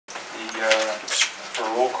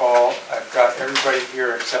call. I've got everybody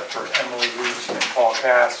here except for Emily Leach and Paul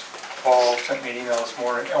Cass. Paul sent me an email this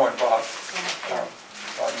morning. Oh, and Bob.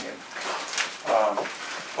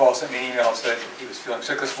 Paul sent me an email and said he was feeling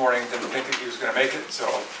sick this morning, didn't think that he was going to make it, so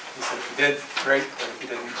he said if he did, great, but if he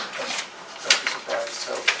didn't, don't be surprised.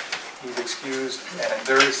 So he's excused, and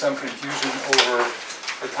there is some confusion over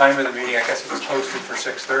the time of the meeting. I guess it was posted for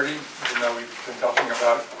 6:30, even though we've been talking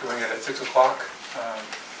about doing it at 6 o'clock.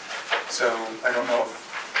 So I don't know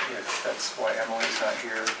if that's why Emily's not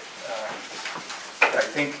here. But I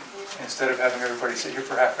think instead of having everybody sit here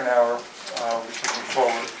for half an hour, we should move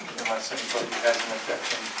forward unless anybody has an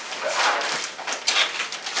objection to that.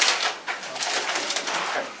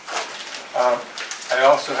 Okay. I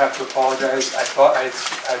also have to apologize. I thought I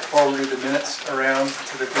forwarded the minutes around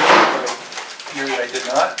to the group, but here I did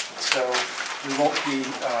not. So we won't be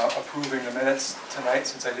approving the minutes tonight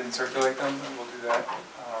since I didn't circulate them, and we'll do that.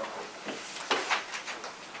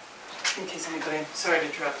 In case anybody, sorry to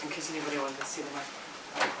interrupt, in case anybody wanted to see them.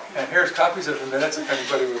 And here's copies of the minutes if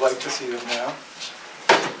anybody would like to see them now.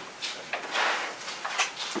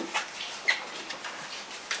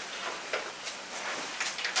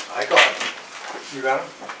 I got them. You got them?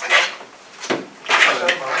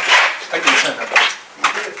 I did send them.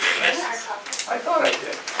 I thought I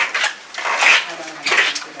did.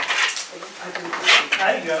 I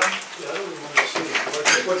got them. Yeah, I don't want to see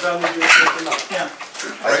them. What time did you pick them up? Yeah.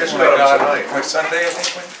 I just got them tonight. On Sunday, I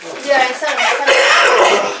think. Yeah, I sent it Sunday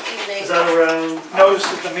Is evening. that around, notice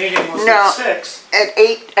that the meeting was No. at 6.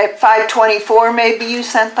 At 5:24 maybe you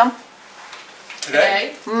sent them?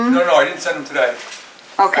 Today? Hmm? No, I didn't send them today.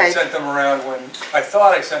 I Okay, sent them around when, I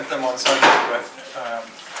thought I sent them on Sunday, but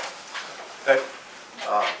that,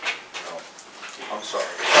 No, I'm sorry.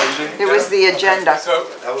 oh, you didn't it get was them? the Okay. agenda. So,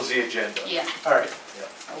 That was the agenda. Yeah. all right.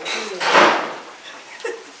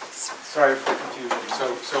 Sorry for the confusion.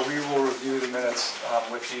 So we will review the minutes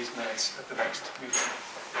with these minutes at the next meeting.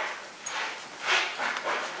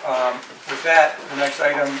 With that, the next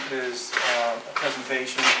item is a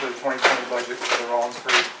presentation for the 2020 budget for the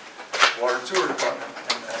Rollinsford Water and Sewer Department.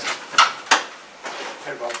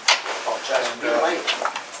 Hey, Bob.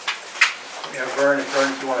 And, Vern, if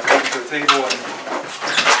you want to come to the table and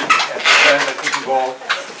present, I think you've all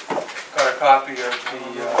got a copy of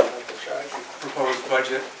the proposed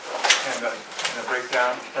budget and a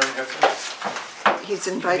breakdown. Vern, you have to- He's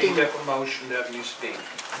inviting. Need a motion to have you speak.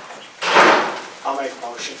 I'll make a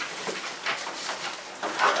motion.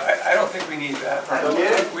 I don't think we need that. Don't need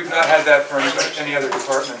it? We've not had that for any other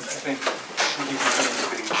department. I think we need to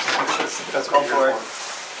be. That's what Go we're here for it.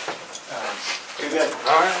 for. You're good.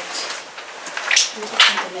 All right. We just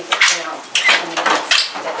need to make it clear,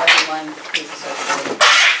 that everyone is associated with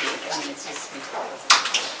the, it's just,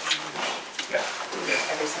 Yeah.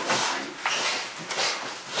 every single time.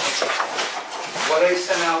 What I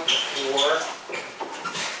sent out before,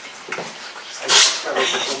 I discovered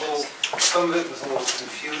was a little, some of it was a little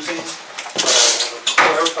confusing, but I have a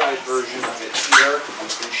clarified version of it here you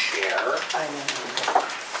can share. I know.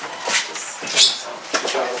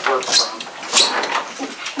 Which I'll work from.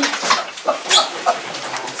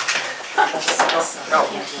 No,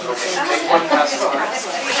 okay, take one pass on.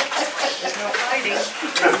 There's no fighting, there's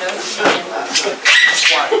no cheating.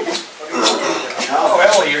 Oh,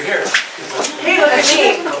 Emily, you're here. Hey, look at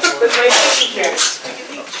me, with my thinking here.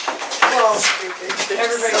 Well,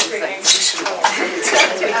 everybody's drinking.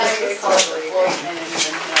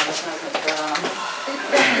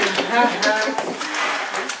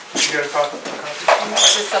 You got a copy?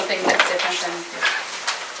 This is something that's different than.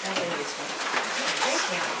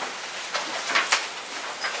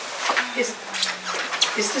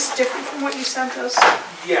 Is this different from what you sent us?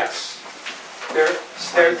 Yes. There's,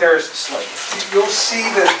 you'll see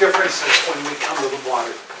the differences when we come to the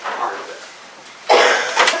water part of it.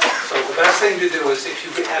 So the best thing to do is if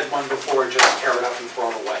you had one before, just tear it up and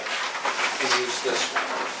throw it away and use this one.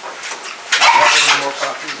 Have any more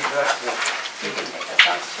copies of that? You can take us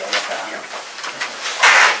out to it.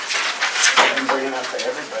 I'm bringing up to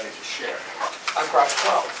everybody to share. Across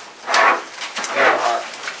 12. There are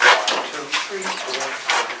 1, 2, 3, 4,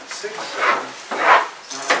 5, 6, 7, 8,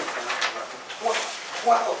 9, 10, 11,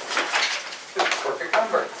 12. It's a perfect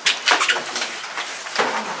number.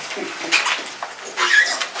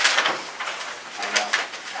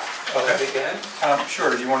 Okay. Again?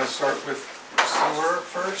 Sure. Do you want to start with sewer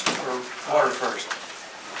first or water first?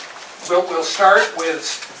 We'll start with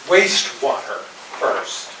wastewater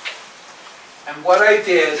first. And what I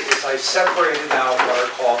did is I separated out what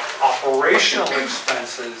are called operational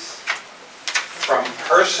expenses from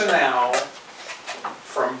personnel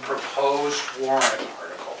from proposed warrant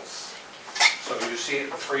articles. So you see it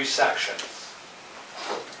in 3 sections.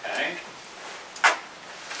 Okay?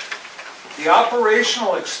 The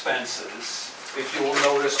operational expenses, if you will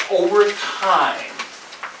notice, over time,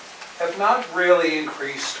 have not really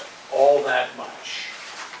increased all that much.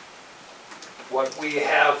 What we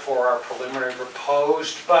have for our preliminary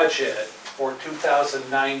proposed budget for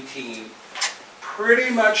 2019 pretty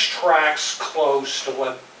much tracks close to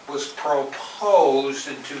what was proposed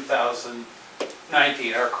in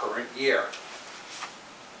 2019, our current year.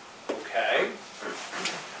 Okay?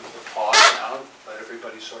 We'll pause now, let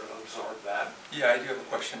everybody sort of absorb that. Yeah, I do have a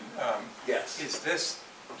question. Yes. Is this,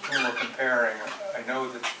 when we're comparing, I know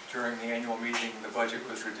that during the annual meeting, the budget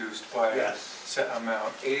was reduced by a Yes. set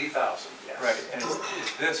amount. 80,000, yes. Right, and is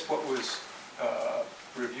this what was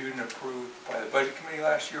reviewed and approved by the budget committee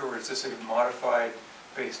last year, or is this a modified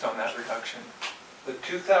based on that reduction? The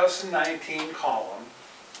 2019 column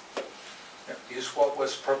is what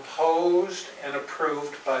was proposed and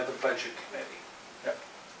approved by the budget committee. Yep.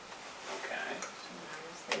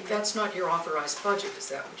 Okay, That's not your authorized budget, is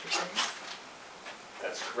that what you're saying?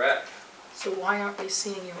 that's correct. So why aren't we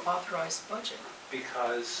seeing your authorized budget?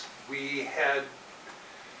 Because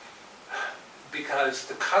because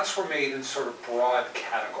the cuts were made in sort of broad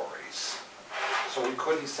categories. So we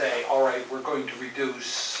couldn't say, all right, we're going to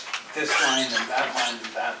reduce this line and that line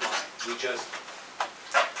and that line.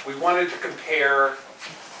 We wanted to compare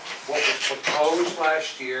what was proposed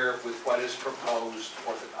last year with what is proposed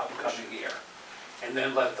for the upcoming year. And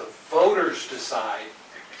then let the voters decide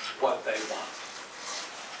what they want.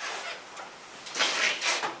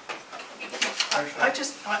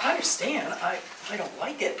 I understand, I don't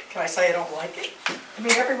like it. Can I say I don't like it? I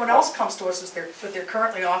mean, everyone else comes to us with their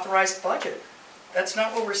currently authorized budget. That's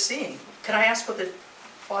not what we're seeing. Can I ask what the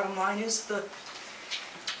bottom line is, the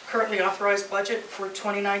currently authorized budget for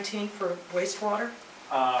 2019 for wastewater,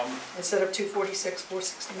 instead of 246,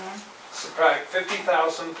 469? Subtract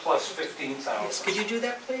 50,000 plus 15,000. Yes, could you do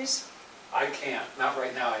that, please? I can't, not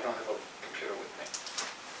right now, I don't have a computer with me.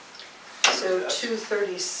 So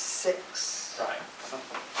 236 Right.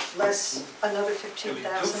 less another It would be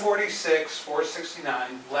 15,000? 246,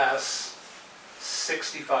 469, less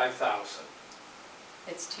 65,000.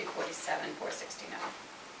 It's 247, 469.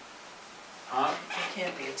 Huh? It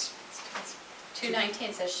can't be, it's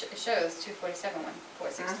 219 says, it shows 247,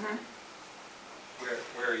 469.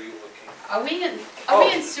 Where are you looking? Are we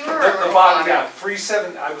in sewer or The bottom, water? yeah,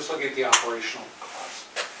 37, I was looking at the operational cost.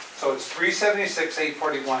 So it's 376,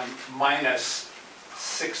 841 minus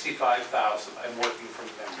 65,000. I'm working from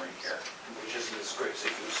memory here, which isn't as great as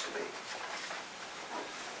it used to be.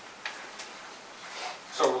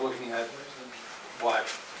 So we're looking at what?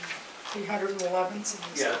 311.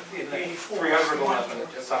 Yeah, 311,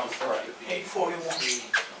 sounds right. 841.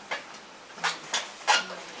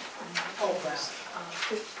 Oh,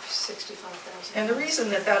 65,000. And the reason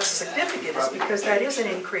that that's significant is because that is an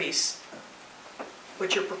increase,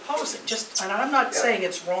 what you're proposing. And I'm not saying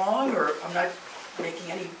it's wrong, or I'm not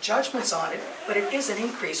making any judgments on it, but it is an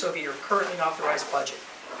increase over your currently authorized budget,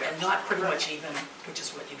 and not pretty much even, which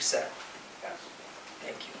is what you said. Yes.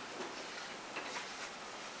 Thank you.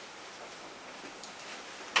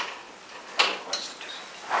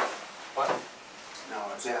 What? No,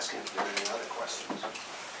 I was asking if there were any other questions.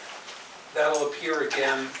 That'll appear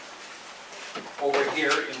again over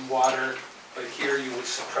here in water, but here you would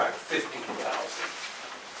subtract 15,000.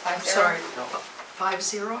 I'm sorry, 50?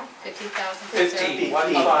 50,000? 15,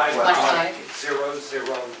 1, 5, 0, 0,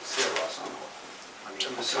 0. On the So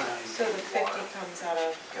inside. the 50 comes out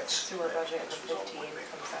of Gets- sewer budget, this the was all 15 the way back.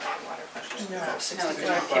 comes out of the water budget. No, No, it's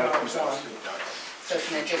 65 came out of one. So it's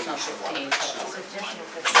an additional 15 total.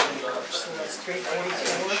 So that's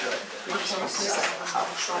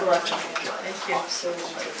 344. Correct. Thank you.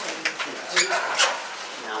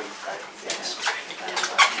 Now you've got this.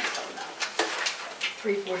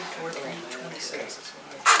 344, 326.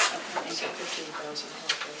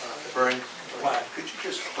 Brian, What? could you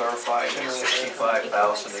just clarify the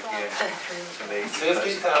 65,000 again to me?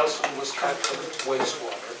 50,000 was cut from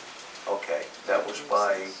wastewater, Okay, that was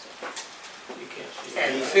by,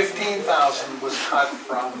 and 15,000 was cut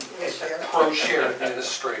from pro share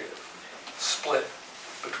administrative, split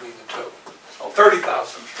between the two.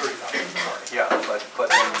 30,000, sorry. yeah, but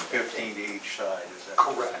then 15 to each side, is that?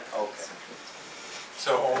 Correct. Okay.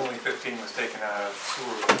 So only 15 was taken out of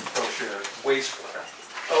sewer pro share. Wastewater.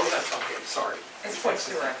 Oh, that's okay, sorry. It's for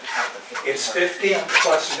sewer. It's 50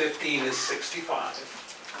 plus 15 is 65.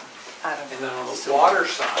 Out of And then on the water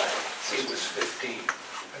side, it was 15.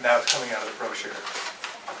 And now it's coming out of the pro share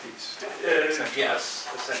piece. Yes,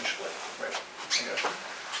 essentially. Right. I got it.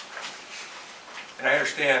 And I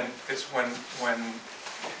understand, because when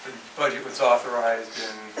the budget was authorized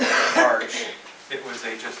in March, it was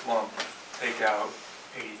a just lump, take out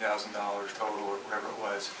 $80,000 total, or whatever it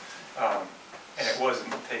was. And it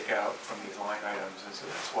wasn't take out from these line items, and so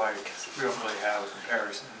that's why we don't really have a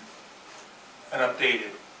comparison, an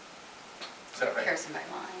updated, is that right? Comparison by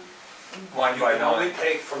line. Line You by can only line.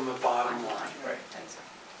 take from the bottom line. Right. That's-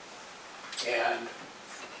 And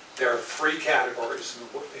there are three categories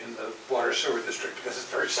in the water sewer district, because it's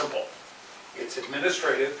very simple. It's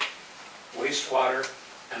administrative, wastewater,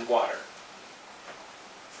 and water.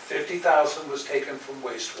 50,000 was taken from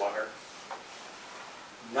wastewater.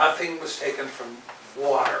 Nothing was taken from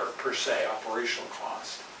water, per se, operational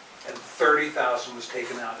cost. And 30,000 was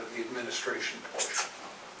taken out of the administration portion.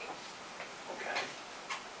 Okay?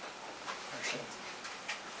 Understand.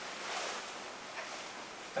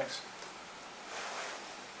 Thanks.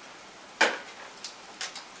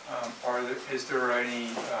 Is there any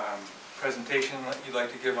presentation that you'd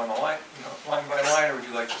like to give on the line, line by line, or would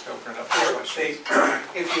you like just to open it up for questions?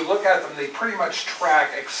 If you look at them, they pretty much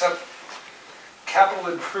track, except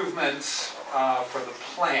capital improvements for the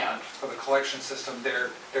plant, for the collection system,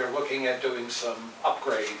 they're looking at doing some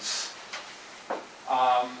upgrades.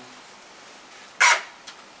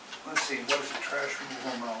 Let's see, what is it, trash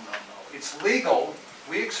removal? No. It's legal.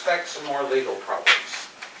 We expect some more legal problems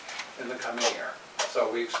in the coming year. So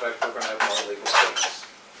we expect we're going to have more legal cases.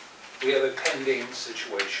 We have a pending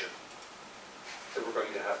situation that we're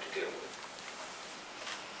going to have to deal with.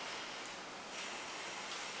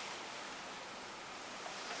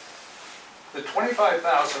 The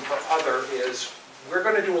 25,000 for other is, we're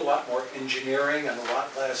going to do a lot more engineering and a lot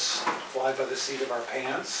less fly by the seat of our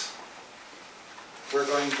pants. We're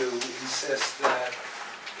going to insist that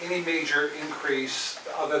any major increase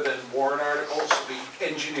other than warrant articles be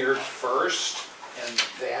engineered first and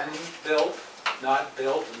then built, not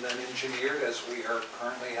built and then engineered as we are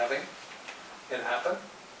currently having it happen.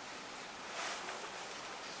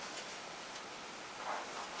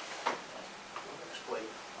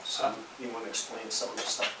 You want to explain some of the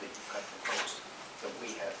stuff that you've got proposed, that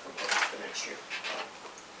we had proposed for next year?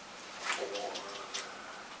 Or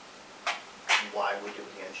why we do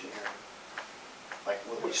the engineering? Like,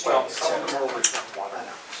 will we Well, start? some of them are already done water I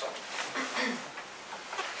now, know. so.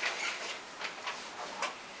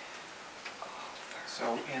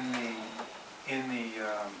 So in the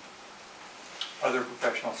other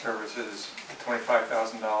professional services, the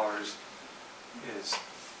 $25,000 is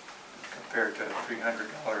compared to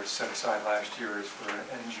 $300 set aside last year is for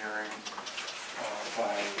engineering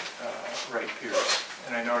by Wright Pierce.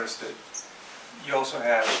 And I noticed that you also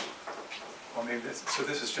have, well, maybe this, so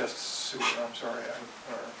this is just sewer, I'm sorry,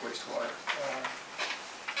 or wastewater.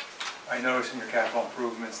 I noticed in your capital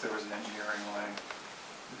improvements, there was an engineering line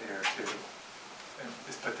there too.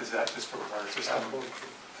 But is that just for water system?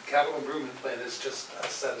 The capital improvement plan is just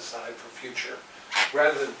set aside for future.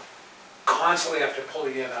 Rather than constantly after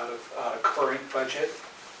pulling in out of current budget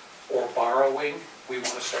or borrowing, we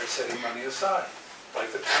want to start setting money aside,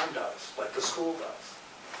 like the town does, like the school does.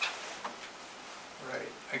 Right.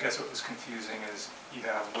 I guess what was confusing is you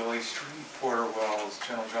have Willie Street, Porter Wells,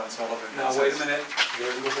 General John Sullivan. Now, wait a minute,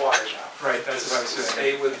 you're in the water now. Right, that's what I was saying.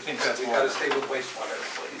 Stay with, I think that's we water. gotta stay with wastewater,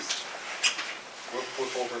 please. We'll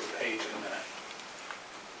flip over the page in a minute.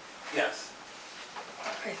 Yes.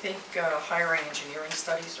 I think hiring engineering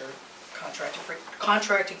studies or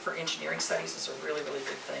contracting for engineering studies is a really, really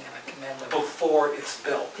good thing, and I commend them. Before it's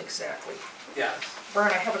built, Exactly. yes,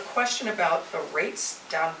 Vern, I have a question about the rates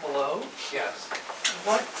down below. yes.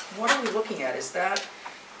 What are we looking at? Is that?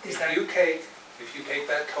 If you take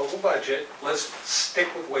that total budget, let's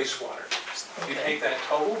stick with wastewater. If you Okay. take that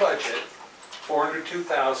total budget,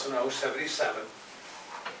 402,077,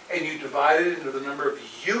 and you divide it into the number of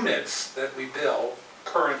units that we bill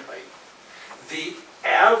currently, the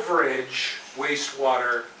average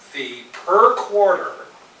wastewater fee per quarter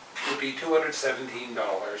would be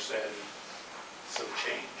 $217 and some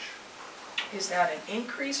change. Is that an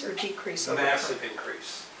increase or decrease over? Massive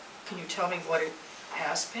increase. Can you tell me what it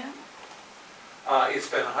has been? It's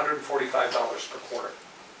been $145 per quarter.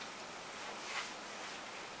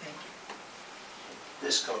 Thank you.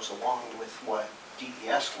 This goes along with what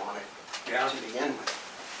DES wanted Yeah. to begin with.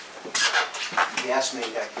 DES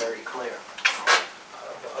made that very clear.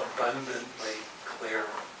 Abundantly clear.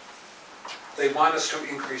 They want us to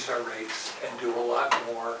increase our rates and do a lot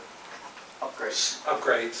more Upgrades.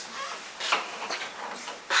 upgrades.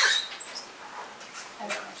 I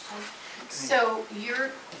have a question. So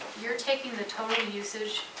you're taking the total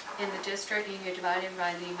usage in the district and you're dividing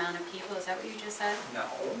by the amount of people, is that what you just said? No,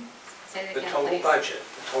 Say that the again, total please. budget,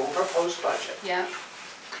 the total proposed budget, Yeah,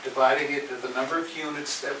 dividing it to the number of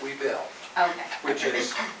units that we build, okay. which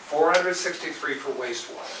is 463 for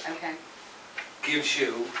wastewater, Okay, gives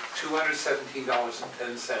you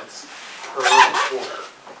 $217.10 per quarter,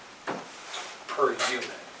 per unit.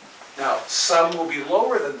 Now, some will be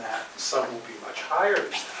lower than that, some will be much higher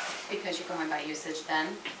than that. because you're going by usage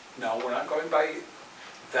then? No, we're not going by,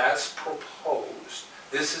 that's proposed.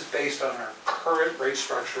 This is based on our current rate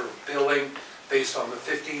structure of billing, based on the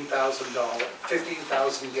 $15,000,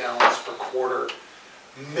 15,000 gallons per quarter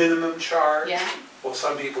minimum charge. Yeah. Well,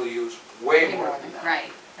 some people use way more than that.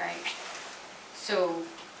 Right, right. So,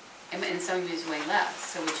 and some use way less,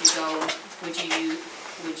 so would you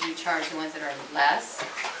charge the ones that are less?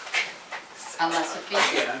 Unless a fee?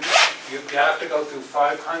 Again, you have to go through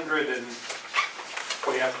 500 and,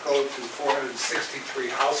 well, you have to go through 463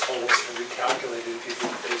 households to recalculate it if you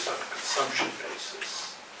do it based on a consumption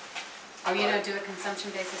basis. Oh, you don't do a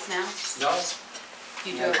consumption basis now? No?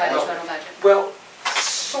 You do it by the total budget? Well,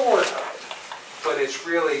 sort of, but it's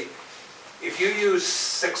really, if you use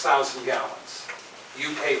 6,000 gallons,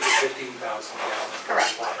 you pay for 15,000 gallons of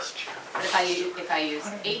Correct. water. But if I use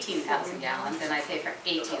 18,000 gallons, then I pay for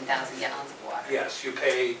 18,000 gallons of water. Yes, you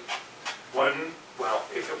pay one, well,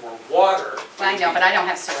 if it were water. Well, I know, but I don't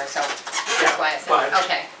have sewer, so that's why I said, but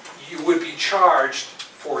okay. you would be charged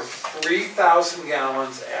for 3,000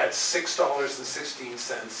 gallons at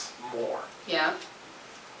 $6.16 more. Yeah,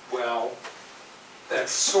 Well,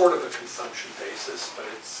 that's sort of a consumption basis, but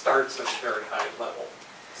it starts at a very high level.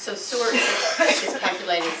 so sewer is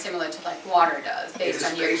calculated similar to like water does, It based is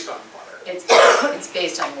on your... based on water. It's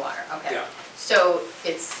based on water, okay. Yeah. So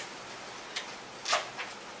it's...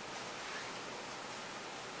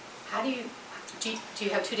 How do you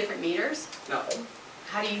have two different meters? No.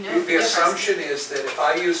 How do you know The the difference? assumption is that if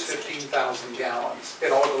I use 15,000 gallons,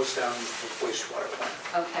 it all goes down to the wastewater plant.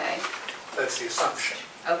 Okay, That's the assumption.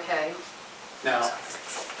 okay, Now,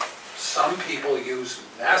 some people use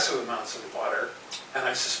massive amounts of water, and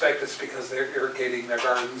I suspect it's because they're irrigating their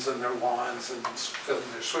gardens and their lawns and filling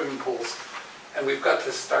their swimming pools. And we've got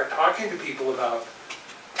to start talking to people about,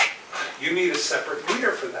 you need a separate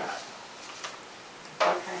meter for that.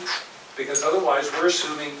 okay. Because otherwise, we're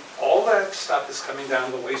assuming all that stuff is coming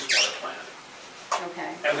down to the wastewater plant,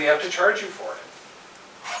 Okay, and we have to charge you for it.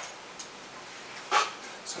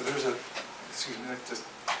 So there's a, excuse me, just to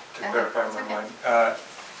Uh-huh, clarify it's my okay. mind.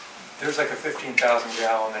 There's like a 15,000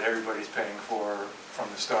 gallon that everybody's paying for from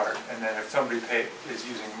the start. And then if somebody is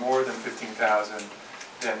using more than 15,000,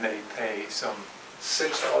 then they pay some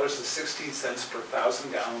 $6.16 per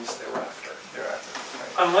 1,000 gallons thereafter. thereafter.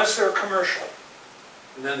 Right? Unless they're commercial,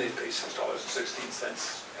 and then they pay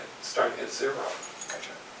 $6.16, starting at zero.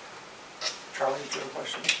 Gotcha. Charlie, do you have a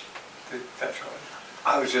question? Did that, Charlie?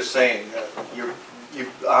 I was just saying, you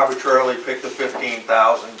arbitrarily picked the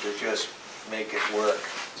 15,000 to just make it work.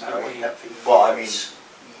 Not what you have to do. Well, I mean,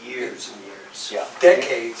 Years and years. yeah.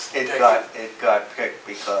 Decades. It got picked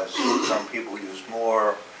because some people use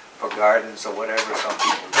more for gardens or whatever, some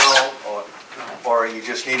people don't, or you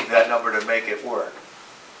just needed that number to make it work.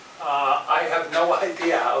 I have no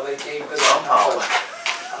idea how they came to that Somehow.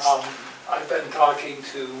 number. I've been talking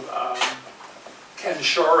to Ken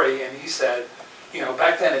Shorey, and he said, you know,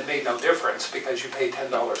 back then it made no difference because you pay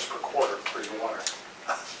 $10 per quarter for your water.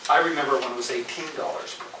 I remember when it was $18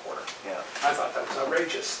 per quarter. Yeah. I thought that was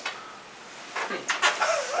outrageous.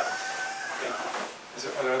 Is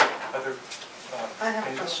there other? I have a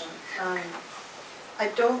opinions? question. I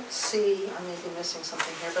don't see, I may be missing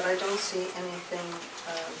something here, but I don't see anything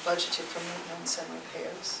budgeted for maintenance and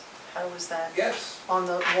repairs. How is that? Yes, On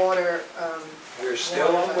the water, we're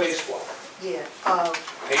still on wastewater. yeah,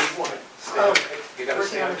 Page one. Stay on page- You gotta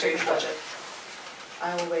working stay on on a page different one. budget.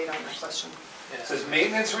 I will wait on that question. It says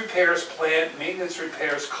maintenance repairs plant, maintenance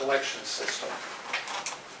repairs collection system.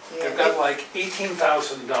 Yeah, They've got like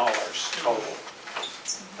 $18,000 total.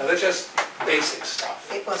 Now, that's just basic stuff.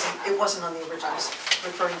 It wasn't on the original,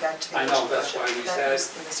 referring back to the I know, original that's budget. why we That said, was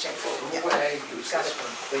the mistake. Go Yeah. away, use Got this it.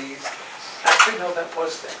 one, please. Actually, no, that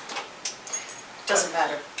was there. Doesn't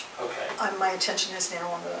matter. Okay. My attention is now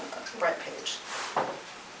on the right page.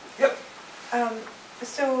 Yep.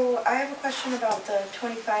 So I have a question about the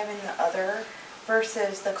 25 and the other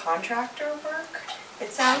versus the contractor work.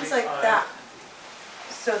 It sounds like 25. that,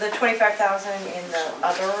 so the 25,000 in the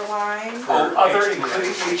other line. Oh, other HTA.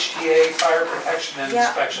 including HTA, fire protection and Yeah.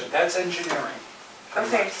 inspection, that's engineering.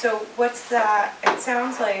 Okay, so what's that? It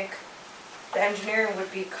sounds like the engineering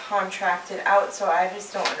would be contracted out, so I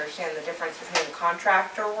just don't understand the difference between the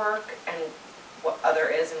contractor work and what other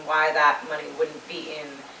is and why that money wouldn't be in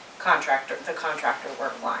the contractor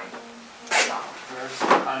work line. Where's the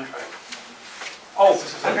contract? Oh,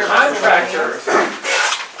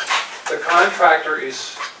 the contractor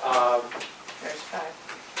is, There's 5.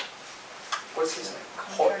 what's his name?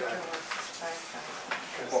 Contractor was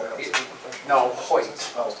 5,000. No, Hoyt.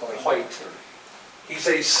 Hoyt. He's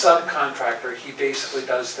a subcontractor. He basically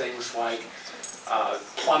does things like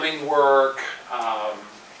plumbing work,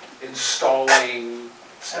 installing,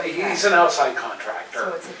 he's an outside So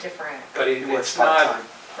contractor. it's a different But He works it's not, part-time.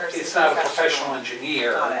 versus it's not a professional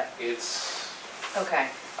engineer. Got it. It's, Okay,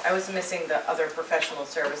 I was missing the other professional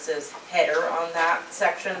services header on that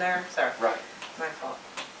section there, sorry, right. my fault.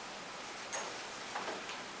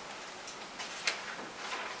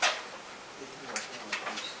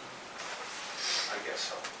 I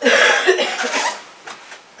guess so.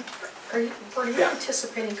 Are you Yeah.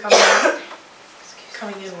 anticipating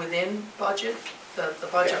coming in within budget, the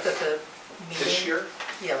budget Yes. that the meeting? This year?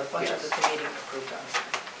 Yeah, the budget Yes. that the meeting approved on.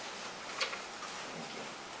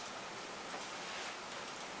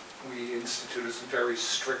 Thank you. We instituted some very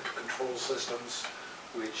strict control systems,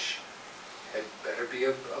 which had better be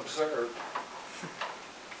observed.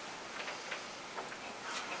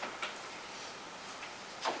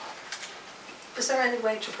 Is there any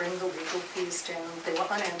way to bring the legal fees down? They were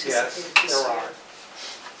Yes, unanticipated this there year. are.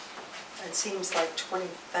 It seems like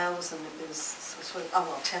 20,000 is sort of, oh,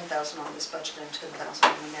 well, 10,000 on this budget and 10,000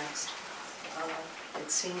 on the next.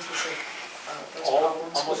 It seems as if those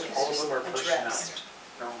problems Almost all of them are would be personnel. addressed.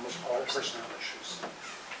 No, almost all personnel issues.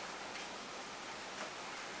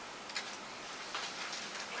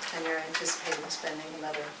 And you're anticipating spending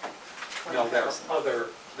another No, there 20,000. are other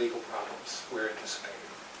legal problems we're anticipating.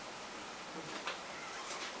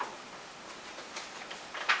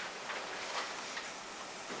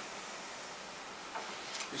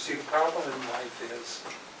 You see, the problem in life is,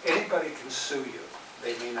 anybody can sue you.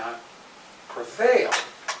 They may not prevail,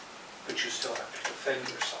 but you still have to defend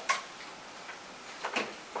yourself.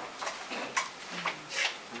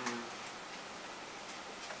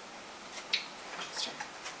 Interesting.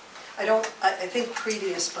 I think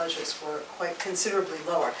previous budgets were quite considerably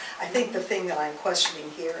lower. I think the thing that I'm questioning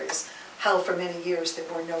here is how for many years there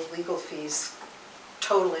were no legal fees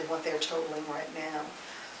totaling what they're totaling right now.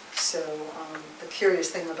 So the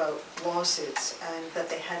curious thing about lawsuits and that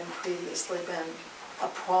they hadn't previously been a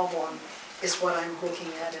problem is what I'm looking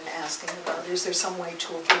at and asking about. Is there some way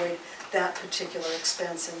to avoid that particular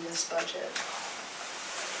expense in this budget?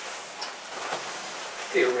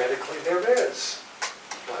 Theoretically, there is,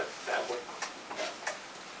 but that would,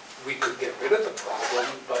 we could get rid of the problem,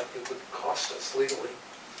 but it would cost us legally.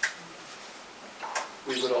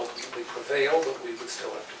 We would ultimately prevail, but we would still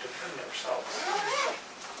have to defend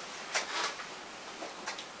ourselves.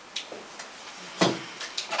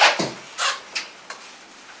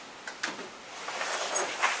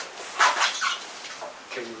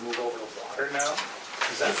 Can we move over to water now?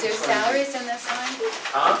 Is there salaries in this line?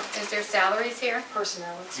 Huh? Is there salaries here?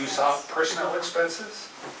 Personnel expense? You saw personnel expenses?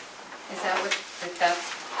 Is that what,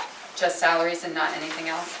 that's just salaries and not anything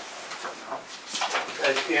else?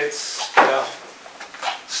 It's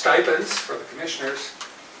stipends for the commissioners.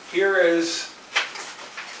 Here is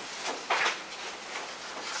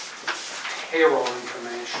payroll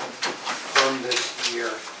information from this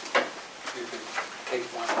year. You can take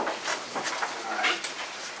one. All right.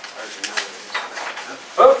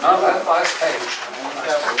 Oh, no, that last page. Not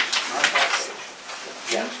that page.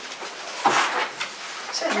 Yeah.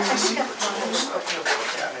 So I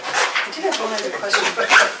did have one other question.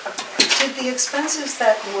 Did the expenses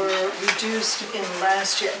that were reduced in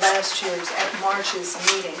last year's, at March's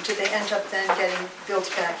meeting, did they end up then getting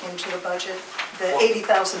built back into the budget? The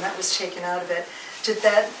 80,000 that was taken out of it, did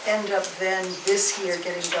that end up then this year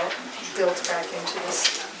getting built back into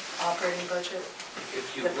this operating budget?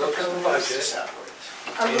 If you look at the budget.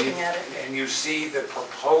 I'm looking at it. And you see the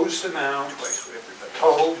proposed amount,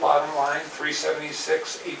 total bottom line,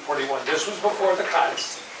 376,841. This was before the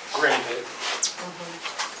cuts, granted.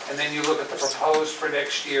 And then you look at the proposed for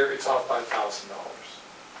next year, it's off by $1,000.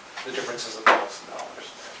 The difference is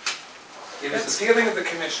 $1,000. It is the feeling of the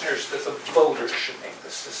commissioners that the voters should make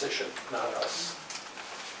this decision, not us.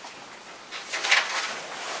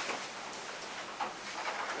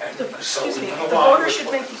 And so Excuse we me, move the on voters with should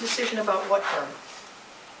what- make the decision about what term?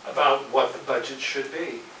 about what the budget should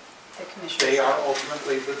be. The commissioners. They are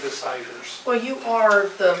ultimately the deciders. Well, you are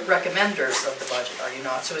the recommenders of the budget, are you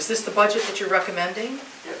not? So is this the budget that you're recommending?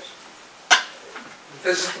 Yes.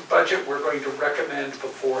 This is the budget we're going to recommend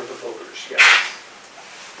before the voters, yes.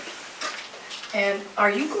 And are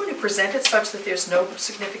you going to present it such that there's no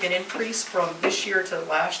significant increase from this year to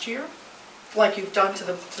last year? Like you've done to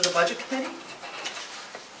the budget committee?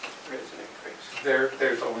 There is an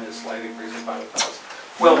There's only a slight increase of about 1,000.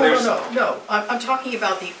 Well, No, there's. no. I'm talking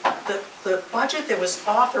about the budget that was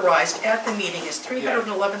authorized at the meeting is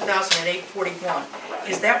 311,841.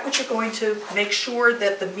 Is that what you're going to make sure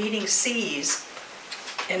that the meeting sees,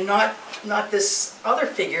 and not this other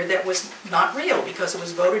figure that was not real because it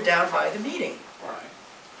was voted down by the meeting? Right.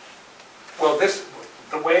 Well,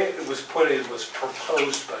 the way it was put in was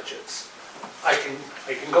proposed budgets. I can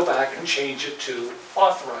go back and change it to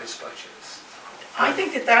authorized budgets. I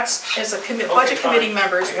think that's, as a Okay, budget committee fine.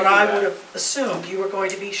 members, I what can do I that. would have assumed you were going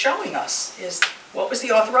to be showing us is what was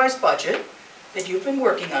the authorized budget that you've been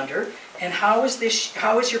working under, and how is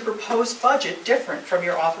your proposed budget different from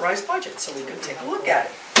your authorized budget, so we could take a look at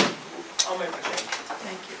it. I'll make the change.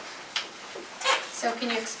 Thank you. So can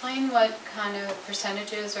you explain what kind of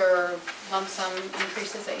percentages or lump sum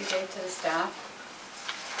increases that you gave to the staff?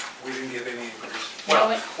 We didn't give any increase. No,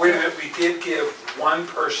 Well, it- wait a minute, we did give one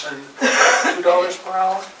person $2 per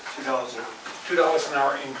hour, $2 an hour. $2 an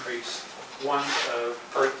hour increase, one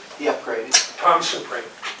per He upgraded. Tom Supre.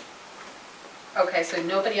 Okay, so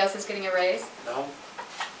nobody else is getting a raise? No?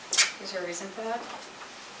 Is there a reason for that?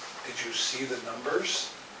 Did you see the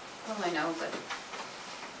numbers? Well, I know, but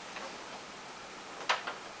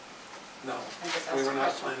No. I just asked We a were not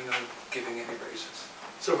question. planning on giving any raises.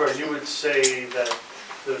 So far, you would say that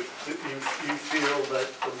you feel that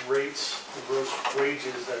the rates, the gross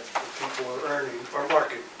wages that the people are earning are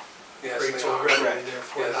market Yes, rates they are. already, and Correct.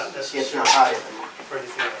 therefore Yes. not If necessarily not higher than market. for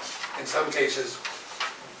anything else. In some cases,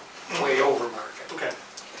 way over market. Okay.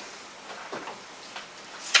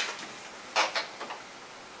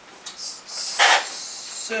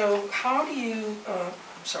 So how do you, I'm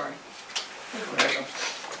sorry.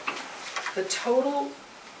 The total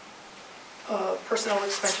personnel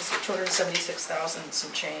expenses are 276,000 and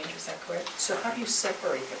some change, is that correct? So how do you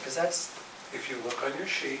separate them? Because that's, If you look on your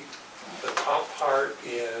sheet, the top part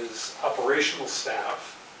is operational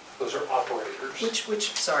staff. Those are operators.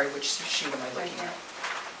 which sheet am I right looking here. at?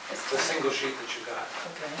 It's The single sheet that you got.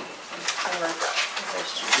 Okay. You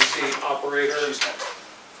see operator,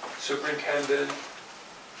 superintendent,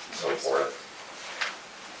 and so forth.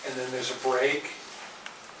 And then there's a break.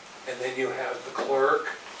 And then you have the clerk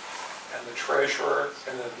and the treasurer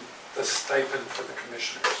and then the stipend for the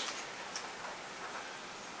commissioners.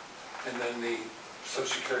 And then the social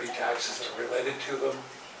security taxes that are related to them,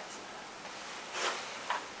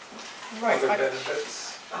 Right. other benefits.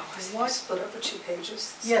 Why split up the 2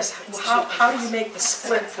 pages? Yes, how do you make the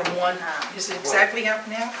split from one, is it exactly half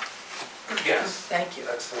and half? Yes, Thank you.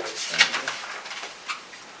 that's the way it's done. Thank you.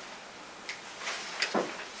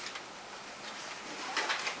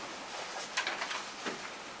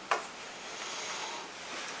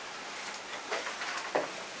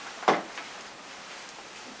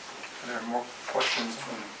 Are there more questions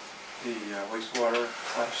from the wastewater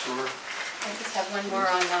sewer? I just have one more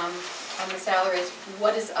on the salaries.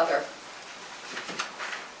 What is other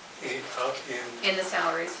in the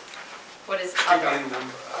salaries? What is other?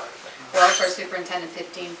 Welfare superintendent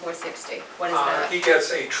 15,460. What is that? He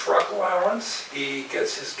gets a truck allowance, he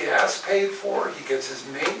gets his gas paid for, he gets his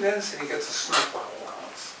maintenance, and he gets a snowplow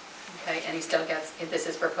allowance. Okay, and he still gets, if this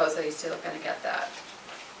is proposed, that he's still going to get that.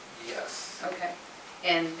 Yes, Okay.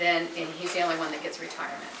 And then, and he's the only one that gets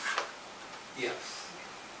retirement. yes.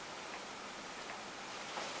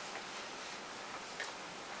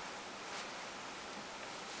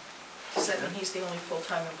 Does that mean he's the only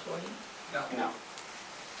full-time employee? No. No.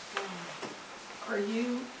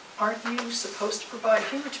 Aren't you supposed to provide,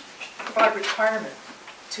 if you were to provide retirement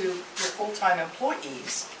to your full-time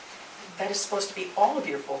employees, that is supposed to be all of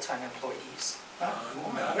your full-time employees, not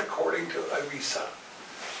one. Not according to ERISA.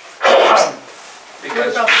 What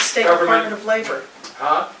about the State Department of Labor?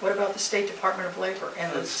 Huh? What about the State Department of Labor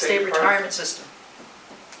and the The state State Department- retirement system?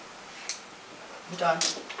 I'm done.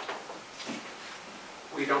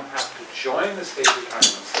 We don't have to join the state retirement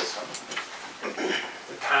system.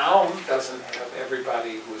 The town doesn't have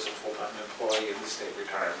everybody who is a full-time employee in the state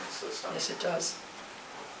retirement system. Yes, it does.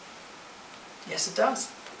 Yes, it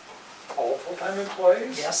does. All full-time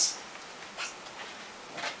employees? Yes.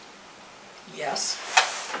 Yes.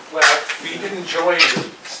 Well, we didn't join the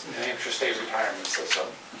New Hampshire State Retirement System.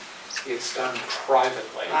 It's done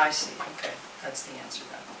privately. I see, okay, that's the answer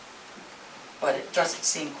then. But it doesn't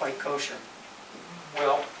seem quite kosher.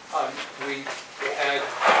 Well, we had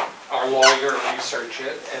our lawyer research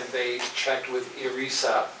it, and they checked with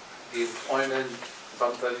ERISA, the employment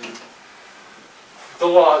something, the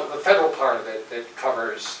law, the federal part of it that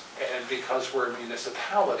covers, and because we're a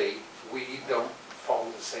municipality, we don't follow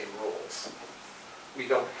the same rules. We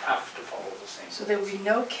don't have to follow the same rules. So there would be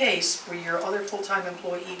no case for your other full-time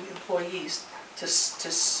employees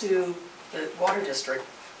to sue the water district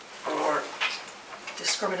for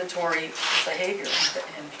discriminatory behavior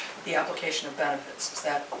in the application of benefits. Is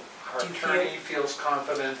that, Our do you feel? attorney feels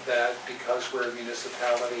confident that because we're a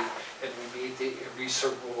municipality and we meet the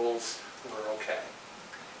RISA rules, we're okay.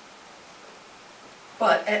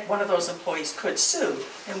 But one of those employees could sue,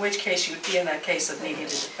 in which case you'd be in that case of needing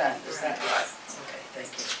to defend, is that right? Okay, thank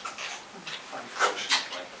you.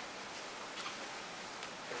 Unfortunately.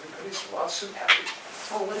 Everybody's lawsuit happy.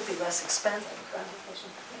 Well, would it be less expensive?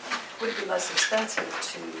 Would it be less expensive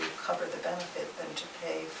to cover the benefit than to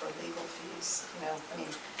pay for legal fees? You know, I mean,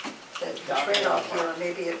 the trade-off here,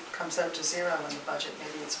 maybe it comes out to zero in the budget,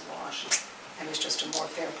 maybe it's a wash, and it's just a more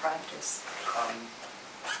fair practice.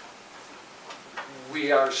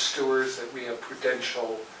 We are stewards and we have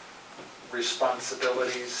prudential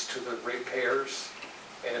responsibilities to the ratepayers,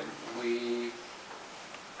 and we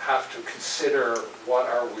have to consider what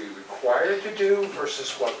are we required to do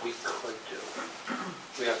versus what we could do.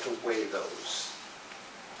 We have to weigh those.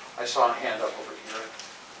 I saw a hand up over here.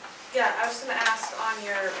 Yeah, I was gonna ask on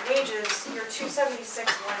your wages, your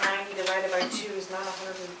 276, 190 divided by 2 is not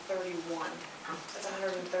 131. It's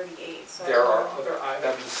 138, so. There are other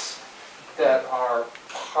items that are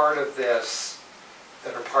part of this,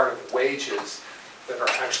 that are part of wages, that are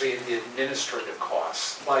actually in the administrative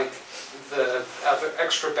costs, like the other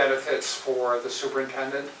extra benefits for the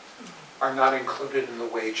superintendent are not included in the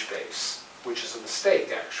wage base, which is a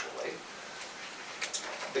mistake, actually.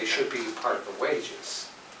 They should be part of the wages.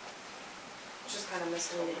 Which is kind of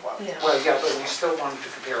misleading. Yeah. Well, yeah, but we still wanted to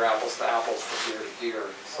compare apples to apples from year to year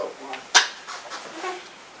and so forth.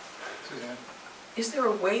 Suzanne? Is there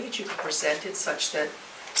a way that you could present it such that,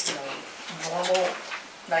 you know, normal,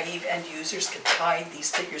 naive end users could tie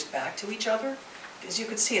these figures back to each other? Because you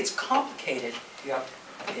can see it's complicated. Yeah.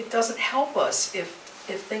 It doesn't help us if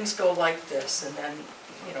things go like this and then,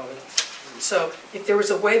 you know, so if there was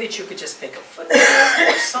a way that you could just make a footnote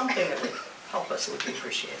or something that would help us, it would be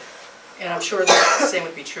appreciated. And I'm sure that the same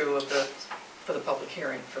would be true of for the public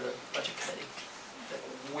hearing for the budget committee.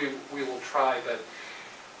 We will try, but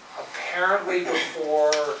apparently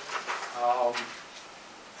before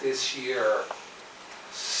this year,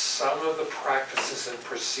 some of the practices and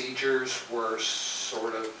procedures were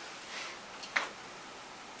sort of,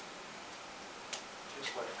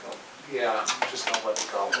 Just let it go. yeah, just don't let it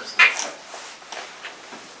go.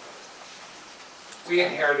 We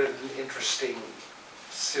inherited an interesting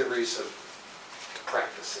series of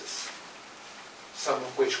practices, some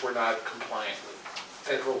of which were not compliant with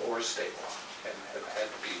federal or state law and have had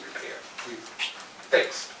to be repaired,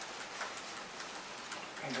 fixed.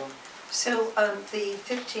 Angel? So the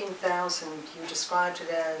 15,000, you described it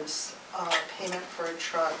as payment for a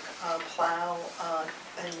truck, plow,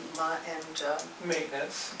 and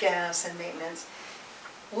Maintenance. gas and maintenance.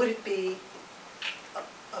 Would it be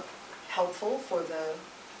helpful for the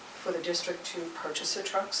district to purchase a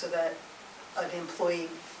truck so that an employee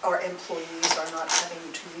or employees are not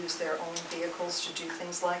having to use their own vehicles to do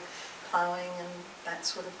things like plowing and that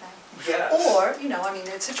sort of thing? Yes. Or, you know, I mean,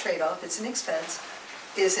 it's a trade-off, it's an expense.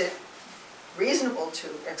 Is it reasonable to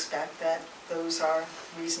expect that those are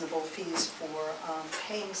reasonable fees for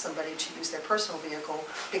paying somebody to use their personal vehicle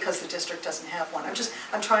because the district doesn't have one?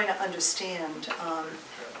 I'm trying to understand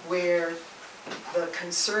where the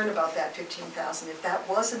concern about that 15,000, if that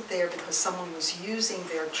wasn't there because someone was using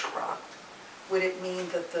their truck, would it mean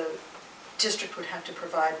that the district would have to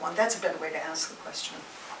provide one? That's a better way to ask the question.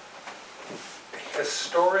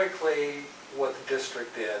 Historically, what the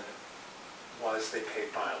district did was they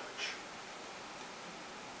paid mileage.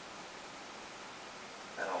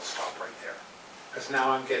 And I'll stop right there. Because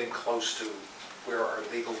now I'm getting close to where our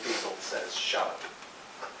legal beagle says, shut up.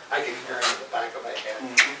 I can hear it in the back of my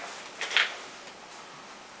head.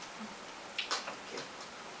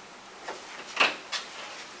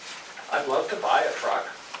 I'd love to buy a truck,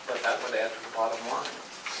 but that would add to the bottom line.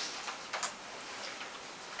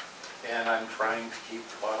 And I'm trying to keep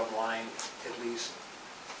the bottom line at least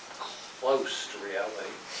close to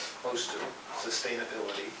reality, close to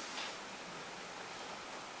sustainability.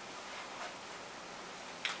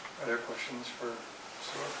 Other questions for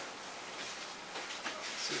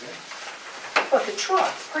Suzanne? But the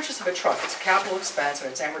truck, purchase of a truck, it's a capital expense and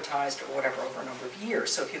it's amortized or whatever over a number of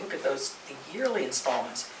years. So if you look at those, the yearly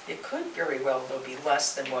installments, it could very well though be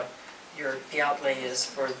less than what the outlay is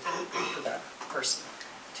for that person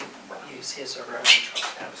to use his or her own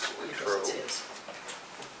truck. Absolutely Because true. it's his.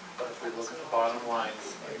 But if we look at the bottom line,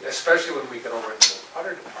 especially when we get over into the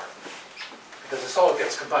water department, because this all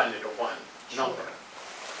gets combined into one number,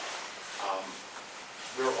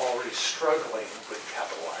 we're already struggling with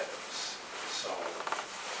capital items. So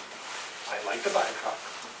I'd like to buy a truck,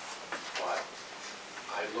 but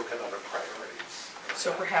I look at other priorities.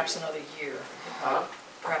 So perhaps another year, Huh?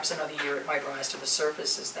 perhaps another year it might rise to the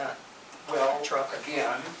surface, is that? Well, Truck.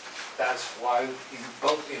 again, that's why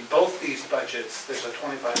in both these budgets, there's a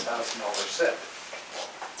 $25,000 SIP.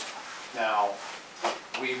 Now,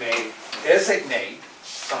 we may designate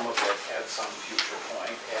some of it at some future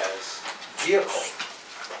point as vehicle.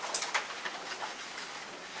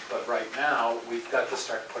 But right now, we've got to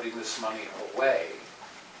start putting this money away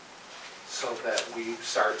so that we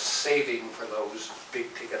start saving for those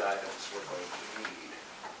big ticket items we're going to need.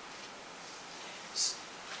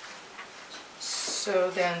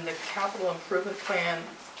 So then the capital improvement plan,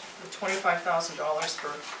 the $25,000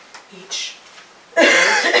 for each of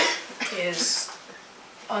those is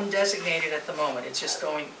undesignated at the moment, it's just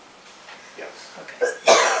going, Yes.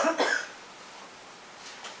 okay.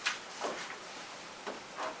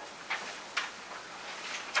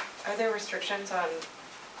 Are there restrictions on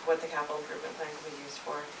what the capital improvement plan can be used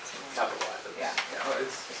for? Capital items. Yeah. No,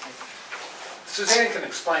 Suzanne can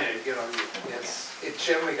explain it, it's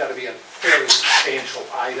generally got to be a fairly substantial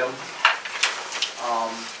item.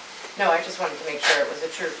 No, I just wanted to make sure it was a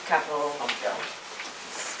true capital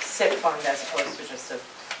SIP fund as opposed to just a,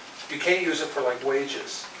 You can't use it for like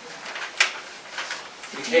wages.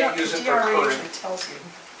 You can't use it The for DRA current. usually tells you,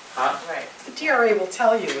 Huh? right, the DRA will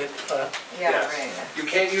tell you if, yeah, Yes. right. You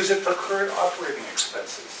can't use it for current operating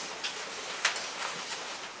expenses.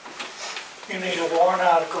 You need a warrant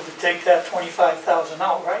article to take that 25,000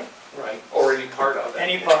 out, right? Right. Or any part of it.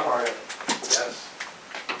 Any part. of it, yes.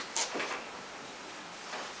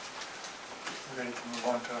 Ready to move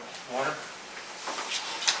on to water?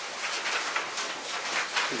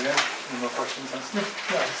 Suzanne, any more questions on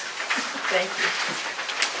stuff? no, thank you.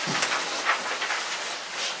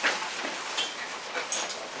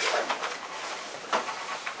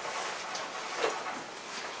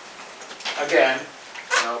 Again,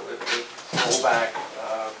 roll back,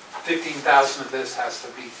 15,000 of this has to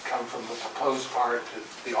come from the proposed part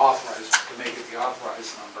to the authorized, to make it the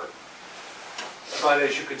authorized number. But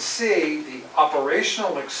as you can see, the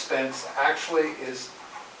operational expense actually is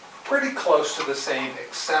pretty close to the same,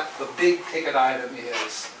 except the big ticket item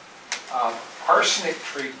is arsenic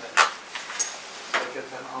treatment. Did I get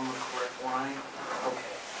that on the correct line?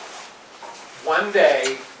 Okay. One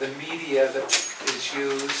day, the media that is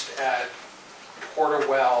used at Porter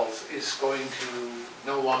Wells is going to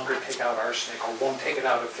no longer take out arsenic, or won't take it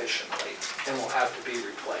out efficiently, and will have to be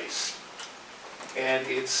replaced. And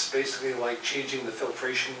it's basically like changing the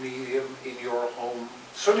filtration medium in your home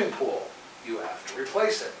swimming pool. You have to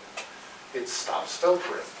replace it. It stops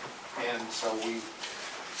filtering. And so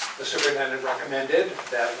the superintendent recommended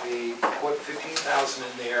that we put 15,000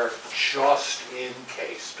 in there just in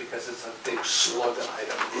case, because it's a big slug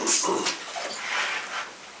item.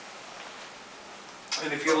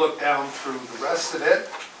 And if you look down through the rest of it,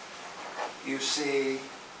 you see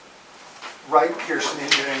Wright Pearson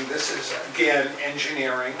Engineering. This is, again,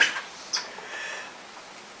 engineering.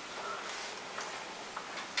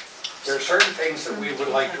 There are certain things that we would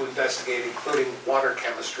like to investigate, including water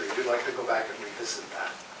chemistry. We'd like to go back and revisit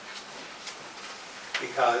that.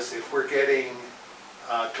 Because if we're getting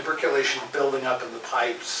tuberculation building up in the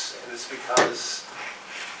pipes, and it's because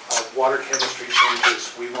of water chemistry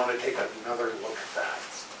changes, we want to take another look at that.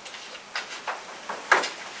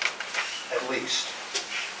 At least.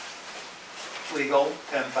 Legal,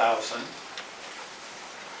 10,000.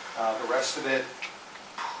 The rest of it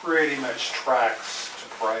pretty much tracks to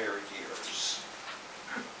prior years.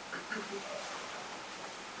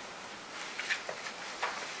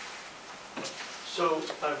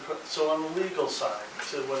 So on the legal side,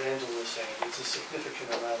 to what Angela was saying, it's a significant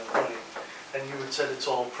amount of money, and you had said it's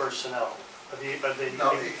all personnel. Are they? No,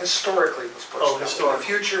 historically it was personnel. Oh, historically. In the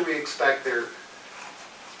future, we expect there,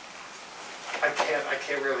 I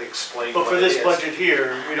can't really explain But what for it this is. budget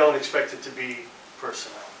here, we don't expect it to be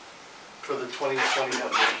personnel for the 2020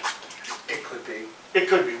 budget. It could be. It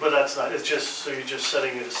could be, but that's not, it's just, so you're just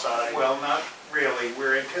setting it aside. Well, not really.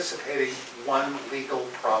 We're anticipating one legal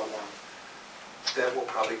problem that will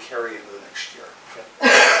probably carry into the next year.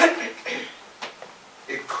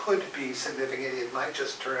 It could be significant, it might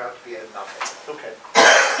just turn out to be a nothing. Okay.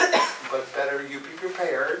 But better you be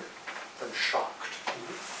prepared than shocked.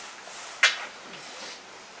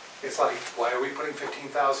 It's like, why are we putting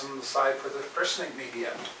 15,000 aside for the arsenicate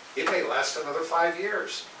media? It may last another 5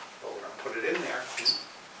 years. Well, we're gonna put it in there.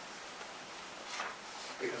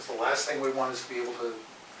 Because the last thing we want is to be able to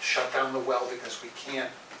shut down the well because we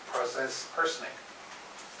can't process arsenic.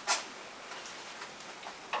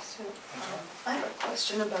 So, I have a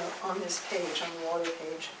question about, on this page, on the water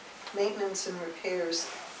page, maintenance and repairs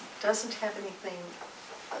doesn't have anything,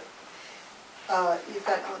 you've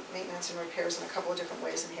got maintenance and repairs in a couple of different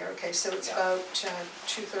ways in here, okay? So it's about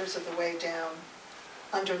 2/3 of the way down,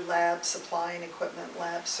 under lab supply and equipment,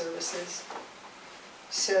 lab services.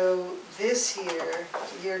 So this here,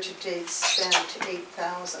 year-to-date spent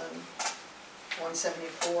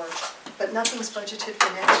 8,174, but nothing's budgeted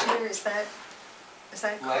for next year, is that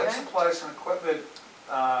Lab correct? supplies and equipment,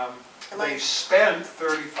 Am they I- spend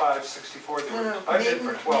 3564, they No, were no, budgeted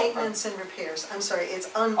for 12. maintenance and repairs, I'm sorry, it's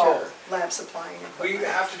Oh. under lab supply and We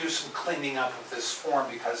equipment. have to do some cleaning up of this form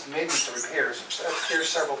because maintenance and repairs appears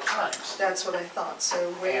several times. That's what I thought,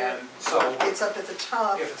 so where, And so it's up at the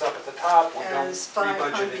top if it's up at the top, we don't as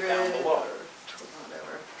rebudget it down 500 or below.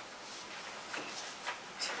 whatever.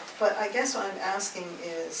 But I guess what I'm asking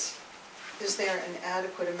is there an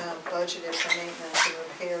adequate amount budgeted for maintenance and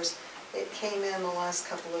repairs? It came in the last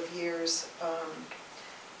couple of years,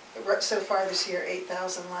 so far this year,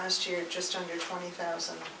 8,000, last year, just under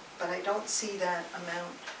 20,000. But I don't see that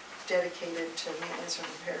amount dedicated to maintenance and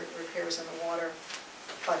repairs in the water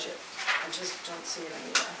budget. I just don't see it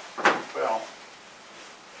anywhere. Well,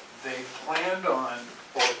 they planned on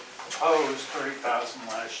or proposed 30,000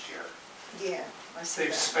 last year. Yeah, I see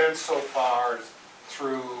They've that. spent so far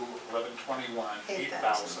through 11/21,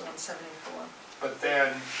 8,000. 8,174. But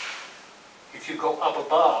then, if you go up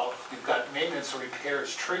above, you've got maintenance and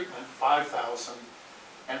repairs treatment, 5,000,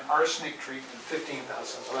 and arsenic treatment,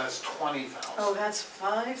 15,000, so that's 20,000. Oh, that's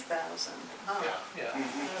 5,000, huh, Yeah,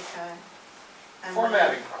 okay. And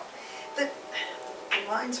formatting problem. The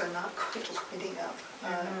lines are not quite lining up.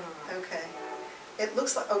 Okay. It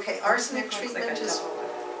looks like, okay, arsenic Looks like treatment a is,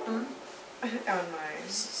 dollar. On mine.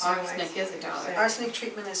 Arsenic is a dollar. arsenic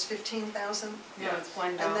treatment is 15,000? No, it's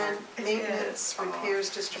 $1. And then It maintenance, is. repairs,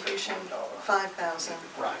 distribution, 5,000.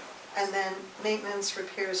 Right. And then maintenance,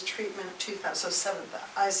 repairs, treatment, 2,000, so 7,000,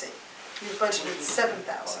 I see. You budgeted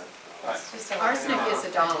 7,000. Right. Arsenic is a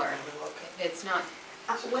dollar. It's not,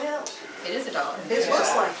 Well, it is a dollar. it looks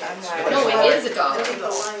like I'm it. not- No, it is a I dollar. think the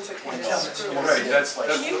lines are kind of screwed. Right,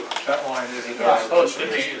 that line is. It's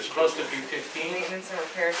supposed to be 15? Maintenance and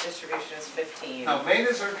repairs distribution is 15. Now,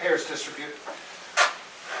 maintenance and repairs distribute,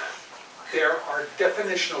 there are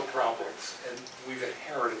definitional problems, and we've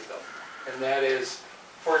inherited them. And that is,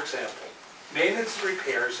 for example, maintenance and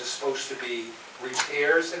repairs is supposed to be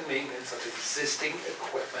repairs and maintenance of existing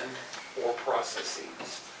equipment or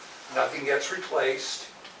processes. Nothing gets replaced,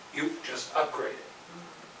 you just upgrade it.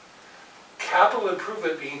 Capital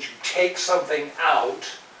improvement means you take something out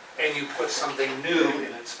and you put something new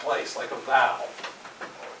in its place, like a valve.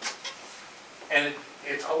 And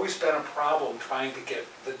it's always been a problem trying to get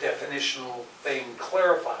the definitional thing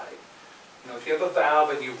clarified. You know, if you have a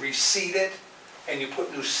valve and you reseat it and you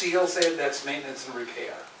put new seals in, that's maintenance and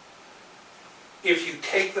repair. If you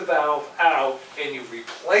take the valve out and you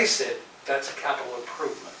replace it, that's a capital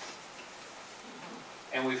improvement.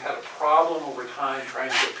 And we've had a problem over time trying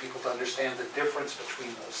to get people to understand the difference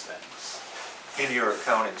between those things. In your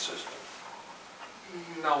accounting system.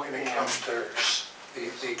 No, in accounters, the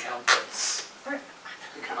accountants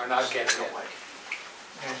are not getting it.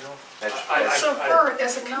 That's- So Bert,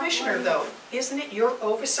 as a commissioner though, isn't it your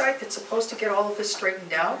oversight that's supposed to get all of this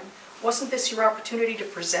straightened out? Wasn't this your opportunity to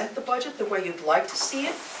present the budget the way you'd like to see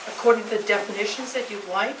it, according to the definitions that you'd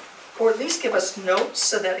like? Or at least give us notes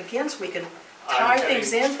so that, again, so we can tie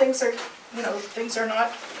things in, things are, you know, things are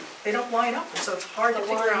not, they don't line up, and so it's hard to The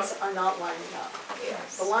figure lines out. are not lining up.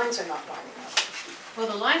 Yes. The lines are not lining up. Well,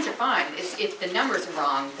 the lines are fine. If the numbers are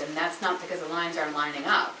wrong, then that's not because the lines aren't lining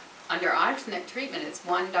up. Under arsenic treatment, it's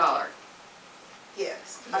 $1.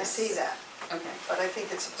 Yes, I see that, Okay. but I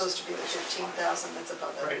think it's supposed to be the 15,000 that's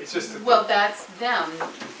above it. Right, it's just that. Well, that's them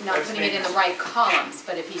not That's putting it in the maintenance. right columns,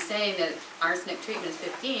 but if he's saying that arsenic treatment is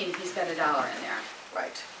 15, he's got $1 in there,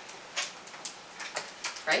 Right.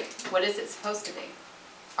 right? What is it supposed to be?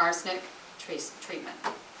 Arsenic treatment.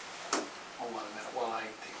 Hold on a minute while I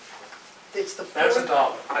think. It's the That's fourth.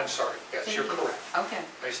 $1, I'm sorry, yes, Thank you're you. correct. Okay.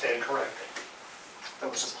 I stand corrected. That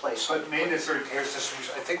was a place. But maintenance and repairs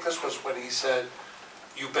distribution, I think this was when he said,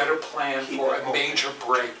 you better plan Keep for it a open. major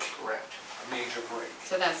break, Correct. a major break.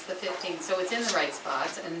 So that's the 15. So it's in the right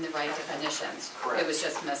spots and the right definitions. Correct. It was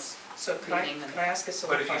just misreading So can I them. ask a But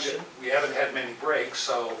silly if you question? did, we haven't had many breaks,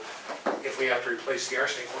 so if we have to replace the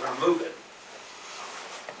arsenic, we're gonna move it.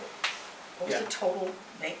 What was Yeah. the total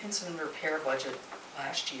maintenance and repair budget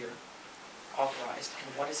last year authorized,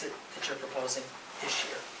 and what is it that you're proposing this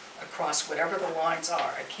year? Across whatever the lines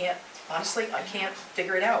are, I can't, honestly, I can't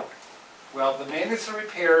figure it out. Well, the maintenance and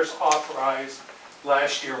repairs authorized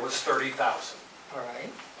last year was 30,000, All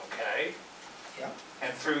right, okay? yeah.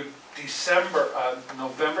 And through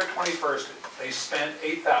November 21st, they spent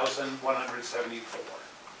 8,174.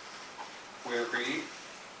 We agree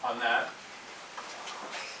on that?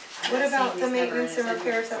 What about the Seems maintenance and never is in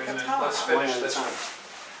repairs Wait at a the minute, top? let's finish One at a this time. one.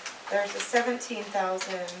 There's a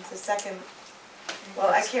 17,000, the second, well,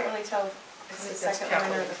 I can't really tell if it's the That's second line or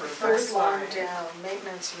capital the improvement. first Third line line. down,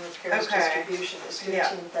 maintenance and repairs Okay. distribution is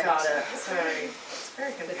 15,000. Yeah, got it, sorry. It's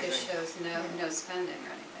very But this confusing. shows no spending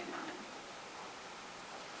or anything on it.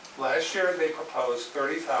 Last year, they proposed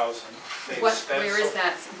 30,000. They What, spent where so- is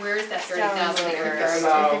that 30,000 down that you're there. referring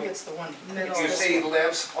I to? think it's the one. Middle. You see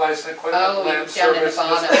lab supplies and equipment, Oh, lab down at the services,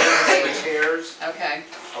 bottom. maintenance, repairs, Okay,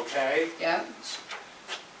 okay? yeah,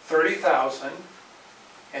 30,000,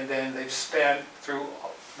 and then they've spent through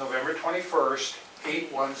November 21st,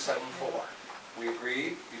 8,174. We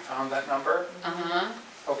agreed? You found that number? uh-huh,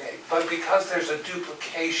 Okay, but because there's a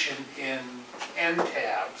duplication in end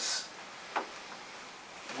tabs,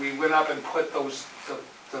 we went up and put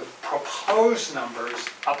the proposed numbers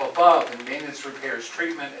up above in maintenance repairs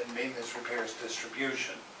treatment and maintenance repairs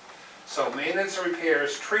distribution. So maintenance and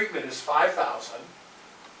repairs treatment is 5,000,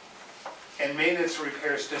 and maintenance and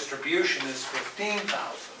repairs distribution is 15,000.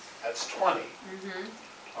 That's 20,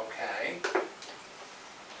 mm-hmm. okay?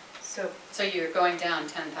 So you're going down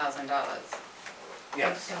 $10,000.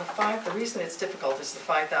 Yes. And the reason it's difficult is the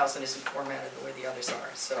 5,000 isn't formatted the way the others are,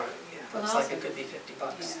 so Right. it Well, looks like also- it could be 50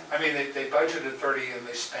 bucks. Yeah. I mean, they budgeted 30 and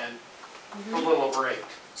they spent a Mm-hmm. little over 8.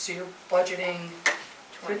 So you're budgeting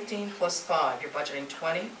 15 plus 5, you're budgeting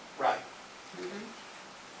 20? Right. Mhm.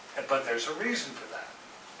 But there's a reason for that.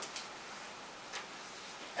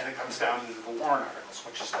 And it comes down to the warrant articles,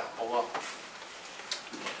 which is down below.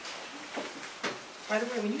 By the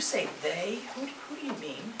way, when you say "they," who do you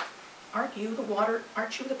mean? Aren't you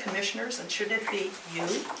the commissioners, and should it be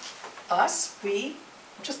you, us, we?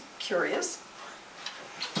 I'm just curious.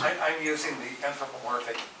 I'm using the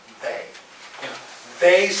anthropomorphic they. You know,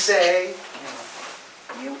 they say, you know,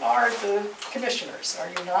 You are the commissioners, are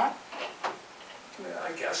you not?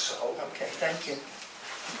 I guess so. Okay, thank you.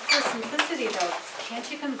 For simplicity though, can't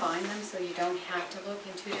you combine them so you don't have to look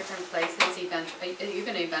in 2 different places eventually? Are you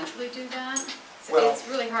gonna eventually do that? Well- It's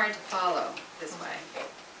really hard to follow this way.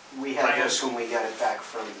 We had this when we got it back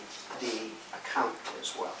from the accountant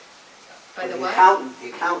as well. By the The way,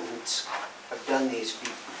 accountants have done these,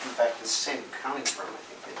 in fact, it's the same accounting firm, I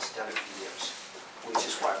think, that's done it for years, which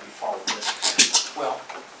is why we follow this. Well,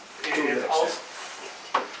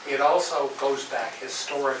 it also goes back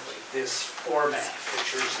historically. This format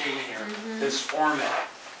that you're seeing here, this format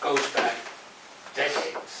goes back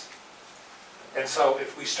decades. And so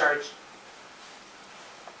if we start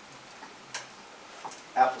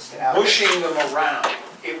Apples to apples. pushing them around,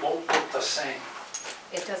 it won't look the same.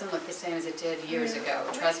 it doesn't look the same as it did years ago.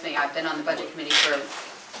 Trust me, I've been on the budget committee for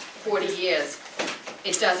 40 years.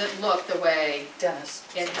 It doesn't look the way Dennis.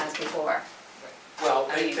 it has before. Well,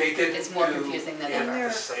 I mean, they didn't it's more do confusing than it ever. And there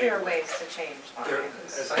the are same clear way. ways to change There,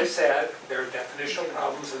 lines. as I said, there are definitional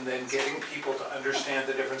problems, and then getting people to understand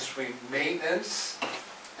the difference between maintenance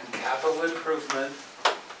and capital improvement,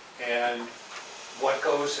 and what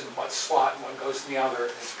goes in what slot and what goes in the other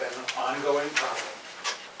has been an ongoing problem.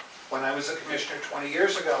 When I was a commissioner 20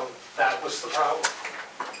 years ago, that was the problem.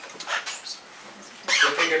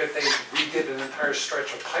 They figured if they redid an entire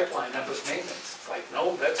stretch of pipeline, that was maintenance. It's like,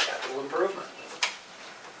 no, that's capital improvement.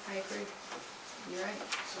 I agree. You're right.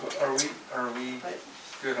 So are we But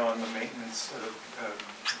good on the maintenance of the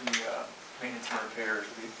maintenance and repairs?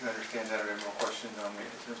 Do you understand that, or have more questions on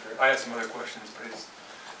maintenance and repairs? I have some other questions, but I just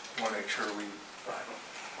want to make sure we're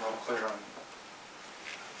all clear on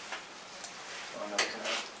those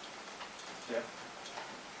now. Yeah.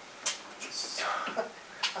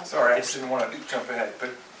 Sorry, I just didn't want to jump ahead, but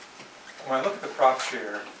when I look at the prop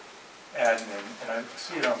share admin, and I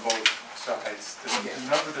see it on both sides, the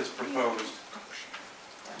number that's proposed.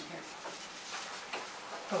 down here.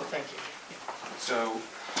 Oh, thank you. So,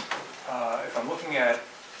 if I'm looking at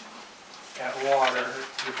water,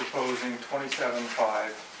 you're proposing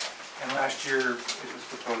 27.5, and last year it was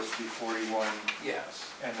proposed to be 41, Yes.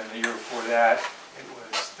 and then the year before that, it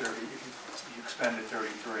was 30, you expended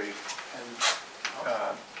 33.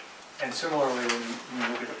 And similarly, when you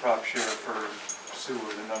look at the prop share for sewer,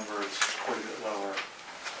 the number is quite a bit lower.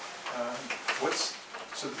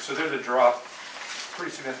 So there's a drop,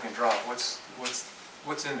 pretty significant drop. What's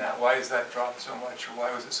in that? Why is that drop so much, or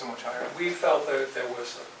why was it so much higher? We felt that there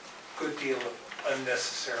was a good deal of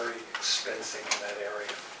unnecessary expensing in that area.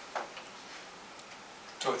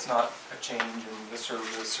 So it's not a change in the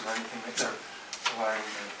service or anything that they're providing?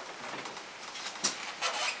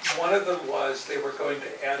 One of them was they were going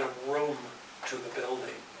to add a room to the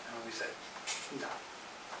building, and we said, no.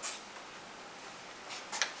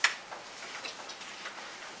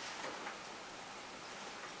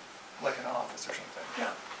 Like an office or something.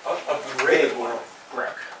 Yeah. A break room.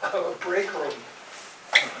 A break room.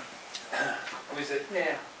 And we said,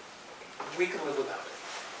 nah, we can live without it.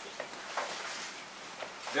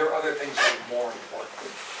 There are other things that are more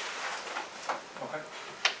important. Okay.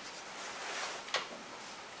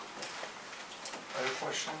 Other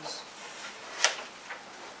questions?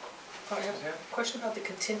 I have Yeah. a question about the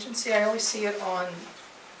contingency. I only see it on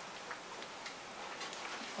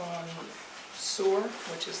sewer,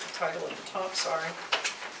 which is the title at the top, sorry.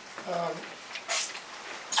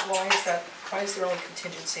 Why is that, why is there only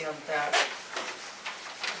contingency on that,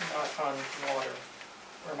 not on water?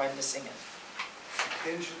 Or am I missing it?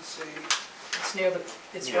 Contingency, It's near the,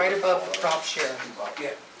 it's right above the crop share.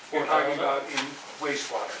 yeah, we're talking about in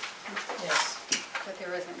wastewater. Yes. But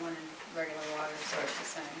there isn't one in regular water, is what she's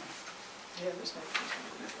saying. Yeah, there's no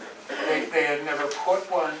They had never put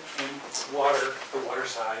one in water, the water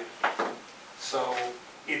side, so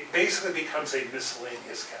it basically becomes a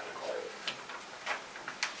miscellaneous category.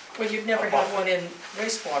 Well, you've never had one in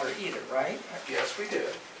wastewater either, right? Yes, we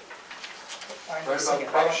did. I'm Right missing about it.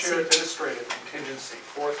 I crop don't share see. administrative contingency,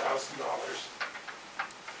 $4,000.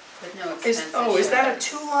 With no expenses. Is that a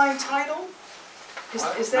two-line title?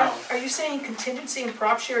 What? Is that, No. are you saying contingency and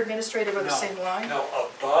prop share administrative are the No, same line? No,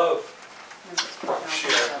 above It's crop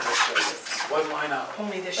share administrative, one line up.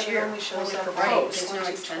 Only this But it year, only shows up Right, proposed. there's no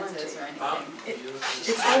expenses or Huh? anything.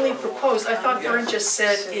 It's only proposed. I thought Yeah. Vern just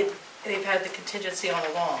said it, they've had the contingency all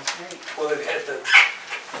along. Right. Well, they've had this,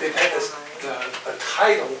 the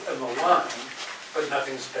title and the line, but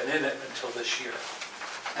nothing's been in it until this year.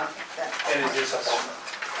 Okay. And it is a bummer.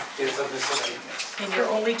 It is a miscellaneous. And you're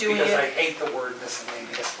only doing Because I it, hate the word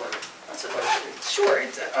miscellaneous word. sure,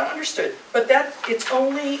 it's understood, but that, it's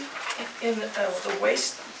only in the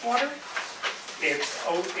wastewater?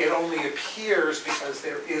 It only appears because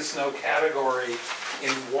there is no category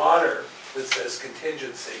in water that says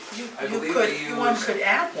contingency. I believe they use. One could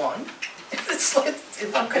add one. It's like,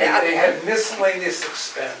 one could add They one. had miscellaneous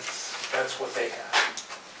expense, that's what they had.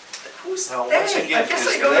 Who's Now, they? once again, I guess is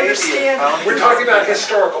I don't they the understand. accounting- We're talking about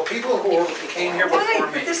historical, people who came here Right, before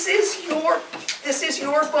but me. this is your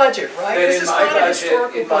budget, right? That This in is my not a budget,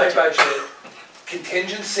 historical in my budget. budget,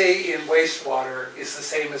 contingency in wastewater is the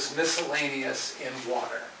same as miscellaneous in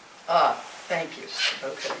water. Ah, thank you.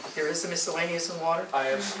 Okay, there is a miscellaneous in water? I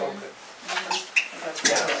have spoken. That's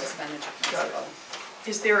capital expenditure principle.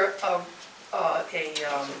 Is there It's $1.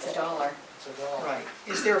 right,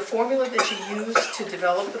 is there a formula that you use to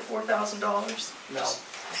develop the $4,000? No,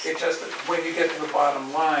 it just, when you get to the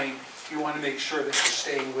bottom line, you want to make sure that you're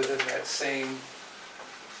staying within that same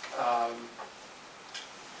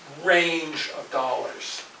range of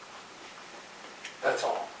dollars. That's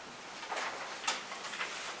all.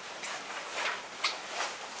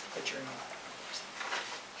 But you're not.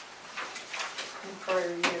 In prior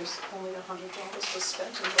years, only $100 was spent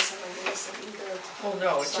in miscellaneous and either. Well,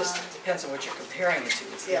 no, it just depends on what you're comparing it to.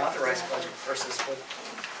 It's the Yeah, authorized exactly. budget versus what.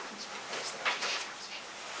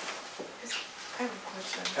 I have a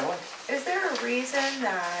question. Ellen? Is there a reason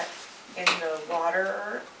that in the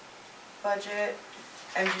water budget,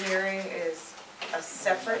 engineering is a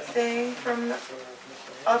separate thing from the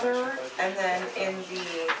other? And then in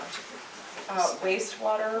the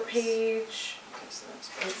wastewater page,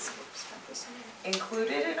 it's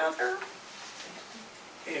included in other?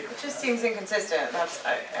 It just seems inconsistent, and I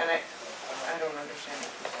don't understand it.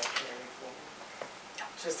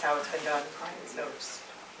 Just how it's been done, so it's.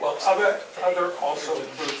 Well, other also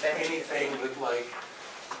includes anything that like,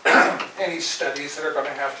 any studies that are gonna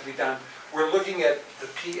have to be done. We're looking at the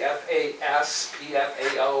PFAS,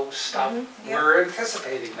 PFAO stuff. Yeah. We're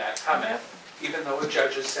anticipating that coming, Yep. even though the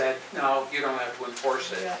judges said, no, you don't have to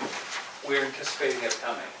enforce it. Yeah. We're anticipating it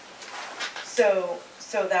coming. So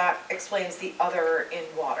that explains the other in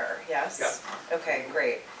water, yes? Yeah. Okay,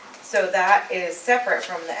 great. So that is separate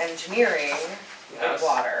from the engineering Yes. in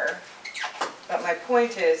water. But my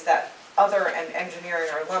point is that other and engineering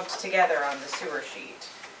are lumped together on the sewer sheet.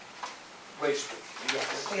 Waste,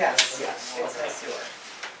 yes. Yes, it says sewer.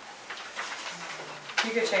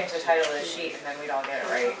 You could change the title of the sheet and then we'd all get it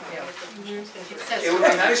right. It says. It would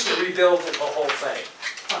be nice to rebuild the whole thing.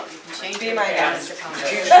 Well, you can change Be it. my down guest. to come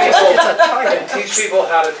Teach to- people, It's a title. and teach people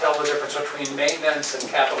how to tell the difference between maintenance and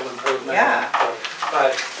capital improvement. Yeah.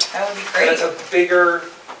 But That would be great. that's a bigger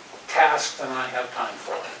task than I have time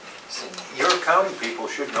for. Your accounting people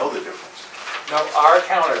should know the difference. No, our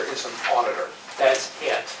accountant is an auditor, that's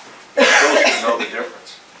it. Those should know the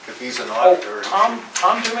difference. If he's an auditor, Oh, he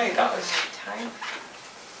Tom Dume does. Time.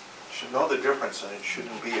 should know the difference, and it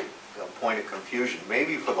shouldn't be a point of confusion,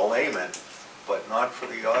 maybe for the layman, but not for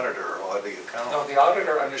the auditor or the No, accountant. the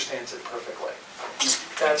auditor understands it perfectly.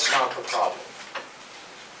 That's not the problem.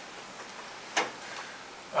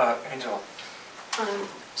 Angela?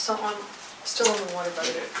 So I'm still on the water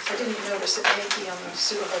budget. I didn't notice it, may be on the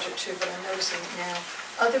sewer budget too, but I'm noticing it now.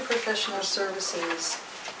 Other professional services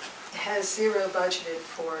has zero budgeted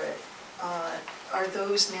for it. Are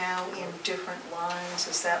those now in different lines?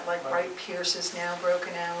 Is that like Wright Pierce is now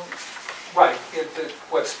broken out? Right,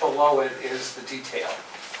 what's below it is the detail.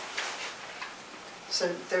 So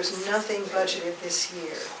there's nothing budgeted this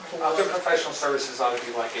year for... Other professional services ought to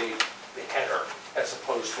be like a header as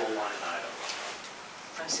opposed to a line item.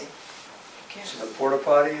 I see. So the porta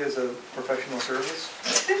potty is a professional service?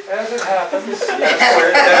 As it happens,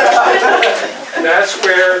 that's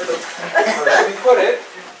where the person put it.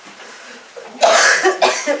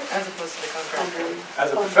 As opposed to the contractor.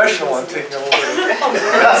 As a professional, I'm taking a little bit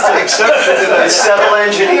That's the exception to the civil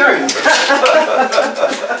engineering.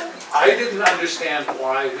 I didn't understand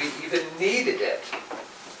why we even needed it,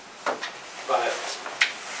 but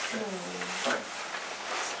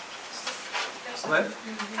Lynn?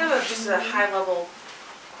 I have just a high-level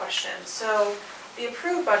question. So the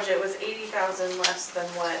approved budget was 80,000 less than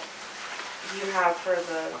what you have for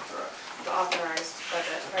the authorized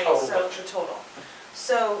budget, right? Total So budget. the total.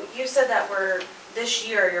 So you said that this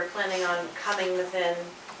year, you're planning on coming within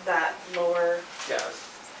that lower, yes.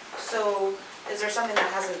 so is there something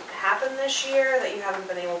that hasn't happened this year that you haven't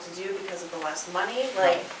been able to do because of the less money?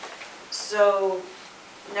 Like, so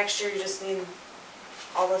next year you just need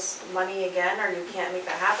all this money again, or you can't make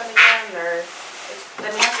that happen again, or, I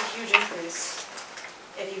mean, that's a huge increase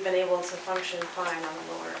if you've been able to function fine on the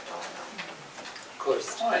lower dollar amount. Good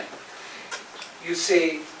point. You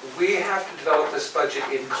see, we have to develop this budget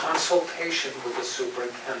in consultation with the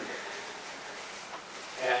superintendent.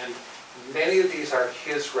 And many of these are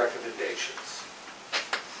his recommendations.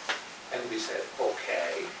 And we said,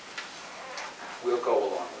 okay, we'll go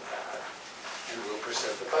along with that, and we'll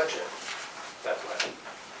present the budget that way.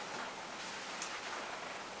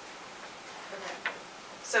 Okay.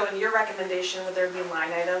 So in your recommendation, would there be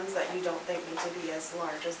line items that you don't think need to be as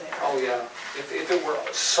large as they are? Oh, yeah. If it were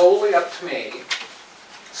solely up to me,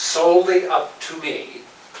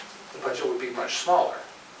 the budget would be much smaller.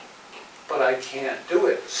 But I can't do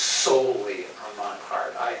it solely on my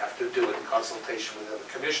part. I have to do it in consultation with other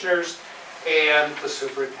commissioners and the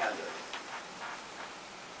superintendent.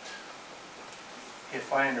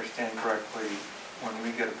 If I understand correctly, when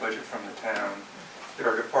we get a budget from the town, there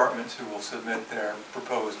are departments who will submit their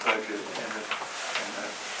proposed budget, and the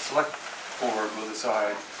select board will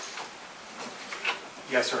decide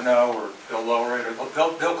yes or no, or they'll lower it, or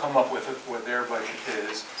they'll come up with what their budget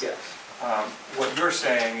is. Yes. What you're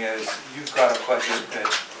saying is you've got a budget that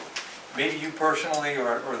maybe you personally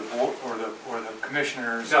or the board or the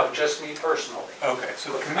commissioners. No, just me personally. Okay,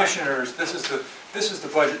 so the commissioners, this is the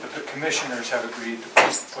budget that the commissioners have agreed to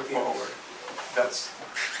put forward. That's,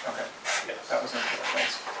 okay, Yes. that was unclear,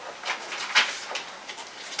 thanks.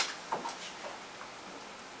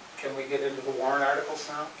 Can we get into the warrant articles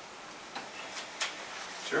now?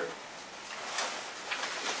 Sure.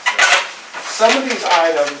 Some of these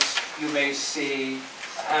items you may see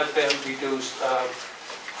have been reduced.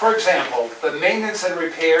 For example, the maintenance and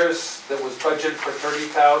repairs that was budgeted for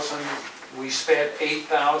 30,000, we spent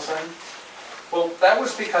 8,000. Well, that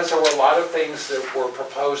was because there were a lot of things that were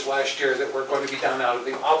proposed last year that were going to be done out of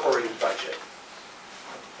the operating budget.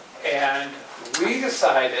 And we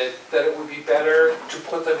decided that it would be better to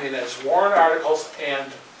put them in as warrant articles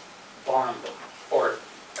and bond them, or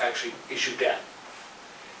actually issue debt.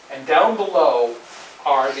 And down below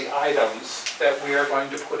are the items that we are going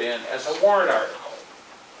to put in as a warrant article.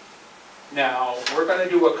 Now, we're going to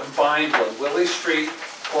do a combined one, Willie Street,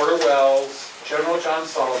 Porter Wells, General John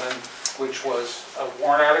Sullivan, which was a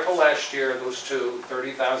warrant article last year, those two,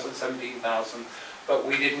 30,000, 17,000, but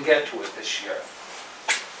we didn't get to it this year.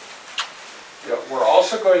 You know, we're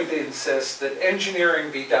also going to insist that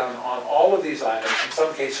engineering be done on all of these items. In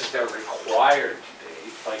some cases, they're required to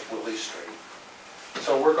be, like Willie Street.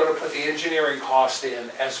 So we're going to put the engineering cost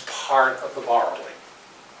in as part of the borrowing.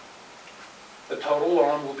 The total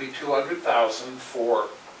loan will be $200,000 for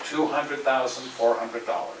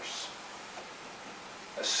 $200,400.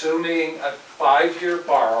 Assuming a 5-year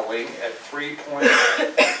borrowing at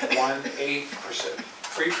 3.18%,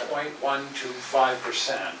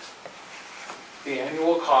 3.125%, the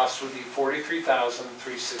annual cost would be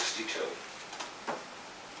 $43,362.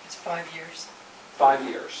 It's 5 years. 5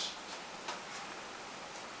 years.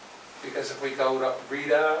 Because if we go to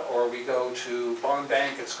Rita or we go to Bond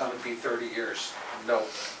Bank, it's gonna be 30 years. No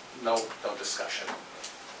discussion.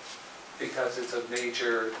 Because it's a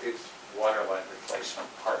major, it's water line replacement,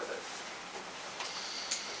 part of it.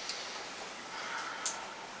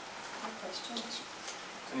 Questions?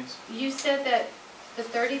 Denise? You said that the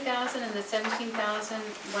 30,000 and the 17,000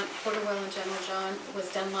 went Porterville and General John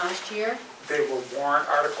was done last year They were warrant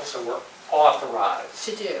articles that were authorized.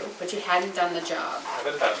 to do, but you hadn't done the job.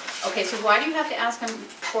 Haven't done it. Okay, so why do you have to ask them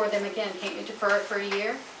for them again? Can't you defer it for a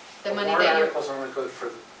year? The money warrant that you, articles are only good for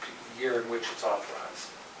the year in which it's authorized.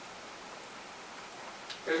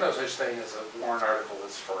 There's no such thing as a warrant article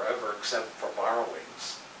that's forever except for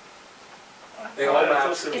borrowings. They all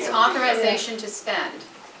lapse at the it's end of the year. authorization to spend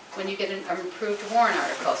when you get an approved warrant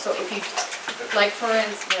article. So if you, like for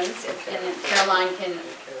instance, and Caroline can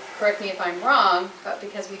correct me if I'm wrong, but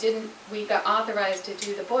because we got authorized to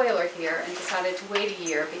do the boiler here and decided to wait a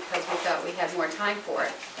year because we thought we had more time for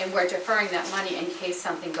it. And we're deferring that money in case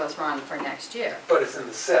something goes wrong for next year. But it's in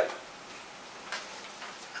the SIP.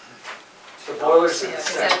 The boiler's in the Is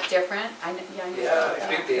SIP. that different? I know. Yeah,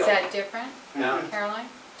 big deal. Is that different, Yeah. Caroline?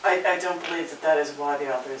 I don't believe that that is why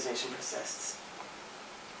the authorization persists.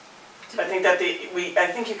 I think that I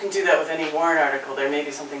think you can do that with any warrant article. There may be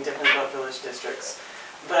something different about village districts.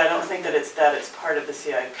 But I don't think that it's part of the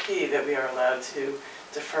CIP that we are allowed to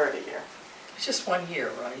defer it a year. It's just 1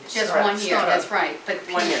 year, right? Just Correct. 1 year, It's not a- that's right. But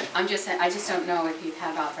 1 year. I'm just saying, I just don't know if you've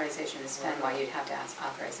had authorization to spend, why you'd have to ask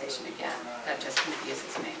authorization again. That just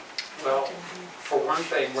confuses me. Well, for one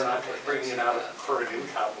thing, we're not bringing it out of current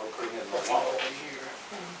income, we're putting it in the law.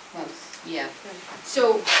 Well, yeah.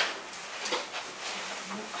 So,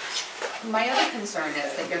 my other concern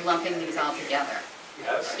is that you're lumping these all together.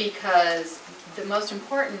 Yes, Because the most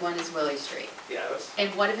important one is Willie Street. yes.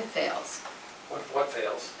 And what if it fails? What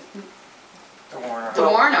fails? The warrant The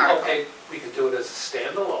article. warrant article. Okay, we could do it as a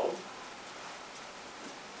standalone,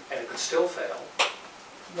 and it could still fail.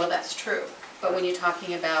 Well, that's true. But when you're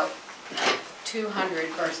talking about 200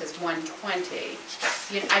 versus 120,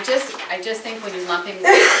 I just think when you're lumping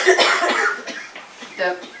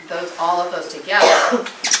all of those together,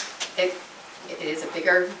 it is a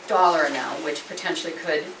bigger dollar amount, which potentially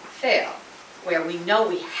could fail, where we know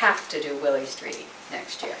we have to do Willie Street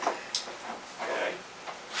next year. Okay.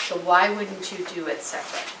 So why wouldn't you do it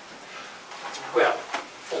separate? Well,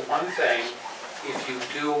 for one thing, if you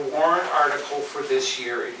do a warrant article for this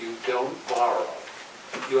year and you don't borrow,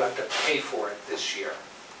 you have to pay for it this year.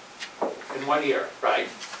 In 1 year, right?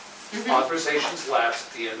 Authorizations lapse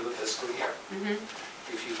at the end of the fiscal year.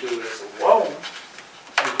 If you do it as a loan,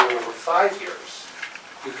 you go over 5 years,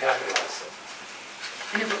 you capitalize it.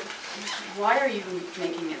 And why are you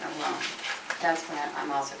making it a loan? That's what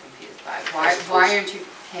I'm also confused by. Why aren't you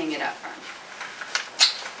paying it up front?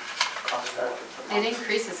 It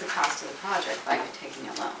increases the cost of the project by taking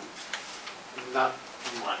a loan. Not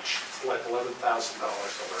much, it's like $11,000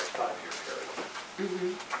 over a 5-year period,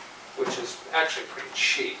 which is actually pretty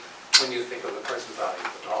cheap when you think of the present value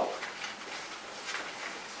of the dollar.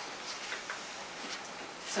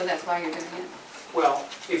 So that's why you're doing it? Well,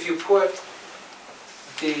 if you put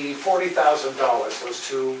the $40,000, those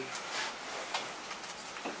two,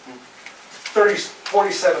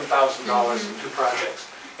 $47,000 in two projects,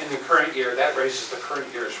 in the current year, that raises the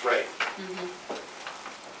current year's rate.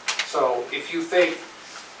 So if you think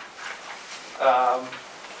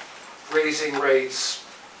raising rates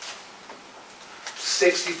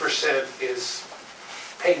 60% is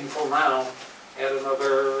painful now, add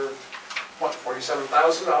another, what,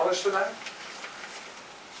 $47,000 to that?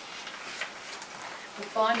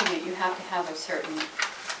 With bonding it, you have to have a certain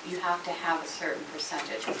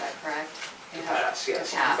percentage, is that correct? To You have pass, to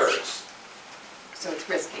yes, pass. 2/3. So it's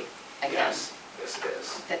risky, again, Yes, yes it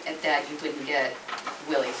is. that you wouldn't get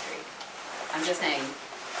Willie Street. I'm just saying,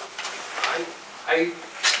 I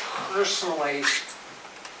personally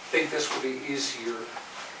think this would be easier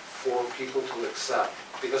for people to accept,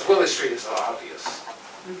 because Willie Street is obvious.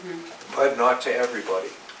 But not to everybody.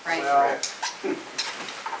 right? Well,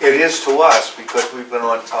 It is to us because we've been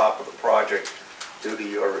on top of the project due to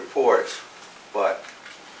your reports, but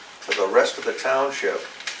for the rest of the township,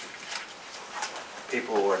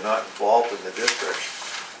 people who are not involved in the district,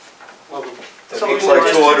 well, it's like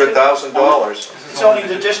 $200,000. It's only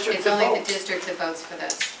the district It's that only the votes, district that votes for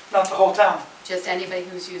this. not the whole town. Just anybody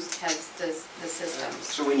who's has the systems.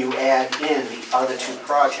 So when you add in the other two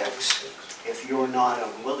projects, if you're not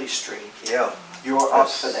on Willie Street, Yeah, you're up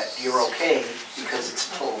for that, you're okay because it's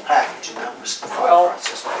a total package, and that was the Well- thought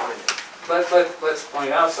process behind it. let's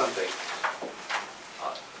point out something.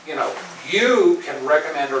 You know, you can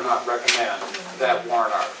recommend or not recommend that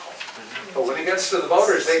warrant article. But when it gets to the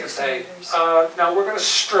voters, they can say, no, we're gonna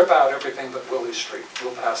strip out everything but Willie Street,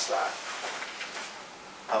 we'll pass that.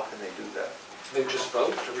 How can they do that? They just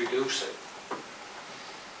vote to reduce it.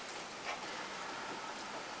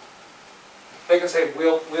 They can say,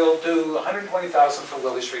 we'll do 120,000 for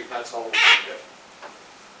Willie Street, and that's all we're gonna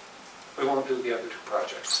do. We won't do the other two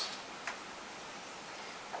projects.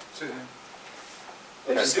 Susan?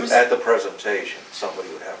 At the presentation, somebody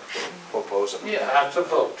would have to propose them. Yeah, have to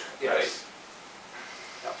vote, yes.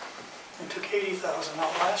 It took 80,000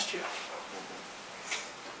 out last year.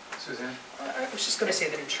 Suzanne? I was just going to say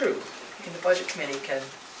that in truth, the budget committee can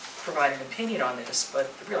provide an opinion on this,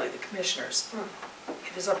 but really the commissioners,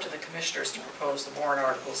 it is up to the commissioners to propose the warrant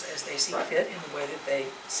articles as they see fit in the way that they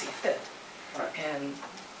see fit. Right. And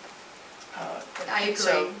I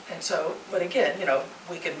agree. But again,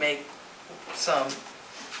 we could make some,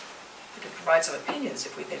 we could provide some opinions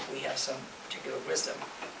if we think we have some particular wisdom.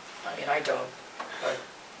 I mean, I don't, but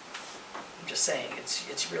I'm just saying,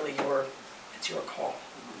 it's really your call.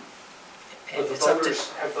 And But the it's up to- voters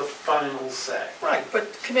have the final say. Right,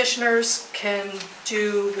 but commissioners can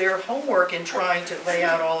do their homework in trying to lay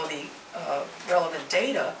out all of the relevant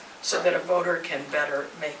data so that a voter can better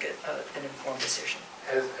make an informed decision.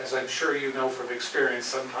 As I'm sure you know from experience,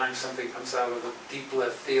 sometimes something comes out of the deep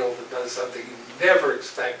left field that does something you never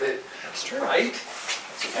expected. That's true. Right?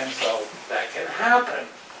 And so that can happen.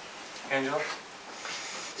 Angela?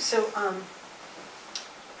 So,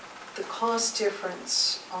 the cost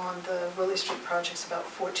difference on the Willie Street project is about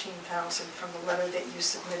 14,000 from the letter that you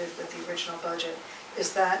submitted with the original budget.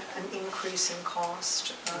 Is that an increase in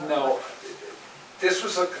cost? No, this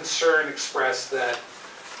was a concern expressed that,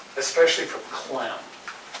 especially from Clem,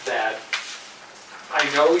 that I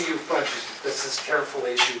know you've budgeted this as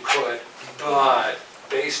carefully as you could, but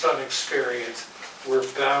based on experience, we're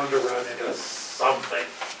bound to run into something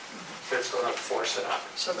that's going to force it up.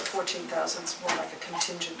 So the 14,000 is more like a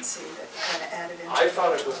contingency that you kind of added into. I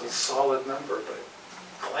thought it was a solid number, but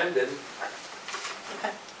Glenn didn't.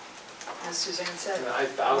 Okay. As Suzanne said. And I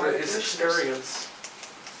doubted his experience.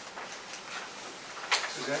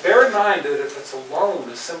 Suzanne? Bear in mind that if it's a loan,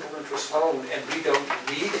 a simple interest loan, and we don't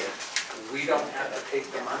need it, we don't have to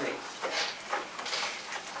take the money.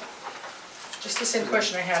 Just the same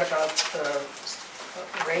question I had about the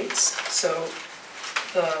rates. So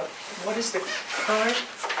what is the current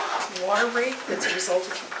water rate that's a result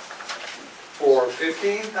of? For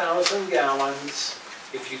 15,000 gallons,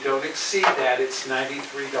 if you don't exceed that, it's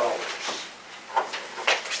 $93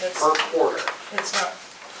 per quarter. That's not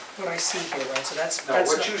what I see here, right? So that's Now,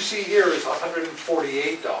 what you see here is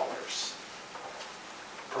 $148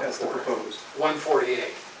 per That's the quarter. proposed.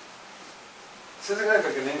 148. It's a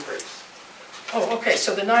significant increase. Oh, okay,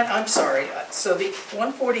 so I'm sorry, so the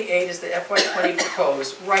 148 is the FY20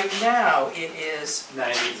 proposed. Right now, it is,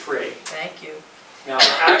 93. thank you. Now,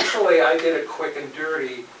 actually, I did a quick and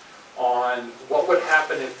dirty on what would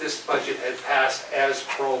happen if this budget had passed as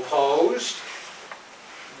proposed.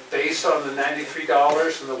 Based on the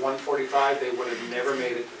 $93 and the 145, they would have never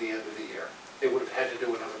made it to the end of the year. They would have had to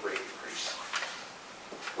do another rate increase.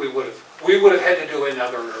 We would have had to do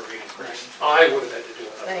another rate increase. I would have had to do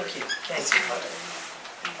another. Thank you, thank you.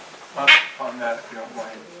 On that, if you don't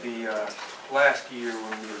mind, the last year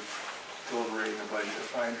when we were deliberating the budget,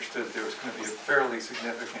 if I understood there was going to be a fairly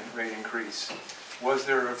significant rate increase. Was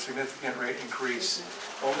there a significant rate increase?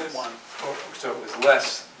 Only one. So it was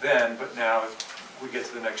less then, but now if we get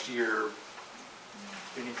to the next year,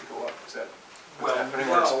 they need to go up. Is that what's happening?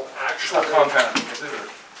 Or Well, it's actually, not compounding, is it? Or-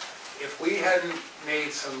 if we hadn't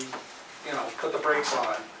made some, put the brakes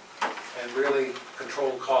on and really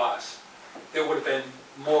controlled costs, there would have been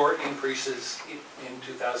more increases in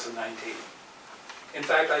 2019. In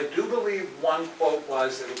fact, I do believe one quote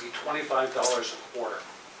was that it'll be $25 a quarter,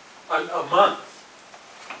 a month,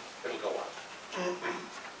 it'll go up.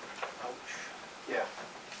 Yeah.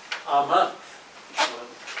 A month.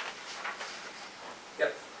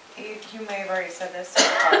 Yep. You may have already said this, so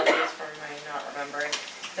apologies for my not remembering.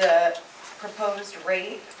 The proposed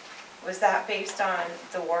rate, was that based on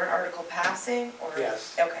the warrant article passing, or?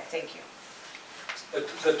 Yes. Okay, thank you.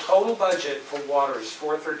 The total budget for water is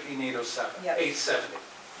 $413,807, Yep. $870.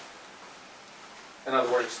 In other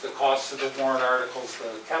words, the cost of the warrant articles,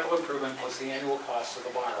 the capital improvement plus the annual cost of the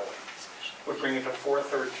borrowing would bring it to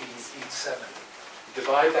 $413,870.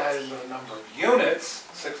 Divide that into the number of units,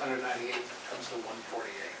 698, comes to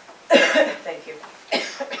 148. Thank you.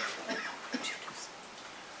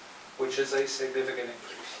 Which is a significant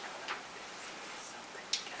increase.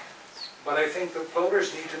 But I think the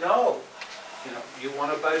voters need to know, you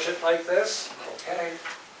want a budget like this? Okay,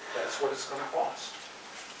 that's what it's going to cost.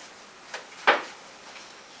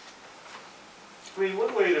 I mean,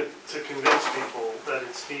 one way to convince people that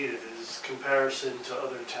it's needed is comparison to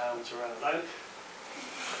other towns around.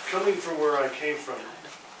 Coming from where I came from,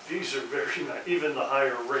 these are very nice, even the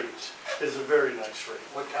higher rate is a very nice rate.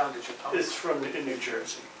 What town did you come from? It's from in New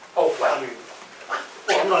Jersey. Oh, I mean,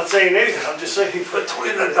 well, I'm not saying anything, I'm just saying, but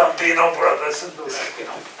Between the Dumpino brothers and those, you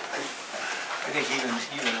know. I think even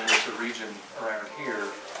with the region around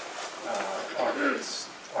here, our rates,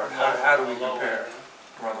 or how do we compare?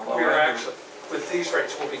 We're on the low We're end actually, with these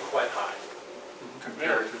rates, we'll be quite high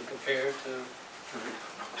compared compared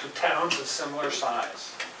to towns of similar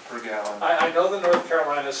size. per gallon. I know the North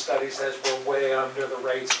Carolina study says we're way under the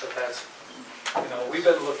rates, but that's, you know, we've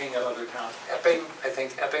been looking at other towns. Epping, I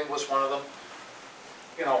think Epping was one of them.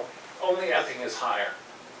 You know, only Epping is higher.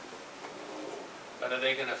 But are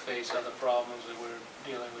they gonna face other problems that we're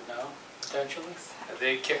dealing with now, potentially? Have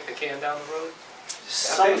they kicked the can down the road?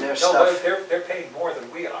 Some of their No, stuff, they're paying more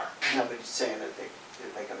than we are. nobody's saying that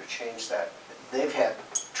they're gonna change that. They've had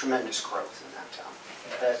tremendous growth in that town.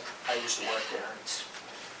 That, I used to work there,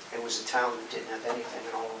 it was a town that didn't have anything,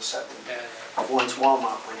 and all of a sudden, once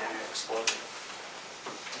Walmart went in, it exploded.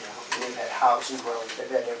 You know, and they've had housing growth,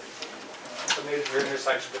 they've had everything. The major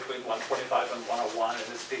intersection between 125 and 101, and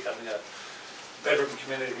it's becoming a bedroom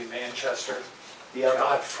community in Manchester. The other,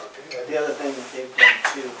 God forbid. the other thing that they've done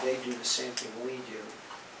too, they do the same thing we do,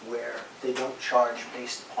 where they don't charge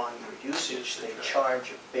based upon your usage, they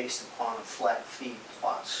charge based upon a flat fee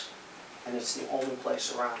plus. And it's the only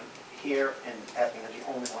place around here, and Epping are the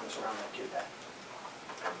only ones around that do that.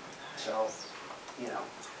 So, you know,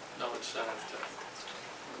 No incentive to.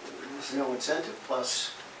 there's no incentive,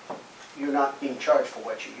 plus you're not being charged for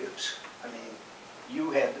what you use. I mean,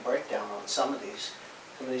 you had the breakdown on some of these.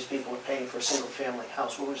 Some of these people are paying for a single-family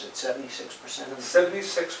house, what was it, 76% of them?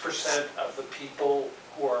 76% of the people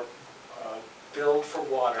who are billed for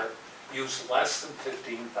water use less than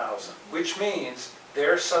 15,000, which means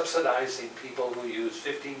they're subsidizing people who use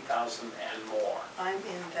 15,000 and more. I'm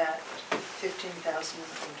in that 15,000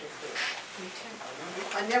 under group. Me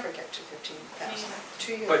too. I never get to 15,000,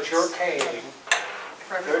 2 years. But you're paying,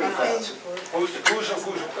 For everyone else.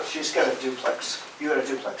 30,000. She's got a duplex. You got a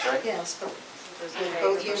duplex, right? Yes, but There's with a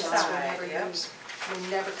both neighbor units, we side, never yep. use, we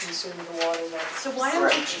never consume the water that's. So why don't you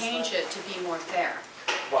Correct. change it to be more fair?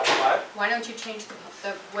 what? Why don't you change the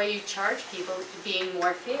way you charge people to being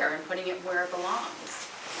more fair and putting it where it belongs?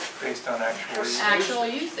 Based on actual use. Actual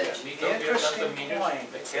usage. Interesting point,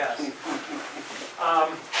 yes.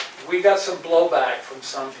 We got some blowback from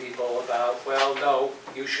some people about, well, no,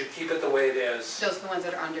 you should keep it the way it is. Those are the ones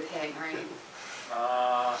that are underpaying, right?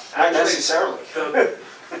 Not Actually, necessarily. the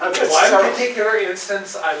one particular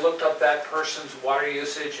instance, I looked up that person's water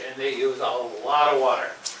usage, and they use a lot of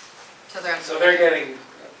water. So they're getting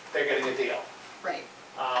a deal. Right.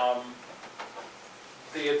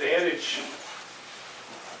 The advantage,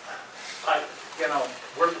 you know,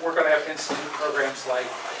 we're gonna have to institute programs like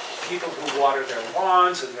people who water their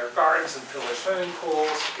lawns and their gardens and fill their swimming pools.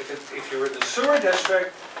 If you're in the sewer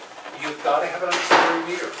district, you've gotta have an auxiliary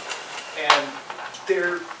meter. And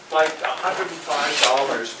they're like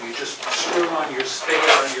 $105, you just screw them on your spigot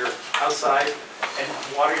on your outside and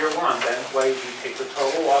water your lawn. That way you take the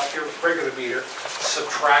total off your regular meter,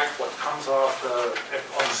 subtract what comes off the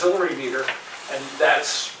auxiliary meter, and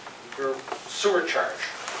that's your sewer charge.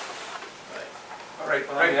 All right,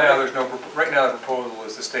 right now, there's no, right now the proposal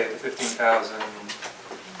is to stay at the 15,000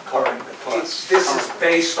 current plus. This is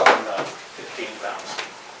based on the 15,000.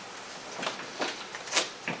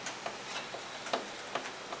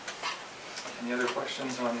 Any other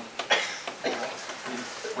questions on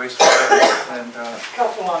wastewater and,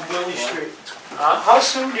 Couple on Willie Street. How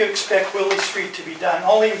soon do you expect Willie Street to be done?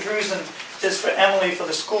 Only reason is for Emily for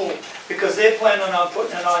the school, because they're planning on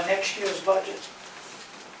putting it on next year's budget.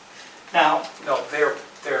 Now, No, their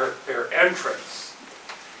entrance,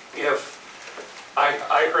 if,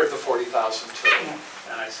 I heard the 40,000 too,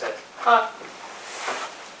 and I said, huh.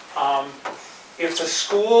 If the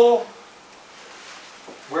school,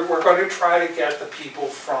 we're going to try to get the people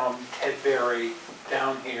from Tedbury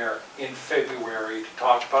down here in February to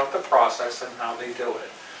talk about the process and how they do it.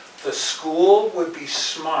 The school would be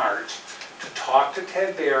smart to talk to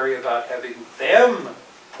Tedbury about having them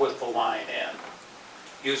put the line in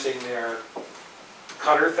using their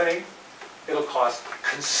cutter thing. It'll cost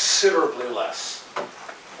considerably less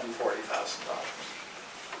than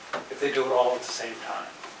 $40,000 if they do it all at the same time.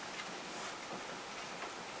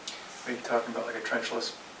 are you talking about like a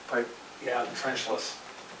trenchless pipe? Yeah, the trenchless.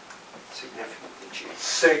 Significantly cheaper.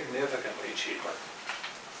 Significantly cheaper.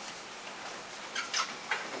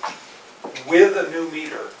 With a new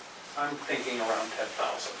meter, I'm thinking around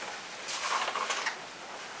 10,000.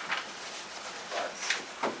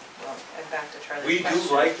 back to Charlie's We question.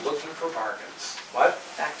 do like looking for bargains. What?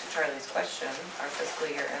 Back to Charlie's question, our fiscal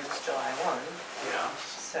year ends July 1, Yeah.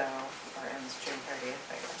 so, or ends June 30th,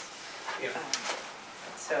 I guess. If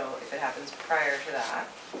So if it happens prior to that,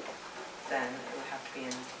 then it would have to be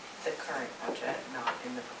in the current budget, not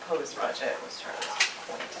in the proposed budget, was Charlie's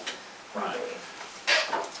point, I Right. believe.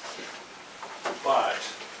 But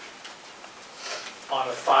on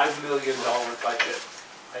a $5 million budget,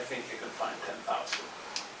 I think you can find 10,000.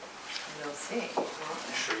 We'll see.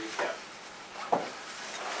 I'm sure you can.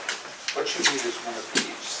 What you need is one of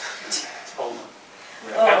these. Hold on.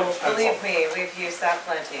 Oh, believe me, we've used that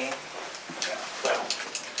plenty. Yeah, well,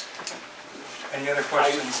 Any other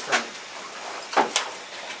questions from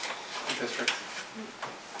the district?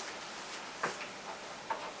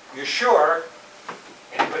 you sure?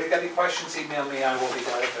 Anybody got any questions, email me, I will be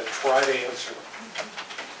glad to try to answer them.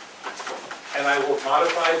 And I will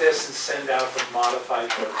modify this and send out the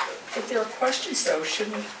modified version. If there are questions though, we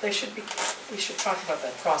should talk about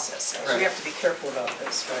that process. We Right. have to be careful about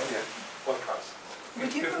this, right? Yeah. What process?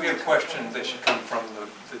 Would you If go we have into- questions, they should come from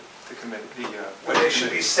the committee, Well, they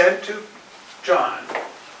should be sent to John,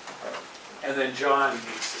 and then John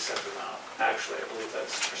needs to send them out. Actually, I believe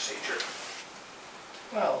that's the procedure.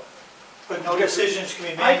 Well, But no decisions can be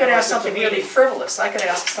made. I could unless ask it's a something really meeting. frivolous. I could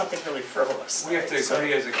ask something really frivolous. We have to So-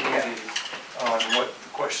 agree as a committee on what the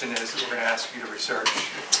question is that we're going to ask you to research.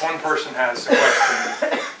 If one person has a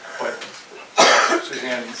question, but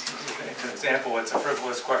Suzanne, it's an example, it's a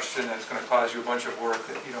frivolous question and it's going to cause you a bunch of work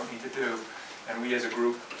that you don't need to do, and we as a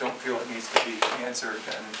group don't feel it needs to be answered,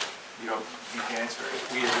 then you don't need to answer it.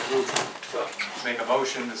 If we as a group make a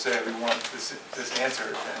motion to say we want this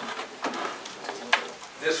answered, then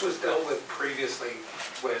This was dealt with previously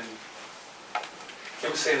when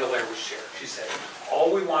Kim Sandalaire was chair. She said,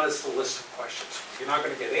 all we want is the list of questions. You're not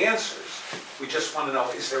going to get answers. We just want to know,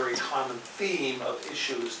 is there a common theme of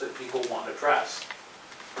issues that people want addressed?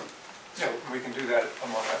 yeah, we can do that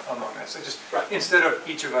among us. So just, Right. instead of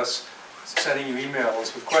each of us sending you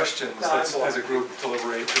emails with questions, No, let's, I'm as a group,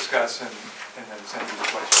 deliberate, discuss, and then send you the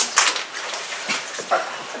questions. It's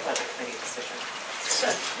a budget committee decision.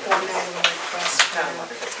 Formatting request. Not a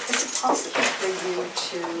budget decision. Is it possible for you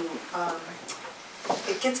to,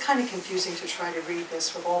 it gets kind of confusing to try to read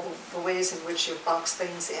this with all the ways in which you box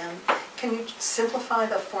things in. Can you simplify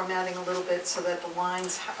the formatting a little bit so that the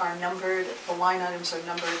lines are numbered, the line items are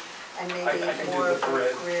numbered, and I maybe can do more the of a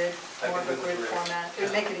grid. grid, I more can of a do the grid grid. format? It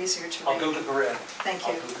would make it easier to I'll read. do the grid. Thank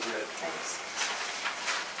you. I'll do the grid. Thanks.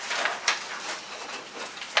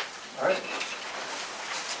 All right?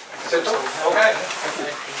 Simple? Okay.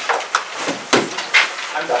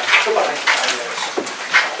 I'm done. Goodbye.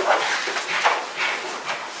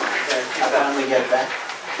 You finally get it back?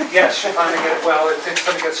 Yes, you're finally get, well, it's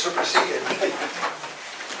going to get superseded.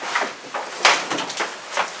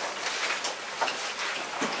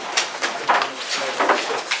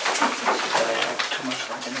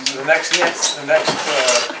 So the next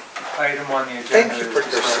item on the agenda is to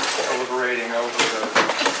start deliberating over the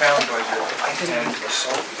town budget. And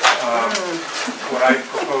what I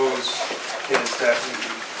propose is that we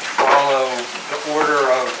follow the order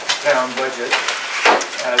of town budget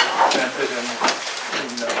as presented in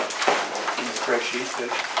the spreadsheet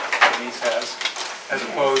that Denise has, as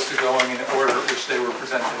opposed to going in the order which they were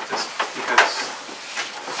presented, just because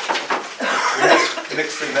we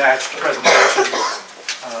mixed and matched presentations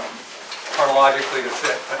chronologically to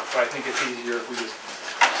fit, but I think it's easier if we just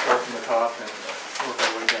start from the top and work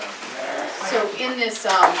our way down. So in this,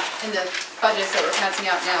 in the budgets that we're passing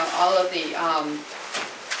out now, all of the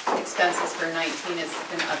expenses for 19 has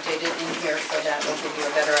been updated in here, so that will give you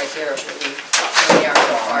a better idea of where we are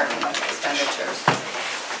so far in expenditures.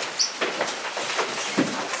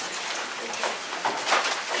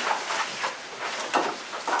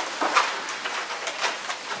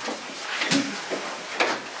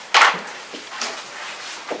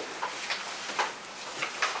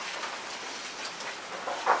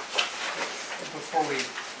 Before we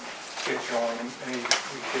get going, maybe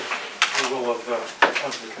we get the will of the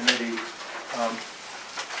committee.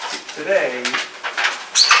 Today,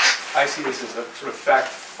 I see this as a sort of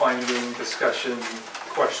fact-finding discussion,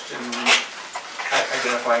 question,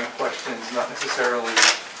 identifying questions, not necessarily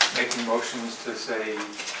making motions to say,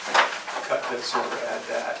 cut this or add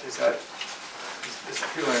that. Is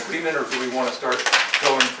people in agreement, or do we want to start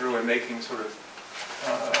going through and making sort of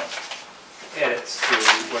edits to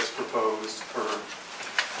what's proposed per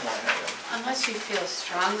line item? Unless you feel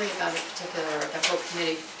strongly about a particular, or the whole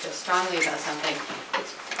committee feels strongly about something,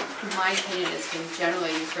 it's, my opinion has been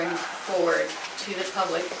generally you bring forward to the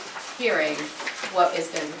public hearing what has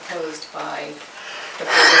been proposed by the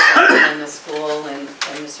board of selectmen and the school and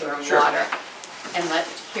the sewer and Sure. water, and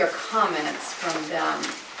hear comments from them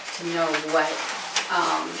to know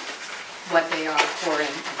what they are for in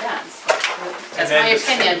events. That's then my just-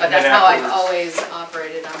 opinion, but and then that's how I've afterwards- always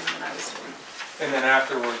operated on when I was doing. And then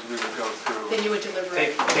afterwards, we would go through, Then you would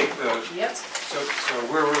deliberate. take those. Yep. So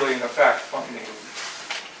we're really in a fact-finding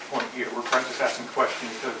point here. We're trying to ask some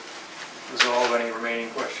questions to resolve any remaining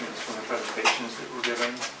questions from the presentations that were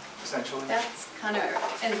given, essentially. That's kind of,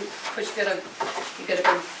 and but you gotta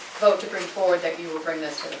vote to bring forward that you will bring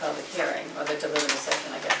this to the public hearing, or the deliberative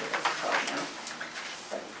session, I guess it is called now.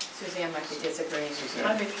 But Suzanne might be disagreeing.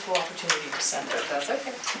 I have equal opportunity to send it. That's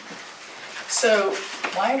okay. So,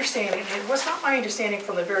 my understanding, it was not my understanding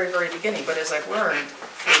from the very, very beginning, but as I've learned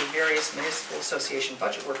through various municipal association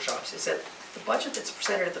budget workshops, is that the budget that's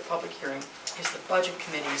presented at the public hearing is the budget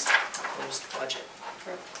committee's proposed budget,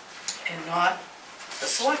 and not the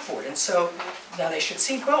select board. And so, now they should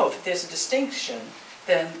see both. If there's a distinction,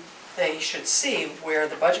 then they should see where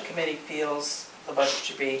the budget committee feels the budget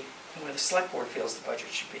should be, and where the select board feels the budget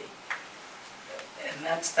should be. And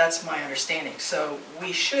that's my understanding. So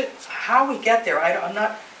we should, how we get there, I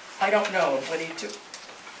don't know whether you do,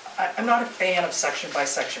 I'm not a fan of section by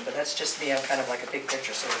section, but that's just me. I'm kind of like a big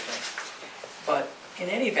picture sort of thing. But in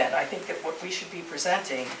any event, I think that what we should be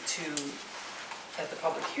presenting at the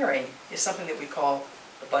public hearing is something that we call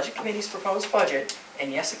the budget committee's proposed budget.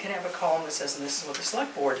 And yes, it can have a column that says, and this is what the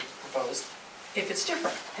select board proposed, if it's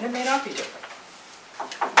different, and it may not be different.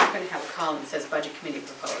 We're going to have a column that says budget committee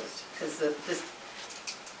proposed, because this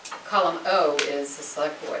column O is the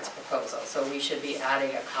select board's proposal, so we should be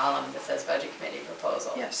adding a column that says budget committee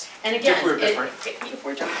proposal. Yes. And again, If we're different. If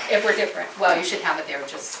we're different. If we're different, well, you should have it there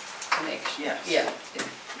just to make sure. Yes. Yeah,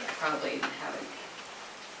 probably have it.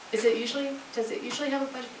 Does it usually have a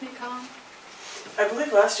budget committee column? I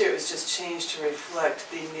believe last year it was just changed to reflect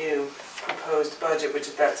the new proposed budget, which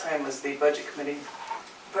at that time was the budget committee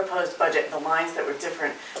proposed budget. The lines that were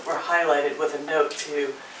different were highlighted with a note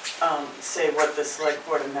to say what the select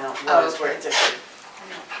board amount was, where it differed.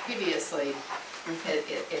 Previously,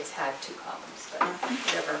 it's had two columns, but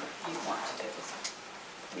whatever you want to do.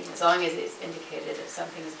 I mean, as long as it's indicated if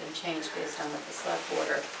something has been changed based on what the select board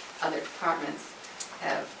or other departments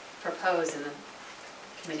have proposed and the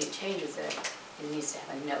committee changes it, it needs to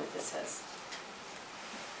have a note that says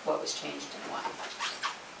what was changed and why.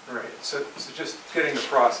 Right, so just getting the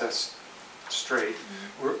process straight,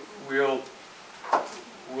 we'll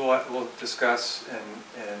discuss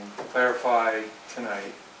and clarify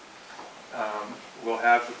tonight. We'll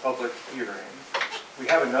have the public hearing. We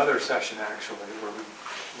have another session actually where we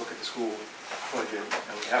look at the school budget,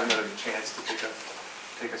 and we have another chance to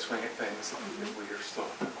take a swing at things if we are still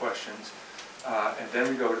have questions. And then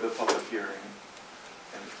we go to the public hearing.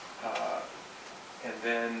 And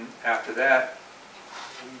then after that,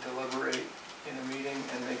 we deliberate in a meeting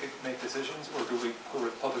and make decisions, or do we go to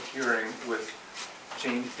a public hearing with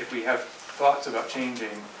change? If we have thoughts about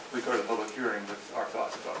changing, we go to the public hearing with our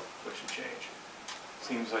thoughts about what should change.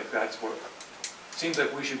 Seems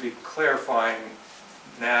like we should be clarifying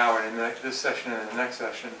now and in this session and in the next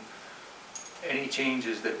session any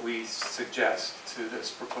changes that we suggest to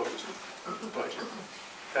this proposed budget.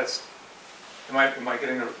 Am I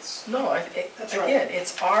getting it? No, That's right. again,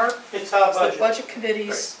 it's the budget. budget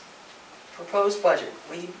committee's proposed budget.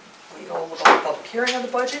 We hold a public hearing on the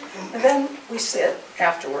budget, and then we sit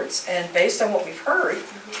afterwards, and based on what we've heard,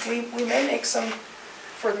 we may make some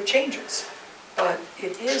further changes. But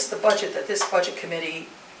it is the budget that this budget committee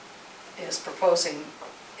is proposing,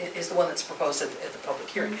 is the one that's proposed at the public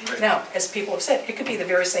hearing. Right. Now, as people have said, it could be the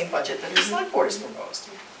very same budget that the select board has proposed.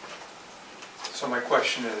 So my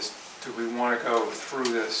question is, do we want to go through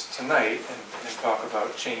this tonight and talk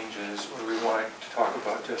about changes, or do we want to talk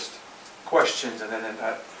about just questions, and then in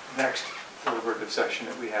that next deliberative session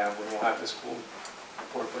that we have, when we'll have the school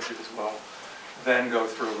board budget as well, then go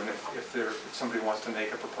through, and if somebody wants to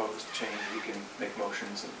make a proposed change, we can make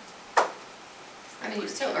motions. I mean, you're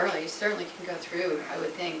still early, you certainly can go through, I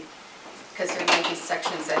would think, because there might be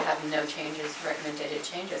sections that have no changes, recommended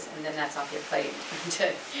changes, and then that's off your plate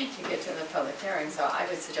to get to the public hearing. So I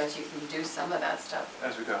would suggest you can do some of that stuff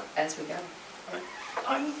As we go. as we go.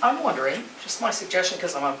 I'm wondering, just my suggestion,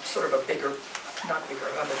 because I'm a sort of a I'm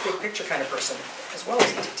a big picture kind of person, as well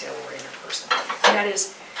as a detail-oriented person. And that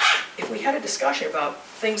is, if we had a discussion about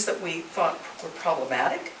things that we thought were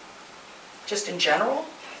problematic, just in general,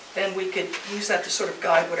 then we could use that to sort of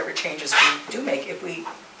guide whatever changes we do make, if we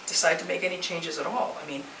decide to make any changes at all. I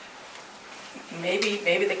mean,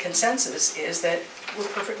 maybe the consensus is that we're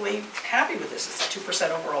perfectly happy with this. It's a 2%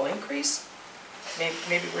 overall increase.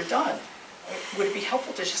 Maybe we're done. would it be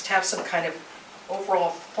helpful to just have some kind of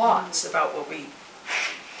overall thoughts about what we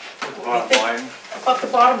Bottom think? line, About the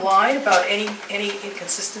bottom line, about any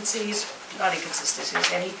inconsistencies, not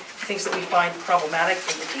inconsistencies, any things that we find problematic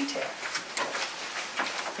in the detail.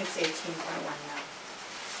 It's 18.1 now.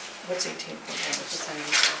 What's 18.1?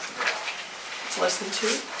 Percentage. It's less than 2?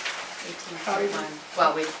 18.1.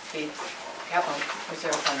 Well, we capital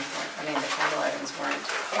reserve funds weren't, I mean, the capital items weren't.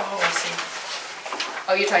 Oh, I see.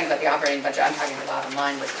 Oh, you're talking about the operating budget. I'm talking the bottom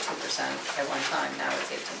line was at 2% at one time. Now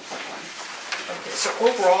it's 18.1. Okay, so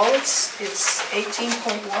overall, it's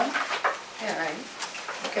 18.1? Yeah, right.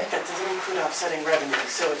 Okay. That doesn't include offsetting revenue,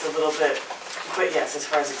 so it's a little bit, but yes, as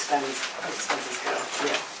far as expenses go,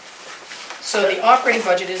 yeah. So the operating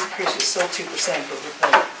budget is increased, it's still 2%, but with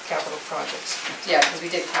the capital projects. Yeah, because we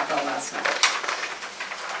did capital last night.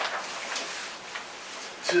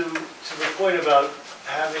 To the point about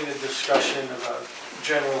having a discussion about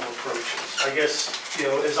general approaches, I guess,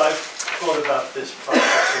 as I've thought about this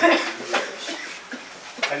process over the years,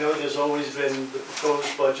 I know there's always been the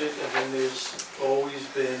proposed budget, and then there's always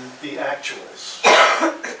been the actuals.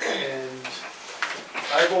 And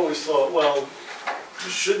I've always thought, well,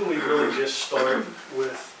 shouldn't we really just start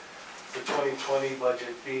with the 2020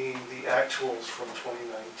 budget being the actuals from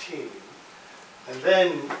 2019, and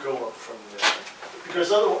then go up from there?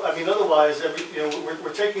 Because otherwise,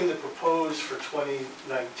 we're taking the proposed for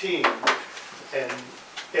 2019 and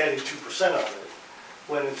adding 2% on it,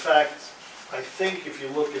 when in fact, I think if you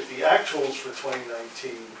look at the actuals for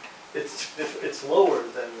 2019, it's lower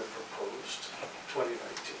than the proposed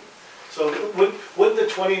 2019. So would the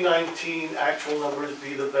 2019 actual numbers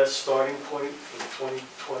be the best starting point for the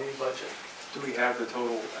 2020 budget? do we have the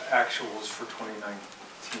total actuals for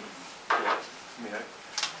 2019? I mean,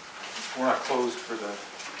 we're not closed for the,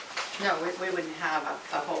 No, we wouldn't have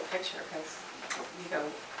a whole picture because you go,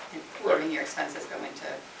 I mean, your expenses go into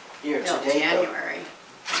Year to no, date, though, January.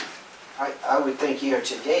 I would think year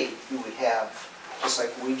to date, you would have, just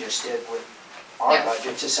like we just did with our Yeah.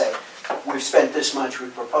 budget, to say, we've spent this much, we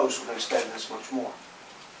propose we're gonna spend this much more.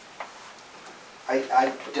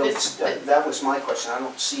 I don't, that was my question, I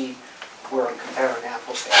don't see where I'm comparing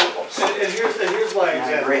apples to apples. And here's my I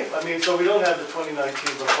agree. example. I mean, so we don't have the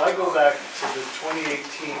 2019, but if I go back to the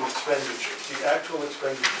 2018 expenditures, the actual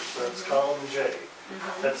expenditures, so that's column J,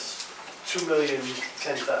 that's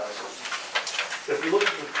 $2,010,000. If we look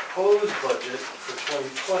at the proposed budget for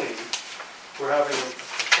 2020, we're having a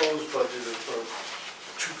proposed budget of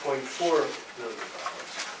 $2.4 million.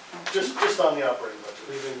 Just on the operating budget,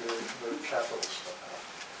 leaving the capital stuff out.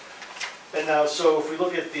 And now, so if we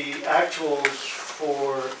look at the actuals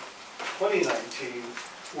for 2019,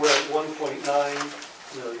 we're at 1.9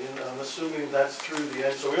 million. I'm assuming that's through the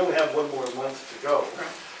end, so we only have one more month to go.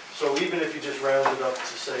 So even if you just round it up to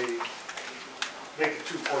say, make it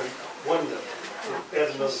 2.1 million, so add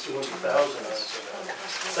another 200,000 on to that.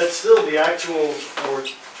 That's still the actuals for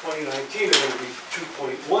 2019 are going to be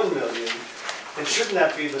 2.1 million. And shouldn't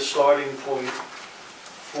that be the starting point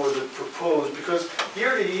for the proposed? Because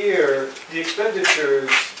year to year, the expenditures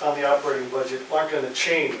on the operating budget aren't going to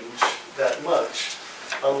change that much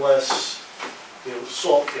unless,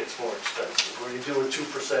 salt gets more expensive, or you do a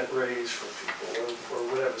 2% raise for people, or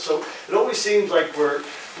whatever. So it always seems like we're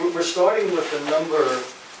starting with a number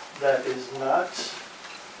that is not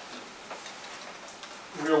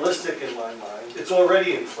realistic in my mind. It's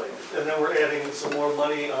already inflated, and then we're adding some more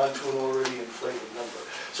money onto an already inflated number.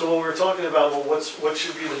 So when we're talking about, well, what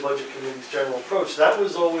should be the budget committee's general approach, that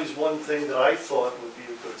was always one thing that I thought would be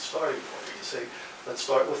a good starting point, to say, let's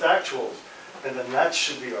start with actuals, and then that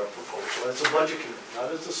should be our proposal. As a budget committee,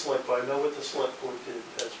 not as a select board. I know what the select board did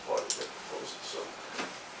as part of their proposal, so.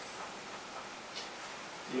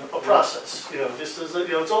 A process, just as,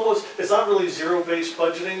 it's not really zero-based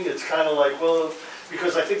budgeting, it's kind of like, well,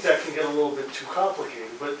 because I think that can get a little bit too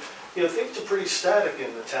complicated, but, things are pretty static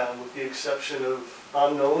in the town with the exception of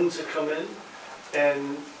unknowns that come in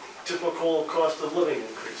and typical cost of living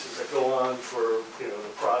increases that go on for, the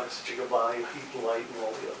products that you can buy, heat and light and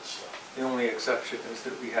all the other stuff. the only exception is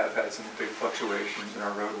that we have had some big fluctuations in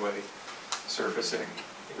our roadway surfacing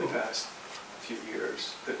in the past few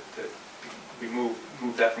years that we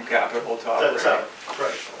moved that from capital to operating. That's out,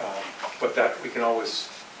 right. But that, we can always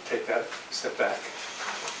take that step back,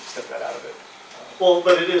 step that out of it. Well,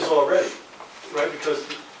 but it is already, right, because,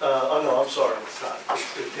 oh no, I'm sorry, it's not.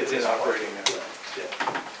 It's in operating now.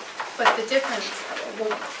 Yeah. But the difference,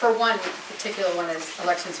 well, for one particular one is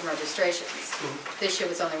elections and registrations. Mhm. This year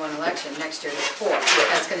was only one election, next year there's 4.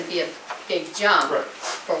 That's gonna be a big jump Right.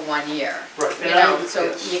 for 1 year. Right. You And I know, would- so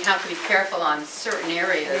yes. you have to be careful on certain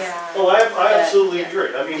areas. Well, I absolutely Yeah.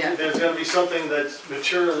 agree. I mean, Yeah. there's gonna be something that's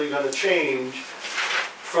materially gonna change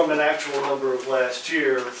from an actual number of last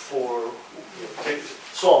year for, take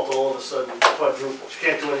salt all of a sudden quadruples. You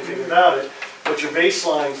can't do anything about it, but your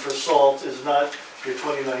baseline for salt is not your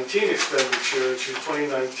 2019 expenditure, it's your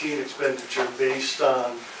 2019 expenditure based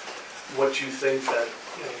on what you think that,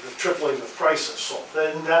 the tripling of price of salt.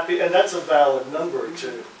 And that's a valid number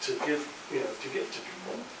to give, to give to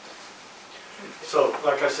people. So,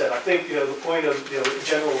 like I said, I think, the point of,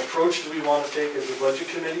 general approach do we want to take as a budget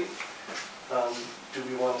committee? Do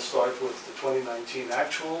we want to start with the 2019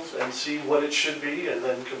 actuals and see what it should be and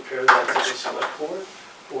then compare that to the select board?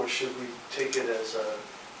 Or should we take it as a,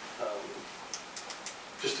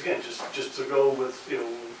 just to go with,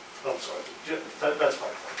 I'm sorry, that's my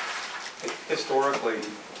point. Historically,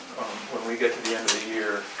 when we get to the end of the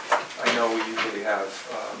year, I know we usually have,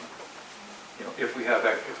 if we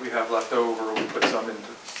have left over, we put some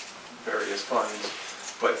into various funds.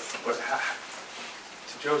 But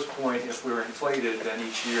to Joe's point, if we're inflated, then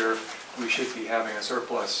each year we should be having a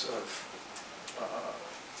surplus of,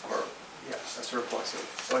 a surplus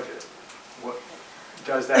of budget.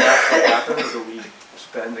 Does that actually happen, or do we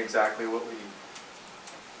spend exactly what we?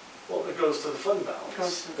 Well, it goes to the fund balance.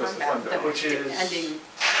 Goes to the Goes fund to fund balance. Which is-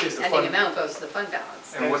 The ending amount goes to the fund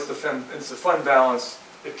balance. And what's the fund balance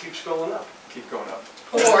It keeps going up. keep going up?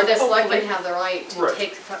 Or the selectmen Hopefully. have the right to Right.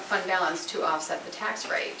 take fund balance to offset the tax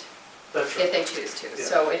rate, That's if right. they choose to. Yeah.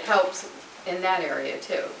 So it helps in that area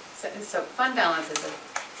too. So fund balance is a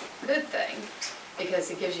good thing, because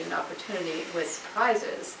it gives you an opportunity with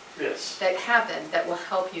surprises Yes. that happen that will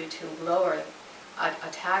help you to lower a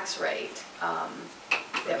tax rate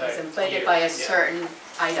that was that inflated year, by a yeah. certain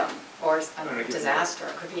item or And a it gives disaster,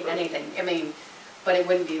 it could be anything. I mean, but it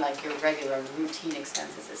wouldn't be like your regular routine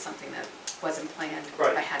expenses, it's something that wasn't planned,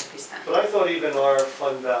 Right. but had to be spent. But I thought even our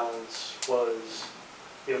fund balance was,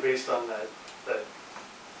 based on that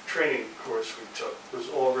training course we took, was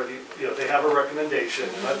already, they have a recommendation,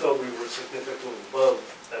 and I thought we were significantly above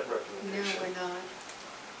that No, recommendation. we're not.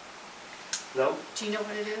 No? Do you know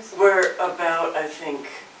what it is? We're about, I think,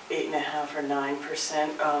 8.5 or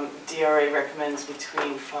 9%. DRA recommends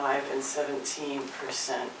between 5 and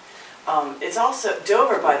 17%. It's also,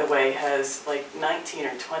 Dover, by the way, has like 19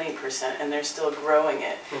 or 20%, and they're still growing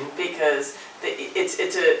it Mhm. because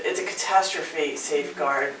it's a catastrophe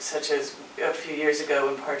safeguard, such as a few years ago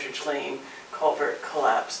when Partridge Lane culvert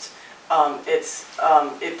collapsed.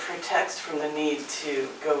 It protects from the need to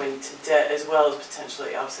go into debt as well as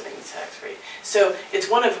potentially offsetting the tax rate. So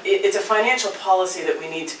it's a financial policy that we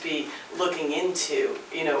need to be looking into.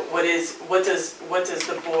 What does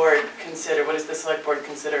the board consider, what does the select board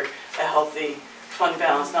consider a healthy fund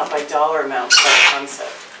balance, not by dollar amount, but by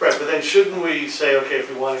concept? Right, but then shouldn't we say, okay, if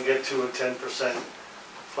we want to get to a 10%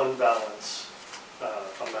 fund balance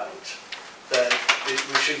amount, that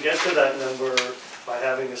we should get to that number by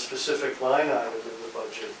having a specific line item in the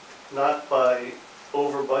budget, not by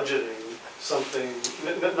over budgeting something,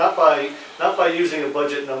 not by using a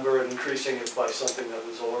budget number and increasing it by something that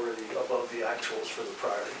was already above the actuals for the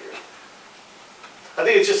prior year. I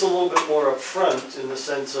think it's just a little bit more upfront in the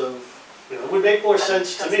sense of, it would make more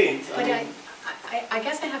sense to me. But I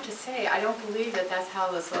guess I have to say, I don't believe that that's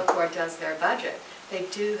how the select board does their budget. They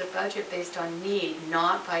do the budget based on need,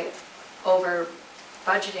 not by over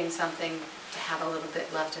budgeting something to have a little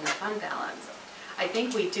bit left in the fund balance. I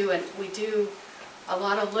think we do a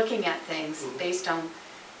lot of looking at things based on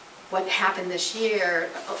what happened this year,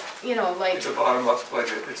 like. It's a bottom-up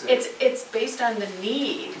budget. It's based on the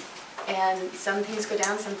need, and some things go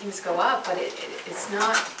down, some things go up, but it's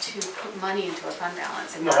not to put money into a fund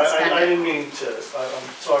balance and No, not spend it. I didn't mean to, I'm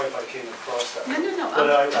sorry if I came across that. No. But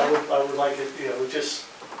I would like it, it just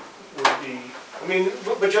would be,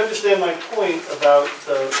 but you understand my point about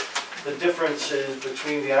the differences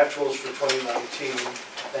between the actuals for 2019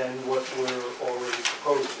 and what we're already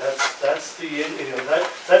proposing.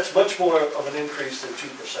 That's much more of an increase than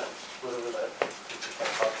 2%, whatever that, it's a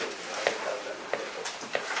calculator, I don't have that in paper.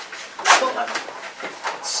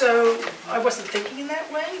 So I wasn't thinking that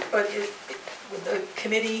way, but would the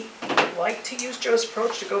committee like to use Joe's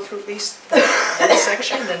approach to go through at least one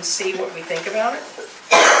section, then see what we think about it?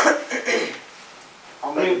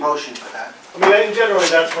 I'll make a motion for that. In general,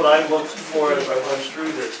 that's what I looked for as I went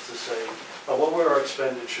through this, to say, what were our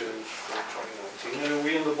expenditures for 2019? And are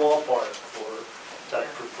we in the ballpark for that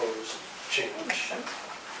proposed change?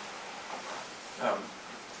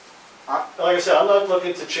 Like I said, I'm not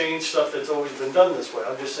looking to change stuff that's always been done this way.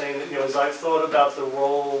 I'm just saying that, as I've thought about the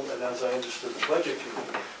role and as I understood the budget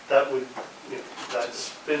committee,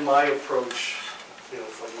 that's been my approach,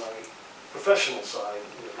 from my professional side,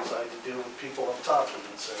 because I had to deal with people up top and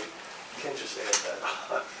then say, you can't just add that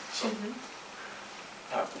on. So,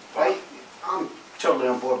 I'm totally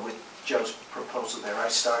on board with Joe's proposal there. I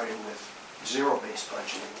started with zero-based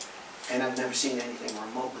budgeting, and I've never seen anything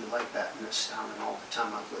remotely like that in this town in all the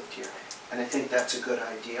time I've lived here. And I think that's a good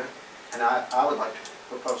idea, and I would like to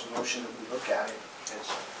propose a motion that we look at it, as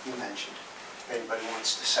you mentioned, if anybody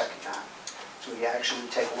wants to second that. So we actually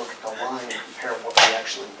take a look at the line and compare what we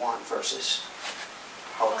actually want versus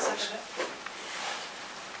how it goes.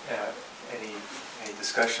 Any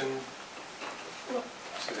discussion?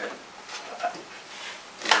 Suzanne?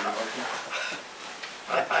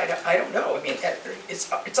 I don't know. I mean,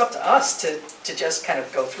 it's up to us to just kind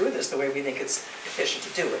of go through this the way we think it's efficient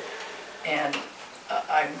to do it. And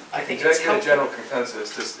I think it's Get a helpful. general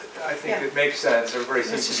consensus, I think it makes sense, everybody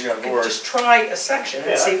seems to be on board. Just try a section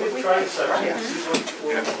and see what we think.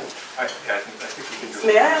 I think we can do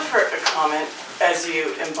it. May I offer a comment as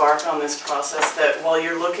you embark on this process, that while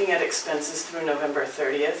you're looking at expenses through November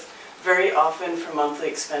 30th, very often for monthly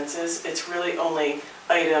expenses, it's really only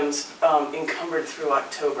items encumbered through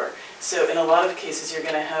October. So in a lot of cases, you're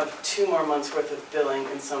going to have 2 more months worth of billing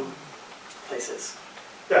in some places.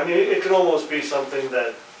 yeah, I mean, it could almost be something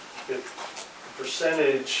that if the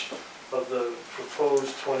percentage of the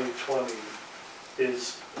proposed 2020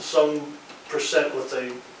 is some percent, let's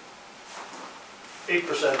say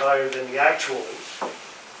 8% higher than the actual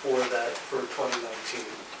for 2019,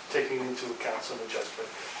 taking into account some adjustment.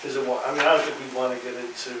 I don't think we want to get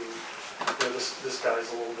into, this guy's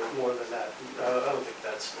a little bit more than that. I don't think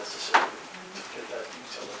that's necessary to get that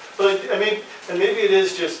detail. But I mean, and maybe it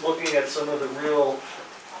is just looking at some of the real,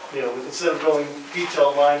 instead of going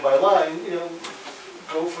detailed line by line,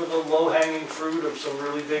 go for the low-hanging fruit of some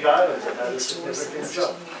really big items that had a significant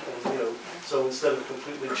jump. And, so instead of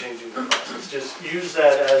completely changing the process, just use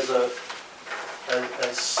that as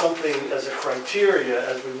something, as a criteria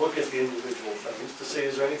as we look at the individual things to see,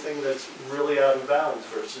 is there anything that's really out of bounds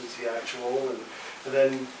versus the actual, and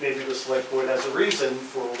then maybe the select board has a reason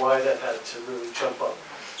for why that had to really jump up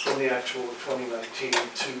from the actual 2019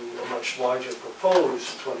 to a much larger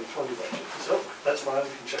proposed 2020 budget. So that's fine, we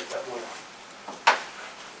can check that one out.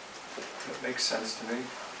 That makes sense to me.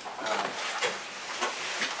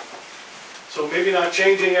 So maybe not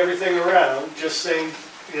changing everything around, just saying,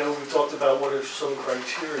 we talked about what are some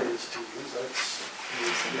criteria to use.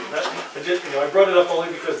 I brought it up only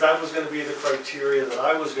because that was going to be the criteria that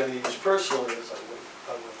I was going to use personally as I went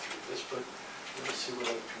through this, but let's see what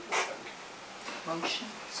other people think. Motion.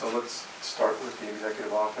 So let's start with the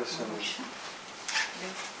executive office and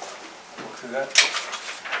look through that.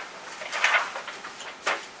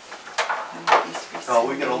 Now, are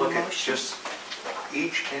we gonna look at just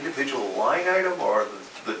each individual line item or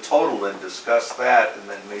the total and discuss that and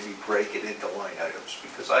then maybe break it into line items?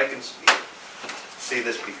 Because I can see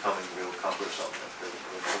this becoming real cumbersome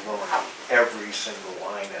if we're going every single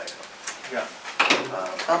line item. Yeah.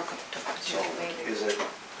 So is it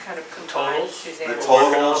Kind of Totals? Suzanne, the we're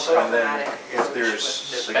totals working on and then automatic, if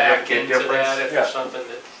there's The back significant into that, difference? if Yeah. there's something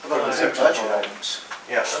that, How about the big budget items?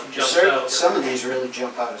 Yes. something jumps out. Some of these really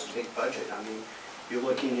jump out as a big budget. I mean, you're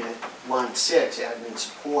looking at line 6, admin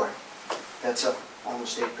support, that's up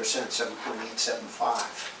almost 8%,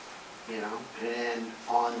 7.875, and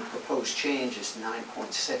on the proposed change is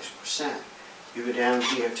 9.6%. You go down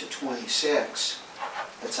here to 26,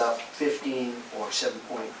 that's up 15 or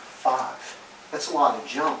 7.5. That's a lot of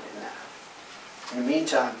jump in that. In the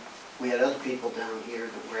meantime, we had other people down here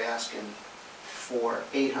that were asking for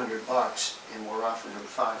 $800 and we're offering them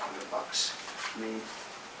 $500. I mean,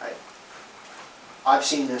 I've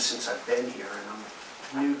seen this since I've been here, and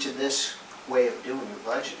I'm new to this way of doing the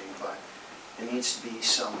budgeting, but there needs to be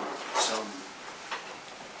some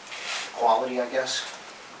quality, I guess,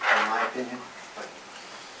 in my opinion.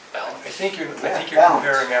 I think you're balance.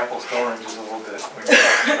 comparing apples to oranges a little bit when you're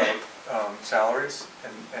talking about salaries,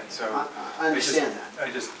 and so. I understand that.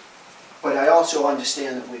 I just, But I also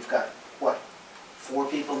understand that we've got, 4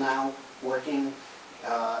 people now working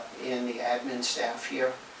in the admin staff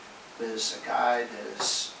here. There's a guy,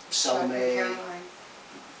 there's Chuck and Salme, Caroline.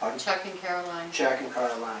 pardon? Chuck and Caroline. Jack and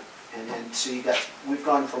Caroline. And then, so we've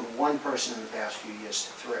gone from 1 person in the past few years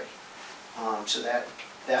to 3. So that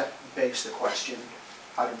begs the question,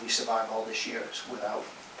 how did we survive all these years without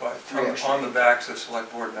but Three extra on the backs of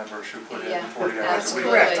select board members who put in Yeah, 40 hours That's a week.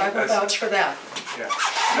 correct, I will That's- vouch for that. Yeah.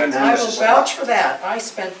 And I then- will vouch for that. I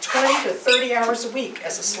spent 20 to 30 hours a week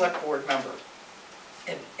as a select board member.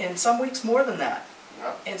 And some weeks more than that.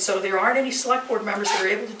 Yeah. And so there aren't any select board members that are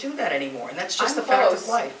able to do that anymore, and that's just I'm the fact of close.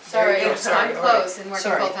 life. Sorry, There you go. Sorry, I'm all right. close and working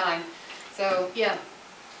Sorry. full-time. So, yeah,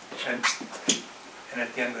 And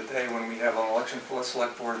at the end of the day, when we have an election for a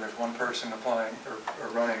select board and there's one person applying or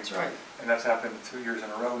running, That's right. and that's happened 2 years in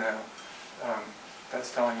a row now, that's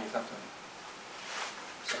telling you something.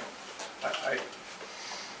 So,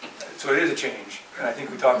 so it is a change, and I think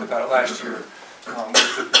we talked about it last year with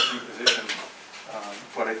the new position,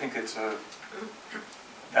 but I think that's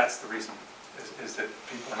the reason, is that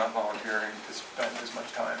people are not volunteering to spend as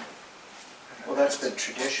much time. Well, that's been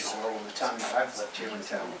traditional all the time that I've lived here in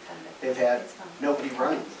town. They've had nobody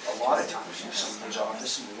running a lot of times in somebody's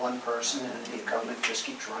office, and one person, and the incumbent just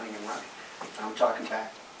keeps running and running. And I'm talking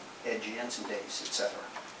back Ed Jansen days, et cetera.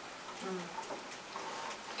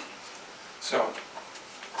 So,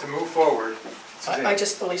 to move forward, Suzanne. I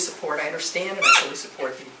just fully support, I understand and I fully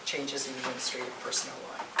support the changes in the administrative personnel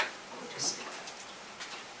line. Let me just say that.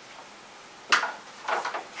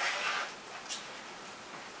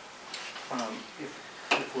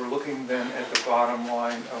 If we're looking then at the bottom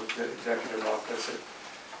line of the executive office,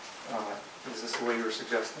 is this the way you were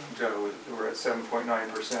suggesting, Joe? We're at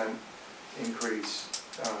 7.9% increase.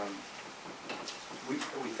 We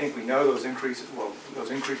think we know those increases, well,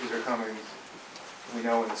 those increases are coming, we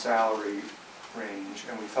know in the salary range,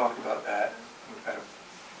 and we talked about that. We've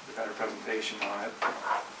had a presentation on it.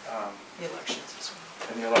 The elections as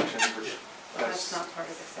well. And the elections, which that's not part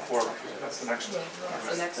of the tax. that's the next one. That's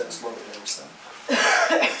the next That's one. lower than so.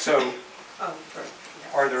 So, Yeah.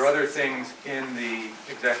 are there other things in the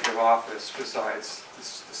executive office besides the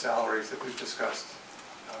salaries that we've discussed,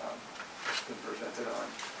 been presented on,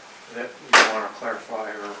 that you want to clarify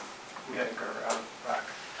or we think are out of whack?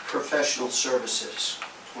 Professional services,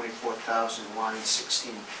 24,000, line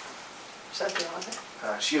 16. Is that the audit?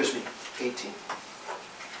 Excuse me, 18.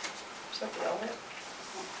 Is that the audit?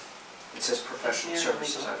 It says professional Engineering and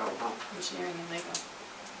services, I legal. don't know. Engineering and legal.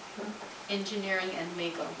 Engineering and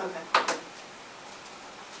legal. Okay.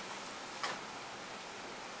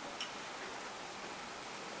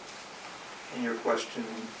 And your question,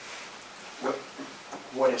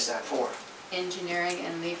 What is that for? Engineering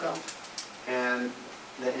and legal. And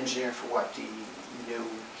the engineer for what, the new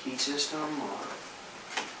heat system or?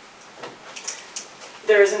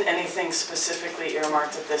 There isn't anything specifically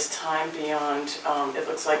earmarked at this time beyond, it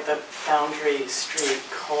looks like the Foundry Street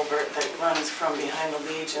culvert that runs from behind the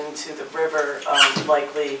Legion to the river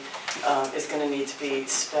likely is going to need to be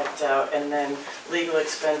spec'd out. And then legal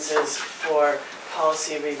expenses for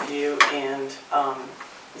policy review and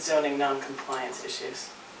zoning non-compliance issues.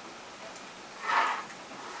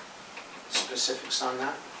 Specifics on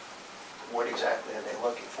that? What exactly are they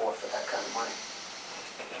looking for that kind of money?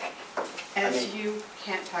 As mean- you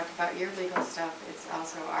can't talk about your legal stuff, it's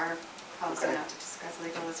also our policy Okay. not to discuss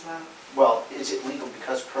legal as well. Well, is it legal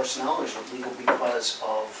because personnel or is it legal because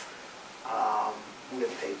of, we have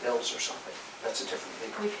to pay bills or something? That's a different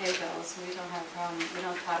legal. We pay bills, we don't have a problem, we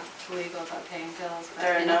don't talk legal about paying bills, but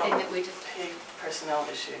There are no anything that we just, big personnel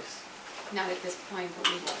issues. not at this point, but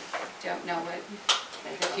we don't know what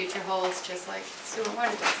the future holds, just like sewer and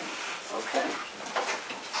water doesn't. Okay.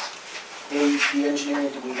 And the engineering,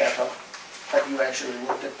 do we have you actually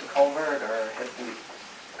looked at the culvert or have we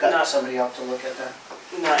gotten Not- somebody out to look at that?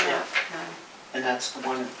 Not yet. No. And that's the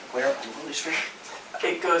one where, on Willie Street?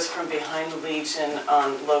 It goes from behind the Legion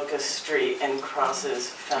on Locust Street and crosses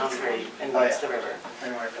Foundry and meets the river. I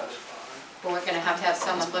know where it goes. But we're gonna have to have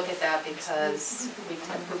someone look at that because we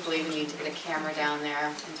believe we need to get a camera down there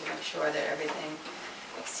and to make sure that everything,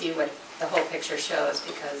 see what the whole picture shows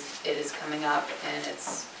because it is coming up and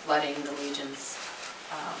it's flooding the Legions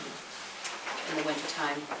in the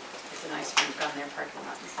wintertime. It's an ice rink on their parking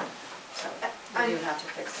lot and stuff. So we do have to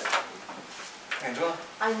fix it. Angela?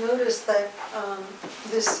 I noticed that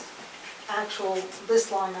this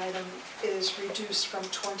line item is reduced from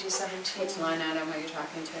 2017. Which line item are you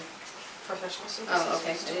talking to? Professional services. Oh,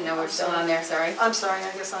 okay, I didn't know we're still on there, sorry. I'm sorry,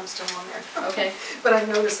 I guess I'm still on there. Okay. But I'm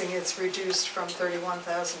noticing it's reduced from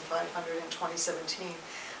 31,500 in 2017.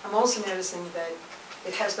 I'm also noticing that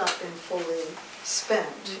it has not been fully spent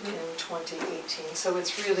in 2018. So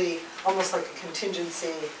it's really almost like a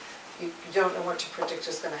contingency. You don't know what to predict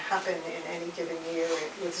is going to happen in any given year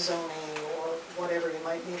with zoning or whatever you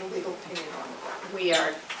might need a legal opinion on. We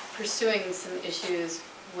are pursuing some issues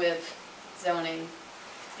with zoning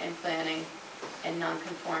and planning and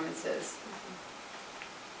non-conformances.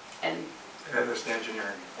 And And there's the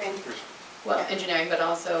engineering. And Well, engineering, but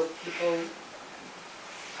also people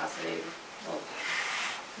possibly will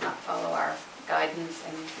not follow our guidance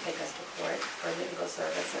and take us to court for legal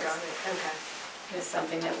services. Okay. It's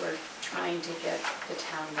something that we're trying to get the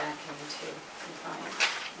town back into compliance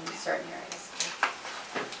in certain areas.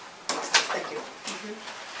 Thank you.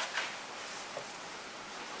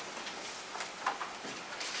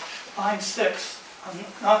 Line 6,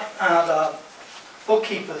 the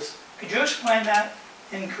bookkeepers, could you explain that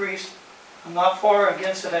increase? I'm not for or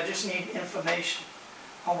against it, I just need information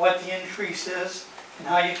on what the increase is and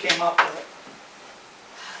how you came up with it.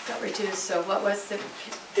 Got reduced, so what was the,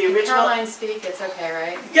 The can original, Caroline speak? It's okay,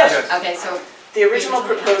 right? Yes. Okay, so the original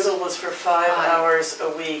Originally, proposal was for 5 hours a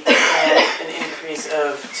week and an increase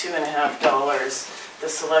of $2.50. The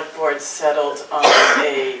select board settled on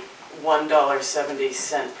a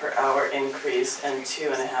 $1.70 per hour increase and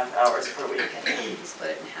 2.5 hours per week. okay, you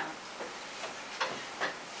split it in half.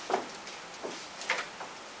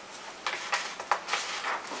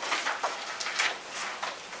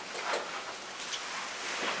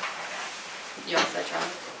 You all set, John?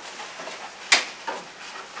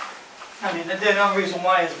 I mean, the only reason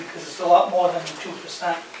why is because it's a lot more than the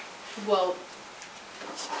 2%. Well,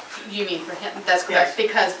 you mean for him, that's correct,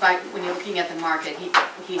 because when you're looking at the market,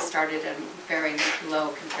 he started at very low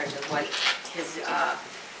compared to what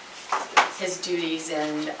his duties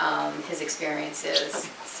and his experience is,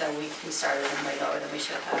 so we started him way lower than we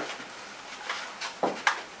should have.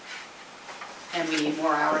 And we need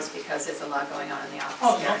more hours because there's a lot going on in the office.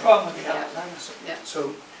 Oh, no problem with the Yeah. hours. Yeah.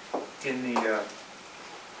 So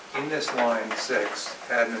in this line 6,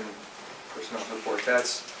 admin personnel support,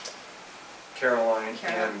 that's Caroline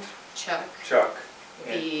Carol, and Chuck,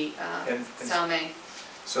 and- the and- Salme,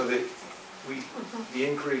 So the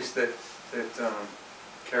increase that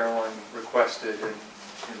Caroline requested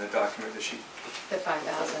in the document that she, the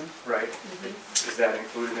 5,000. right, is that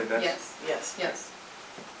included in this? Yes, Yes. yes.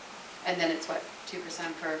 And then it's what,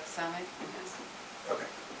 2% for Salme? Yes. Okay.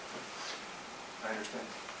 I understand.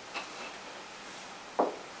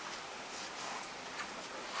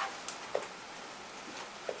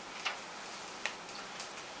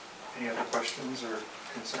 Any other questions or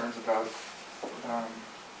concerns about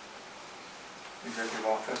executive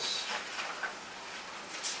office?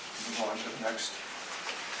 Move on to the next.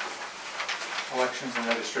 Elections and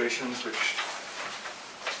registrations, which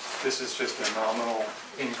this is just a nominal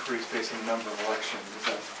increase based on the number of elections. Is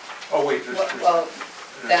that, oh wait, there's Well,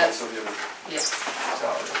 that's, also the other yes,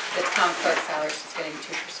 salary. the town clerk salary is just getting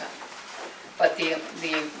 2%. But the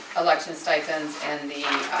election stipends and the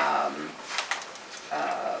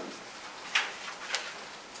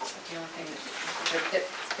only thing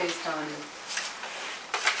that's based on,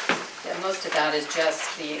 yeah, most of that is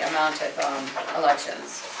just the amount of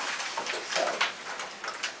elections. So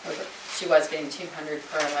she was getting 200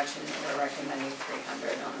 per election, and we're recommending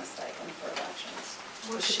 300 on the stipend for elections.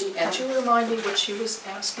 Was she, could you remind me what she was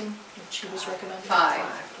asking, what she was recommending? 5.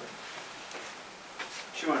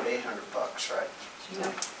 She wanted $800, right? No,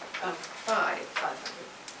 5.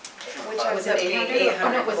 Which Was ends it up being 800?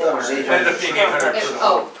 Oh, no, it was That was more. It ended up being 800 for the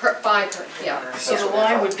whole. Oh, 5 per, yeah. So the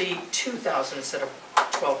line would be 2,000 instead of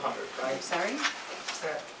 1,200, right? I'm sorry? Is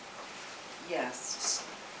that, Yes.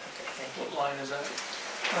 okay, thank you. What line is that?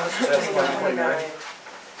 That's line 29.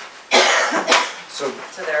 So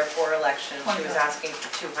So there are 4 elections, she was asking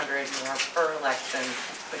for 200 more per election,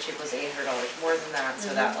 which equals $800 more than that,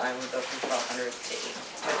 so that line would go from 1,200 to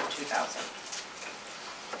 2,000,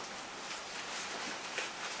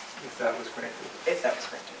 if that was granted. if that was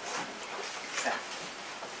granted. Exactly.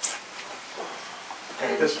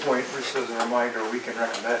 And at this point, just as a reminder, we can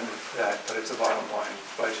recommend that, but it's a bottom line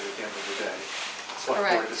budget at the end of the day. Select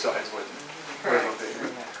board Correct. decides what Correct. they,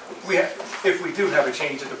 if we do have a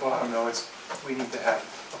change at the bottom though, we need to have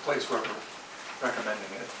a place where we're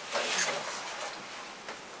recommending it.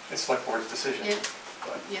 It's select board's decision. Yeah.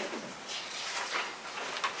 But Yeah.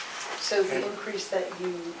 So the increase that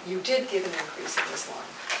you did give an increase in this line.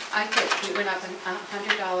 I did, we went up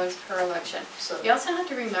 $100 per election. So You also have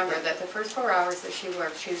to remember that the first 4 hours that she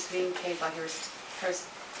worked, she was being paid by her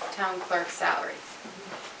town clerk's salary.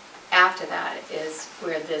 After that is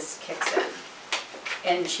where this kicks in.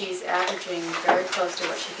 And she's averaging very close to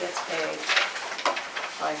what she gets paid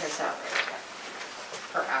by her salary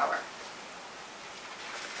per hour.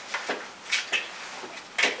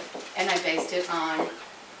 And I based it on,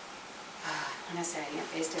 when I say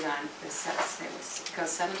I based it on, it goes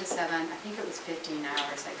 7 to 7, I think it was 15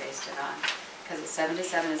 hours I based it on. Because it's 7 to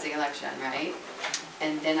 7 is the election, right?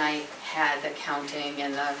 And then I had the counting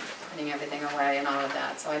and the putting everything away and all of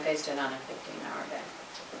that, so I based it on a 15-hour day.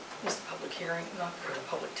 Was the public hearing hearing, not for the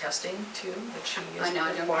public testing too, that she is I know,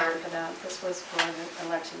 I don't required. care for that, this was for the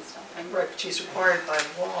election stuff. Right, but she's required by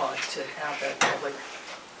law to have that public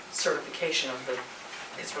certification of the,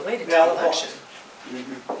 it's related to the Ballot election.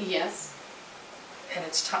 box. Yes, And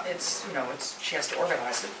it's, you know, she has to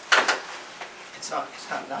organize it. It's not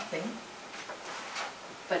nothing.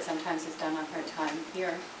 but sometimes it's done on her time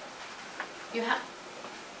here. You have,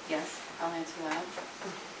 yes, I'll answer that.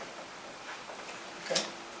 Okay.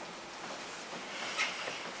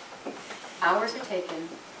 Hours are taken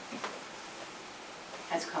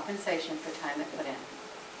as compensation for time they put in.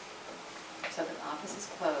 So the office is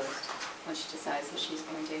closed when she decides that she's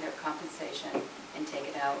going to get her compensation and take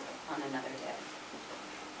it out on another day.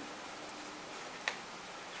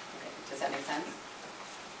 Okay, does that make sense?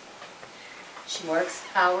 She works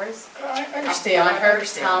hours. I understand, On I her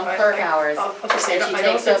understand. town clerk hours, I'll just say, and she I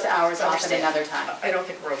don't takes those think- hours off at understand. another time. I don't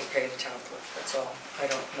think we're overpaying the town clerk, that's all. I'm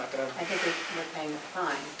not gonna, I think we're paying her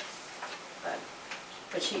fine,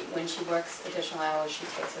 but she, when she works additional hours, she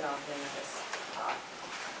takes it off in this pot.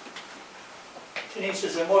 Denise,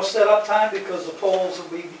 is there more setup time because the polls will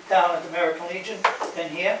be down at the American Legion than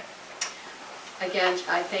here? Again,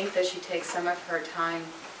 I think that she takes some of her time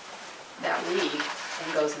that week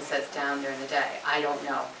and goes and sits down during the day. I don't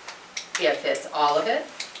know if it's all of it,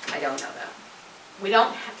 I don't know that. We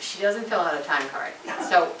don't, she doesn't fill out a time card.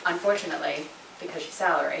 So unfortunately, because she's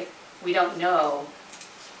salary, we don't know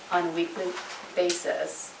on a weekly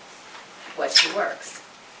basis what she works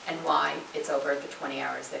and why it's over the 20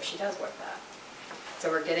 hours if she does work that. So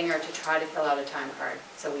we're getting her to try to fill out a time card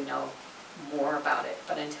so we know more about it.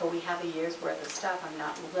 But until we have a year's worth of stuff, I'm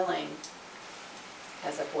not willing,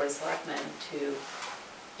 as a Board of Selectmen, to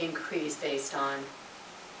increase based on,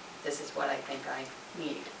 this is what I think I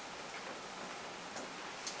need.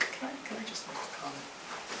 can I just make a comment?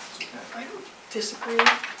 I don't disagree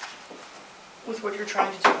with what you're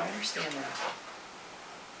trying to do, I understand that.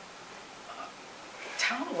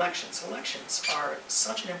 Town elections are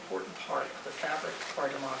such an important part of the fabric of our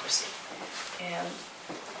democracy. And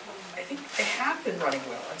I think they have been running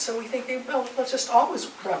well, and so we think they will, they'll just always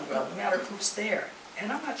run well, no matter who's there.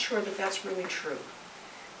 And I'm not sure that that's really true.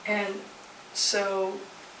 And so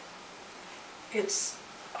it's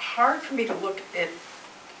hard for me to look at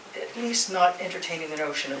least not entertaining the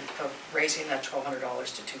notion of raising that $1,200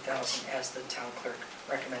 to $2,000 as the town clerk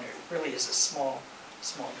recommended. It really is a small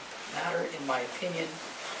matter, in my opinion,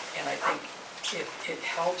 and I think it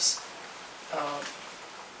helps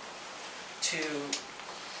to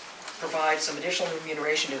provide some additional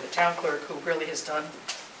remuneration to the town clerk, who really has done,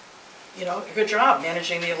 you know, a good job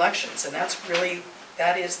managing the elections, and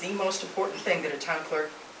that is the most important thing that a town clerk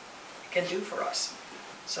can do for us.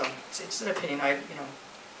 So it's an opinion,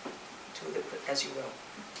 do with it as you will.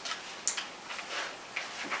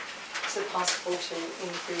 Is it possible to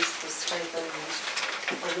increase the stipend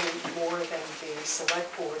a little more than the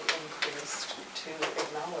select board increased to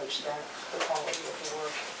acknowledge that the quality of the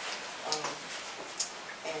work,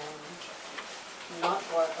 and not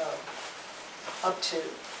up to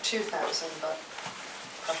 2,000, but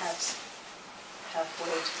perhaps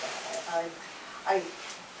halfway to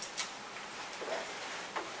that?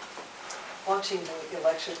 Watching the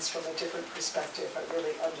elections from a different perspective, I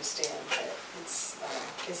really understand that it's a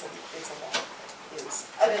lot.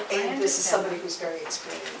 And this is somebody who's very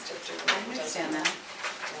experienced at doing it. I understand that,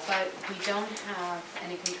 but we don't have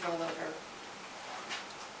any control over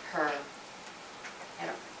her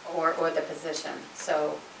or the position.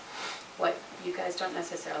 So what you guys don't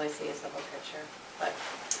necessarily see is the whole picture, but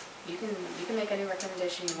you can make any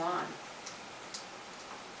recommendation you want.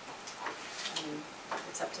 I mean,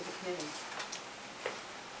 it's up to the committee.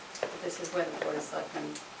 But this is where the Board of Selectmen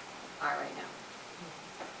are right now.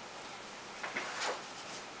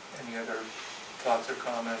 Any other thoughts or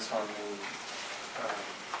comments on the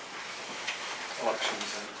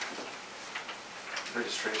elections and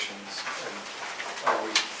registrations? And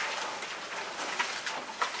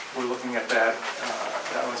we're looking at that.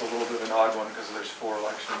 That one's a little bit of an odd one because there's 4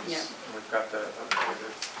 elections. Yeah. And we've got the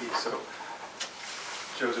piece. So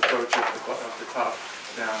Joe's approach of the top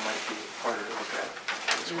down might be harder to look at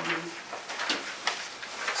this one.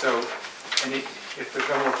 So, if there's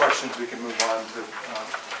no more questions, we can move on to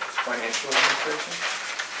financial administration.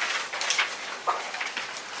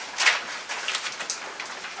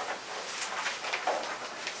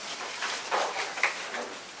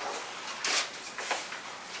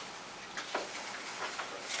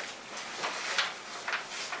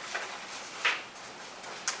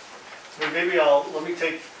 Maybe let me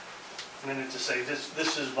take a minute to say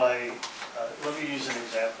this is my, let me use an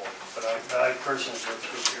example that I personally worked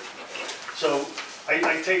with here. So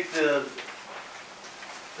I take the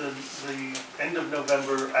the end of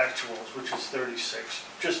November actuals, which is 36,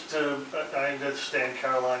 just to, I understand,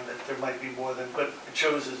 Caroline, that there might be more than, but it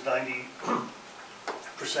shows as 90%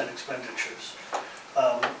 expenditures.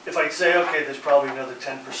 If I say, okay, there's probably another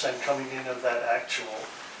 10% coming in of that actual,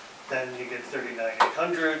 then you get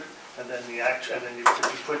 39,800, and then if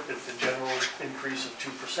you put the general increase of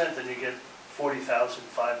 2%, then you get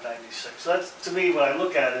 40,596. So that's, to me, when I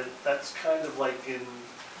look at it, that's kind of like in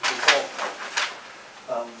the ballpark.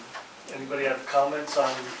 Anybody have comments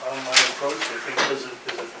on my approach? I think, is it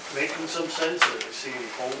making some sense, or do you see any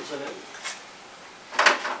holes in it?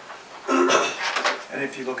 And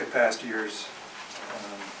if you look at past years,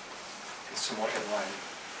 it's somewhat in line.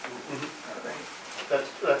 That's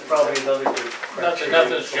probably another good criteria.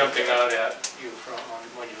 Nothing's jumping out at you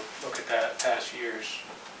when you look at that past years.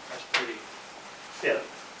 That's pretty. Yeah.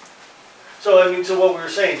 So, I mean, so what we were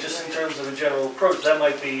saying, just in terms of a general approach, that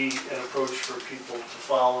might be an approach for people to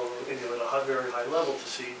follow, at a very high level to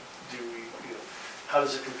see, how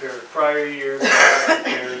does it compare to prior years? How does it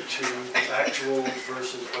compare to the actuals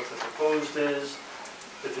versus what the proposed is?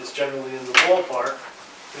 If it's generally in the ballpark,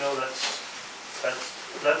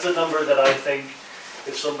 that's a number that I think,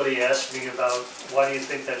 if somebody asked me about, why do you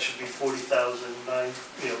think that should be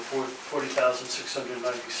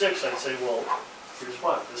 40,696, I'd say, well, here's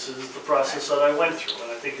why. This is the process that I went through,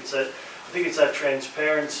 and I think it's that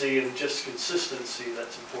transparency and just consistency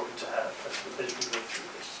that's important to have as we go through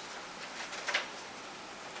this.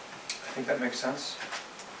 I think that makes sense.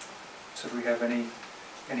 So do we have any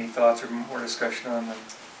thoughts or more discussion on the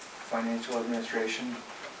financial administration?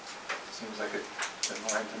 Seems like it's in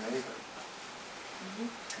line to me, but we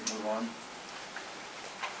can move on.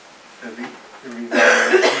 The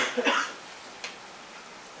revaluation.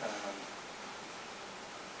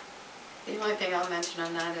 The only thing I'll mention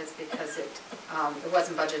on that is because it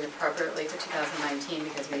wasn't budgeted appropriately for 2019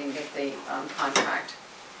 because we didn't get the contract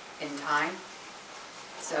in time.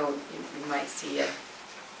 So you might see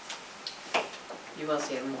you will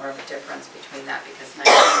see more of a difference between that because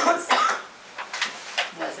 19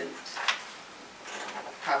 wasn't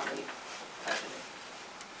properly budgeted.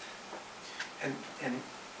 And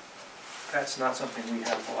that's not something we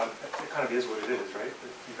have a lot of, it kind of is what it is, right? The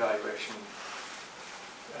evaluation,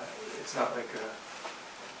 it's not like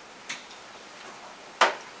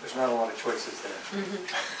there's not a lot of choices there.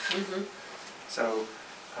 So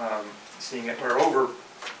seeing it, we're over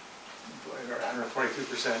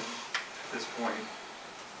 122% at this point.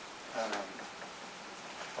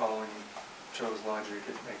 Following Joe's logic,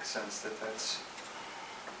 it makes sense that that's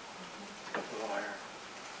a little higher.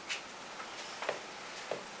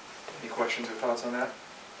 Any questions or thoughts on that?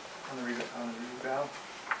 On the reval?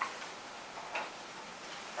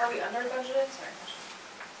 Are we under budgeted? Sorry.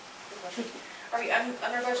 Good question. Are we under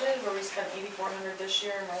budgeted where we spent 8,400 this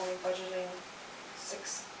year and we're only budgeting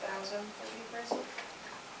 6,000 for the appraisal?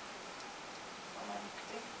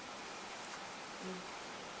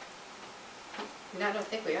 No, I don't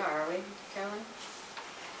think we are we, Caroline?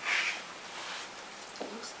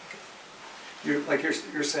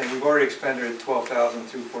 You're saying we've already expended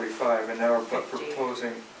 12,245 and now we're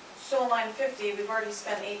proposing. So line 50, we've already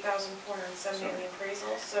spent 8,470 in the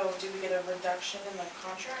appraisal, so do we get a reduction in the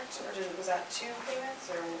contract, or was that 2 payments,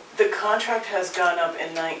 or? The contract has gone up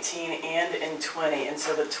in 19 and in 20, and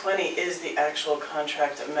so the 20 is the actual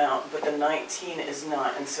contract amount, but the 19 is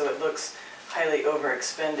not, and so it looks highly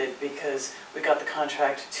overexpended because we got the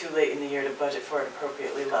contract too late in the year to budget for it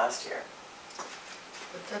appropriately last year.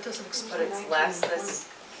 But that doesn't explain. But it's less this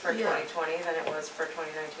for 2020 than it was for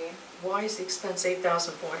 2019? Why is the expense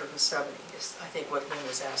 8,470 is, I think, what Lynn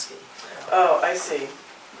was asking. Oh, I see.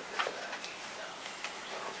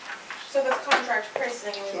 So the contract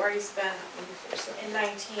pricing, we've already spent in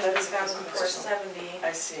 19, 8,470.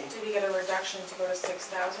 I see. Did we get a reduction to go to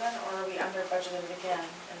 6,000, or are we under budgeted again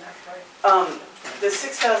in that part? The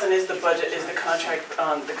 6,000 is the budget, is the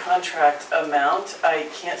contract amount. I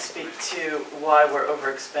can't speak to why we're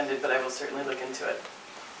overexpended, but I will certainly look into it.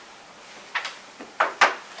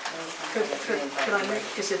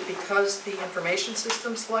 Is it because the information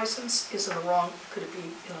systems license is in the wrong, could it be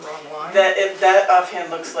in the wrong line? That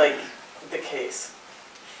offhand looks like the case.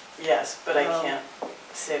 Yes, but I can't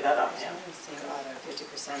say that offhand. I'm seeing a lot of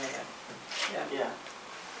 50% of it. Yeah. Yep.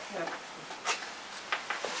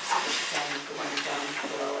 50%, the one down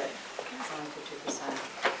below it, it's on 50%.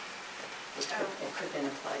 It could have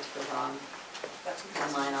been applied to the wrong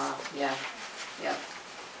line off, yeah.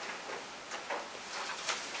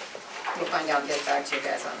 We'll find out and get back to you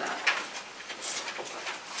guys on that.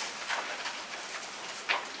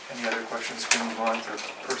 Any other questions? Can we move on to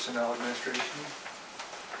personnel administration?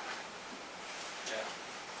 Yeah.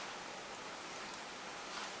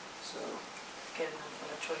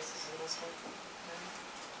 choices in this one.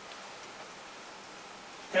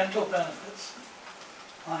 Dental benefits,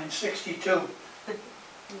 line 62.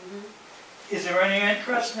 Mhm. Is there any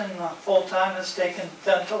interest in full-timers taking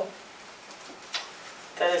dental?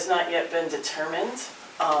 That has not yet been determined.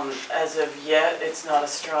 As of yet, it's not a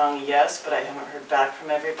strong yes, but I haven't heard back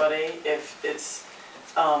from everybody. If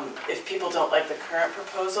people don't like the current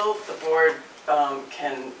proposal, the board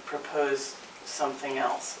can propose something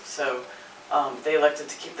else. So they elected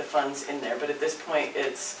to keep the funds in there, but at this point,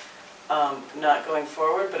 it's not going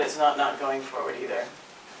forward, but it's not going forward either.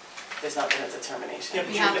 There's not been a determination. Yeah,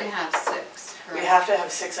 We have to have 6, We correct? have to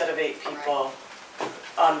have 6 out of 8 people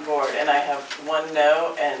on board, and I have 1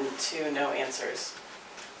 no and 2 no answers.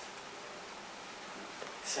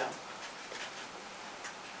 So,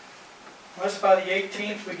 Once by the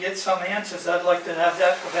 18th we get some answers, I'd like to have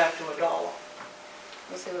that go back to $1.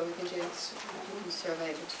 We'll see what we can do. We can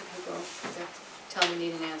survey the 2 people. They're telling me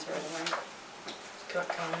need an answer right away. Can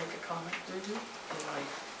I make a comment? Mhm. In my,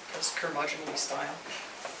 guess, curmudgeonly style?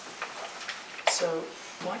 So,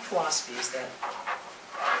 my philosophy is that,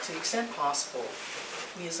 to the extent possible,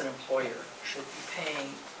 we as an employer should be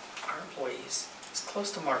paying our employees as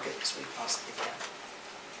close to market as we possibly can.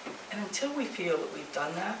 And until we feel that we've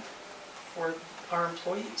done that for our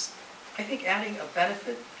employees, I think adding a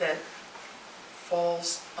benefit that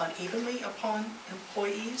falls unevenly upon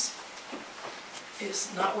employees is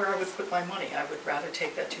not where I would put my money. I would rather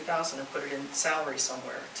take that $2,000 and put it in salary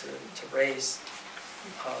somewhere to raise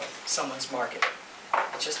someone's market.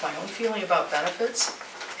 It's just my own feeling about benefits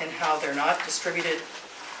and how they're not distributed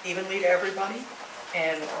evenly to everybody.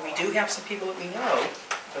 And we do have some people that we know,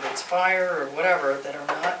 whether it's fire or whatever, that are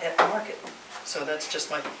not at market. So that's just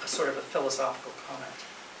my sort of a philosophical comment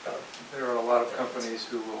about. There are a lot of companies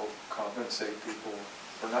who will compensate people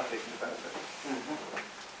for not taking the benefit.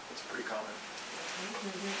 It's pretty common.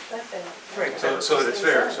 Right. So that it's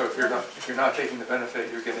fair, so if you're not taking the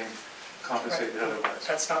benefit, you're getting compensated Right. otherwise.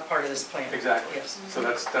 That's not part of this plan. Exactly. Yes. So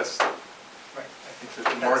that's, Right. I think that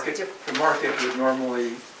the market would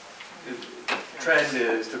normally, the trend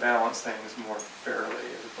is to balance things more fairly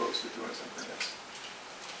as opposed to doing something that's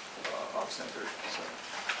off-centered, so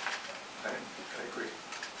I agree.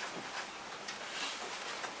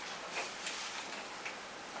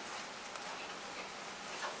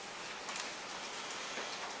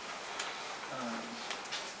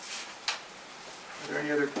 Are there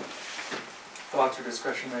any other thoughts or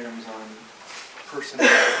discussion items on personnel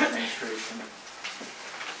administration?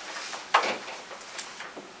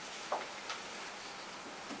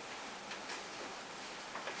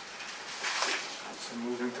 So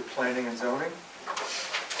moving to planning and zoning.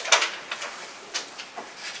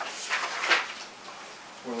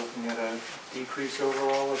 We're looking at a decrease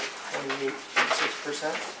overall of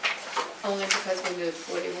 28.6%. Only because we moved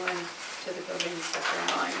 41 to the building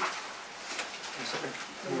inspector line.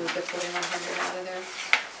 We moved the 4,100 out of there.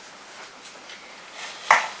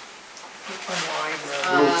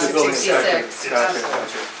 Move to building inspector. 66. Gotcha,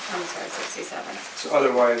 gotcha. I'm sorry, 67. So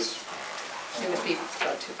otherwise, It would be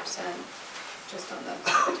about 2%, just on the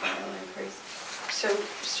secretarial increase. So,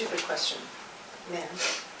 stupid question, ma'am.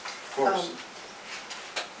 of course.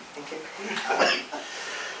 Thank you.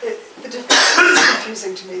 The default is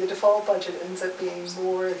confusing to me. The default budget ends up being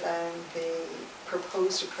more than the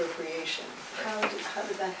proposed appropriation. How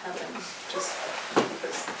did that happen? Just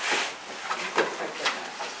because I couldn't quite get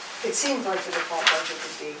that. It seems like the default budget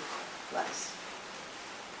would be less.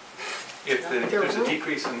 If there's a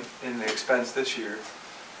decrease in the expense this year,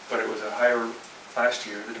 but it was a higher last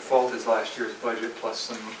year, the default is last year's budget plus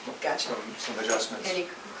some adjustments. Any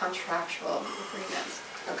contractual agreements.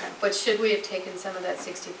 Okay. But should we have taken some of that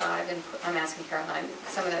 65 and, I'm asking Caroline,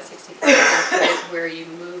 some of that 65 and put it where you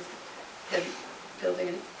move the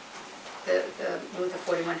building, move the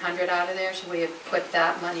 4,100 out of there? Should we have put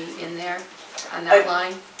that money in there on that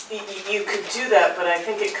line? you could do that, but I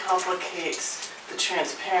think it complicates the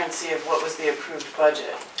transparency of what was the approved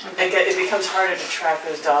budget. Okay. It becomes harder to track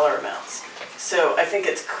those dollar amounts. So I think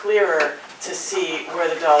it's clearer to see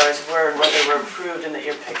where the dollars were and whether they were approved, and that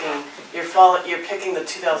you're picking the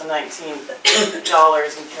 2019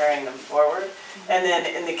 dollars and carrying them forward. And then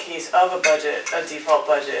in the case of a budget, a default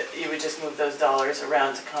budget, you would just move those dollars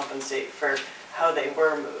around to compensate for how they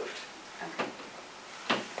were moved.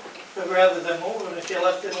 But rather than move it, if you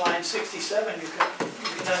left it in line 67, you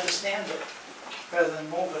can understand it, rather than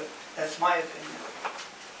move it. That's my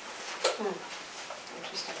opinion.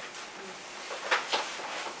 Interesting.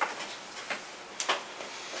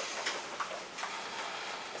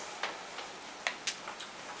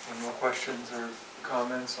 Any more questions or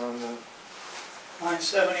comments on the Line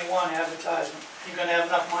 71, advertisement. You gonna have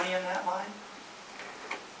enough money in that line?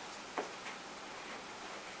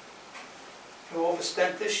 You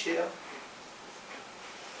overspent this year.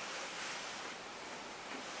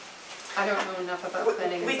 I don't know enough about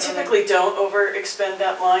planning We and zoning. typically don't overexpend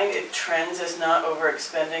that line. It trends as not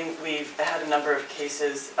overexpending. We've had a number of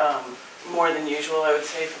cases, more than usual, I would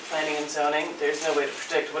say, for planning and zoning. There's no way to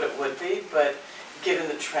predict what it would be, but given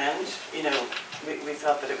the trend, you know, we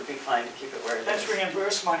thought that it would be fine to keep it where it is. That's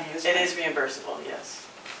reimbursed money, isn't it? It is reimbursable, yes.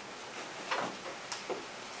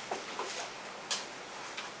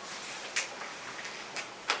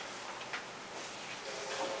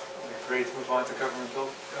 We're ready to move on to government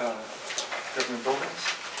buildings.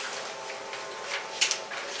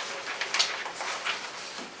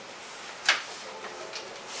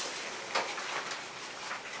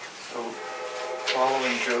 So,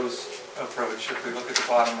 following Joe's approach, if we look at the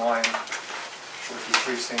bottom line, we're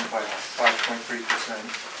decreasing by 5.3%.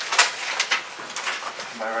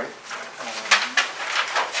 Am I right?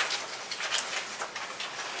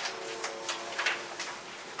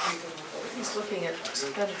 He's looking at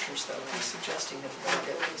expenditures though, he's suggesting that we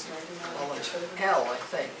get all into hell, I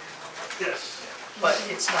think. Yes. But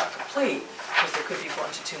it's not complete, because there could be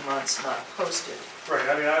 1 to 2 months not posted. Right,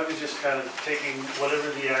 I mean, I was just kind of taking whatever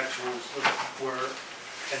the actuals were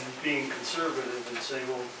and being conservative and saying,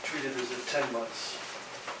 well, treat it as at 10 months.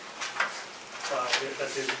 That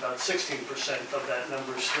is about 16% of that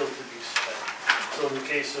number still to be spent. So in the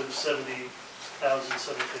case of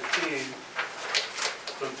 70,715,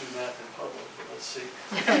 don't do math in public, but let's see.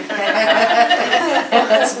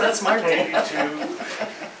 That's my rule. 82, 29,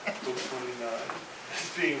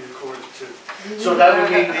 it's being recorded too. So that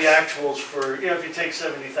would mean the actuals for, you know, if you take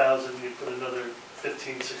 70,000, you put another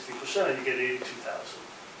 15-60%, and you get 82,000.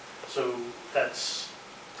 So that's,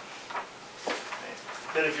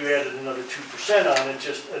 then if you added another 2% on it,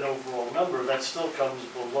 just an overall number, that still comes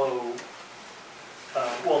below,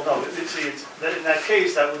 well, no, see, in that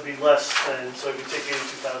case, that would be less than, so if you take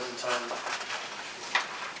 82,000 times,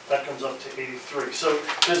 that comes up to 83. So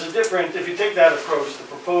there's a different, if you take that approach, the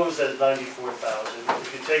proposed at 94,000,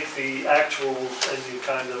 if you take the actuals and you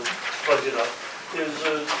kind of budget up, there's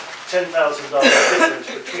a $10,000 difference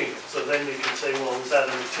between it. So then you can say, well, is that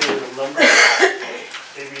a material number?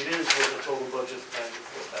 Maybe it is with a total budget of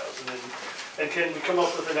 94,000. And can we come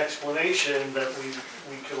up with an explanation that we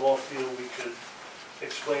could all feel we could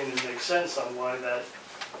explain and make sense on why that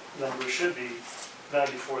number should be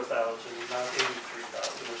 94,000, not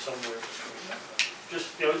 83,000, or somewhere between that number. Just,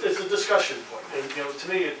 you know, it's a discussion point. And, you know, to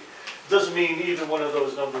me, it doesn't mean either one of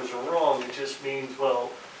those numbers are wrong. It just means, well,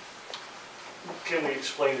 can we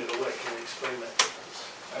explain it away? Can we explain that difference?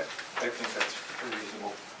 I think that's a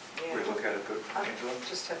reasonable way to look at it, but Angela? I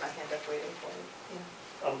just have my hand up waiting for you.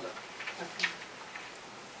 Yeah. I'm done.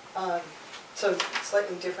 Okay. So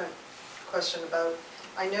slightly different question about,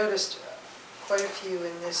 I noticed quite a few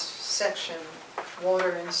in this section,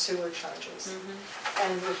 water and sewer charges.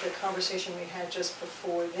 And with the conversation we had just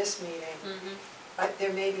before this meeting,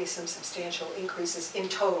 there may be some substantial increases in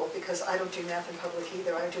total, because I don't do math in public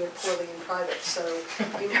either, I do it poorly in private, so,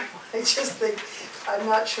 you know, I just think, I'm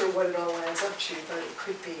not sure what it all adds up to, but it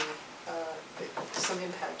could be some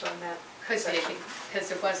impact on that section.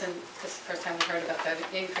 Because it wasn't, this is the first time we heard about the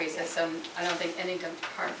increases, so I don't think any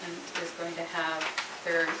department is going to have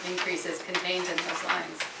their increases contained in those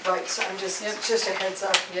lines. Right, so I'm just, just a heads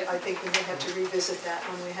up, Yep. I think we may have to revisit that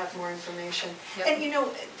when we have more information. Yep. And you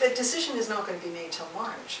know, the decision is not going to be made till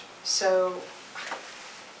March, so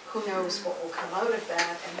who knows what will come out of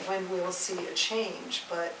that and when we'll see a change,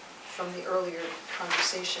 but from the earlier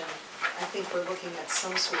conversation, I think we're looking at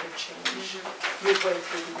some sort of change midway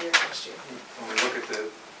through the year next year. When we look at the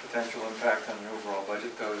potential impact on the overall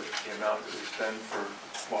budget, though, the amount that we spend for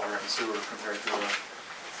water and sewer compared to our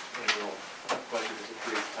annual budget is a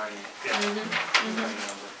pretty tiny, tiny number.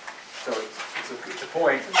 So it's a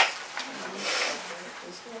point.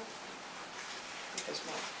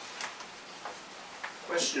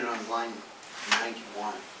 Question on line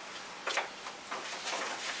 91.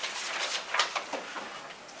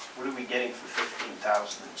 What are we getting for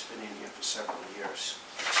 15,000? It's been in here for several years.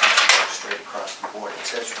 Straight across the board. It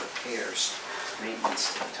says repairs,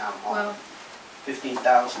 maintenance to the town hall. Well,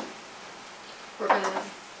 15,000.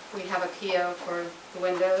 we have a PO for the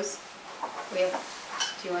windows. Do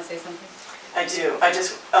you want to say something? I do. I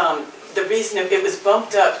just, the reason it was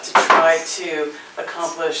bumped up to try to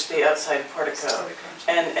accomplish the outside portico.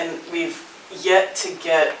 And we've yet to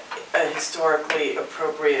get a historically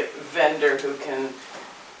appropriate vendor who can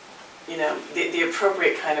you know, the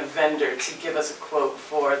appropriate kind of vendor to give us a quote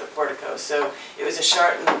for the portico. So it was a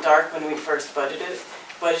shot in the dark when we first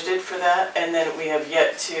budgeted for that, and then we have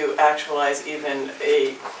yet to actualize even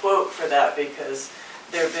a quote for that because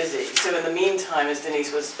they're busy. So in the meantime, as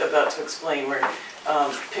Denise was about to explain, we're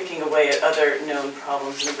picking away at other known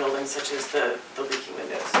problems in the building, such as the leaky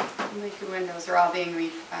windows. Leaky windows are all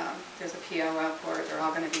being there's a PO out for it, they're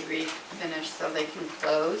all gonna be refinished so they can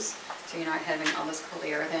close, so you're not having all this cold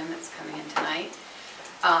air then that's coming in tonight.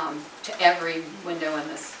 To every window in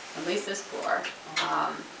this, at least this floor.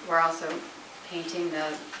 We're also painting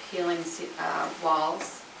the peeling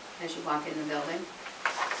walls as you walk in the building,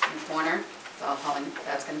 in the corner. It's all hauling,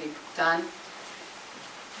 that's gonna be done.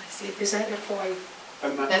 I see, is that FY?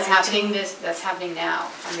 That's happening now,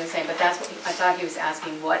 I'm gonna say, but that's what, I thought he was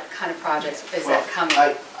asking, what kind of projects is that coming?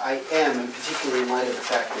 I am, and particularly in light of the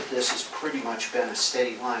fact that this has pretty much been a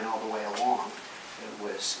steady line all the way along. It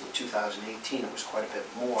was, in 2018, it was quite a bit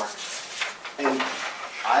more. And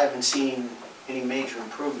I haven't seen any major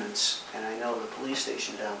improvements, and I know the police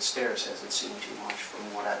station downstairs hasn't seen too much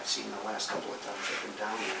from what I've seen the last couple of times I've been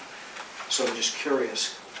down there. So I'm just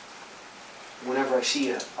curious, whenever I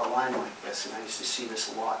see a line like this, and I used to see this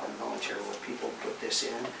a lot in the military where people put this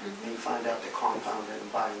in, and you find out they're compounding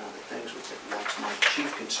and buying other things with it, and that's my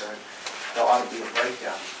chief concern. There ought to be a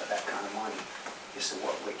breakdown for that kind of money, as to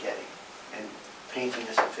what we're getting. And painting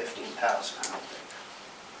isn't $15,000, I don't think.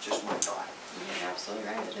 Just my thought. You're absolutely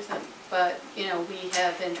right, it isn't. But, you know, we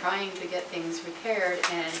have been trying to get things repaired,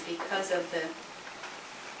 and because of the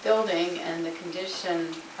building and the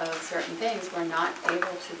condition of certain things, we're not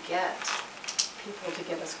able to get people to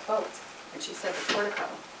give us quotes. And she said the portico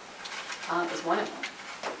is one of them.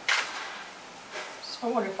 So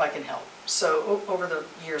I wonder if I can help. So over the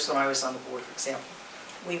years when I was on the board, for example,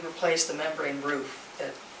 we replaced the membrane roof,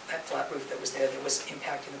 that flat roof that was there that was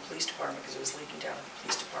impacting the police department because it was leaking down at the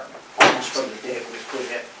police department. Almost from the day it was put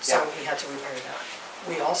in. So we had to repair that.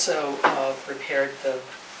 We also repaired the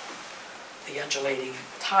undulating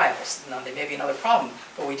tiles. Now, there may be another problem,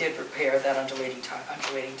 but we did repair that undulating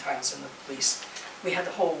tiles in the police. We had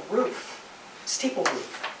the whole roof, steeple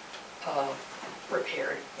roof,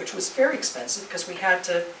 repaired, which was very expensive because we had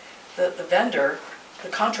to, the vendor, the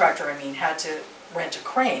contractor, I mean, had to rent a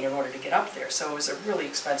crane in order to get up there, so it was a really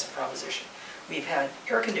expensive proposition. We've had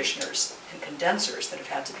air conditioners and condensers that have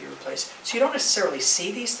had to be replaced. So you don't necessarily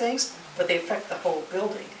see these things, but they affect the whole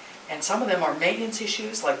building. And some of them are maintenance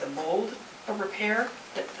issues, like the mold repair,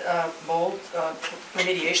 mold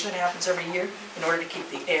remediation that happens every year in order to keep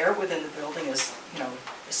the air within the building as, you know,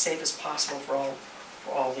 as safe as possible for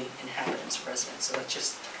all the inhabitants, residents. So that's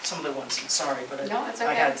just some of the ones, I'm sorry, but No, it's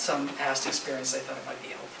okay. I had some past experience, I thought it might be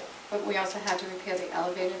helpful. But we also had to repair the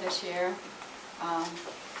elevator this year.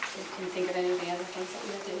 You can think of any of the other things that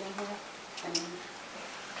we had to do in here? I mean,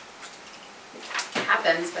 it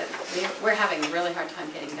happens, but we're having a really hard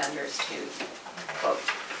time getting vendors to quote.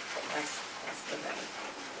 That's the thing.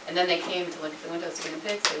 And then they came to look at the windows we're going to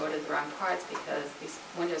fix. They ordered the wrong parts because these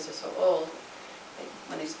windows are so old.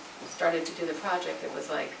 When they started to do the project, it was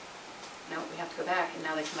like, no, we have to go back, and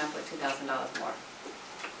now they come up with $2,000 more.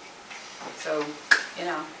 So, you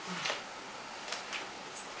know,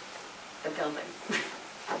 the building.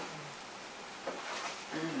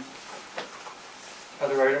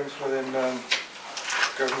 Other items within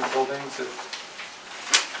government buildings that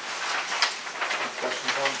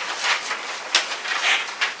questions on?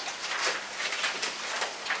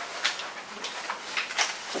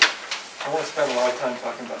 I want to spend a lot of time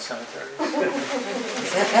talking about cemeteries.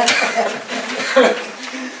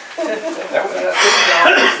 That was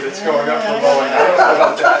that it's going up for mowing. I don't know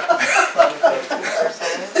about that.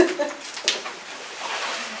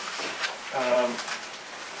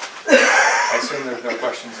 I assume there's no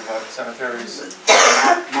questions about cemeteries.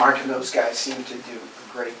 Mark and those guys seem to do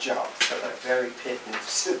a great job for that very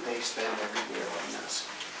pittance that they spend every year on this.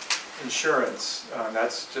 Insurance,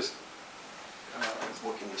 that's just.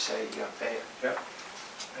 What can you say? You gotta pay it. Yep.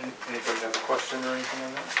 Anybody have a question or anything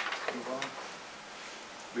on that? Move on.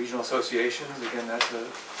 Regional associations, again, that's a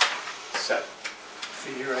set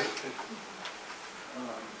fee, right?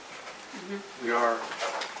 We are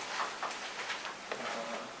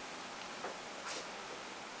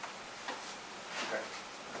okay.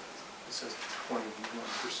 It says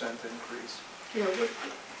 21% increase. Yeah,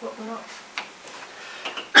 what went up?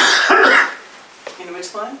 In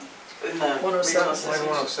which line? In the 107. regional Line association?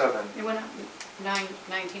 107. It went up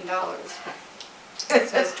 $19. It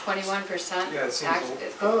says 21%. Yeah, it seems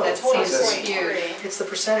Oh, that seems skewed. 20.3. It's the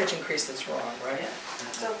percentage increase that's wrong, right?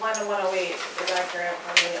 So line of 108 is accurate,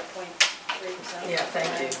 probably at 0.3%. Yeah, thank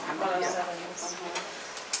you. 107 is.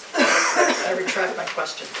 I retract my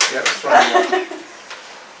question. Yeah, it's fine.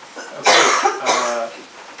 Okay,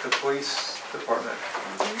 the police department.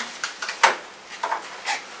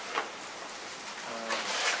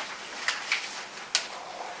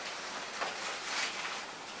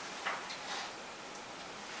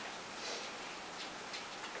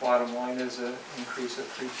 Bottom line is an increase of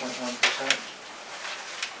 3.1%.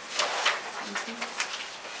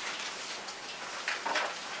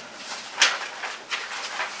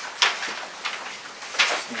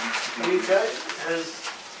 I mean, that has,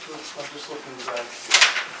 I'm just looking back,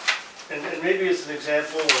 and maybe it's an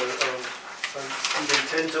example of they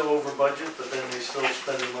tend to over budget, but then they still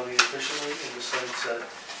spend the money efficiently in the sense that,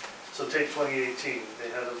 so take 2018, they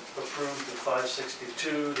had approved the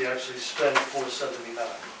 562, they actually spent 479.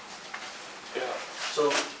 Yeah.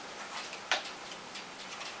 So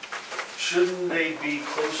shouldn't they be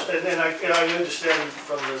close, and I understand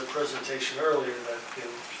from the presentation earlier that, you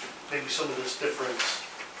know, maybe some of this difference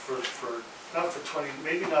for not for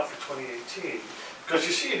 2018, because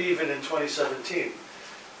you see it even in 2017,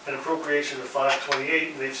 an appropriation of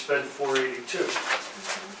 528 and they've spent 482.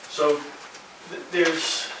 So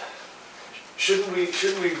shouldn't we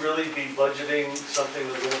really be budgeting something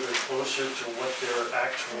a little bit closer to what their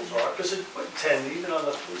actuals are? Because it would tend, even on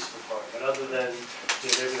the police department, other than,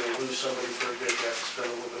 you know, they're going to lose somebody for a bit, they have to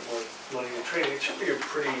spend a little bit more money in training, it should be a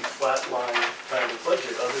pretty flat line kind of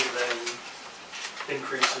budget, other than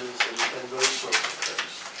increases and those sorts of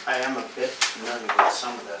things. I am a bit familiar with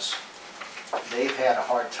some of this. They've had a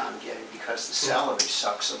hard time getting, because the salary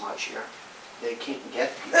sucks so much here, they can't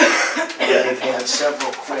get people. And they've had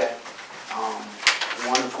several quit,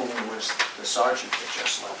 one of whom was the sergeant that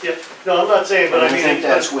just left. Yeah, no, I'm not saying, but I mean. I think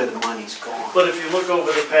that's where the money's gone. But if you look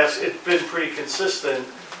over the past, it's been pretty consistent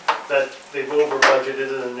that they've over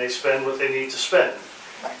budgeted and they spend what they need to spend.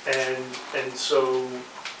 And so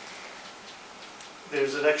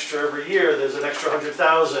there's an extra every year, there's an extra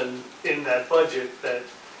 100,000 in that budget that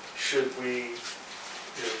should we,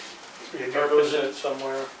 you know, Goes in it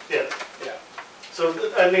somewhere. yeah. Yeah. So,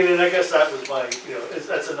 I mean, and I guess that was my, you know,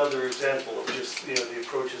 that's another example of just, you know, the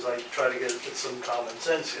approaches I try to get at some common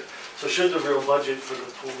sense here. So should the real budget for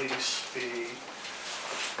the police be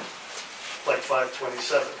like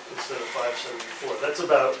 527 instead of 574? That's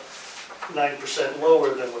about 9%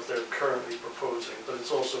 lower than what they're currently proposing, but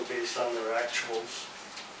it's also based on their actuals.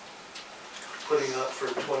 Putting up for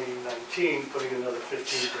 2019, putting another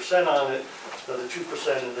 15% on it, another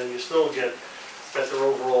 2%, and then you still get that their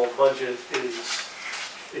overall budget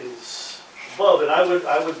is above. And I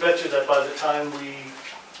would bet you that by the time we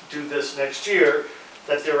do this next year,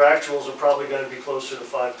 that their actuals are probably going to be closer to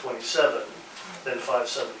 527 than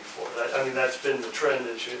 574. I mean, that's been the trend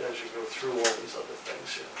as you go through all these other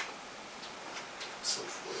things here. So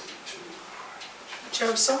 42.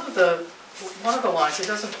 Joe, one of the lines, it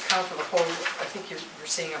doesn't account for the whole, I think you're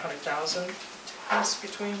seeing 100,000 difference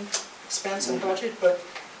between expense and budget, but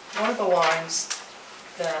one of the lines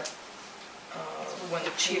that, when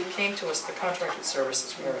the chief came to us, the contracted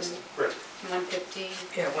services, where is it? Right. 115.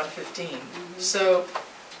 Yeah, 115. So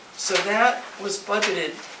that was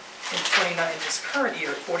budgeted in this current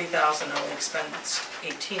year, 40,000, only expense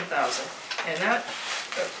 18,000. And that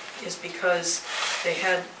is because they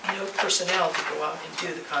had no personnel to go out and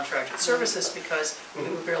do the contracted services because we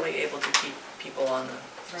were barely able to keep people on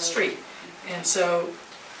the street. And so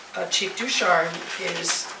Chief Ducharme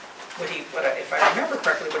is, if I remember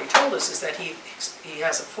correctly, what he told us is that he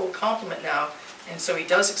has a full complement now, and so he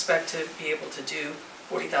does expect to be able to do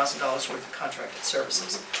 $40,000 worth of contracted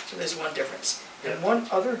services. So there's one difference. And one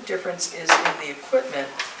other difference is in the equipment,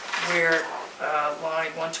 where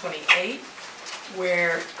line 128,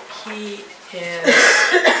 where he is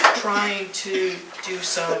trying to do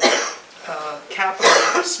some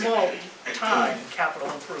small-time capital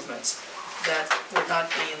improvements that would not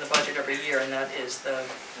be in the budget every year, and that is the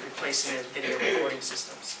replacing of video recording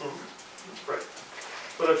systems. Right.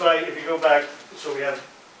 But if you go back, so we have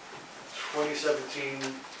 2017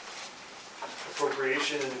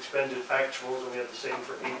 appropriation and expended actuals, and we have the same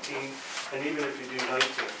for 18, and even if you do 19,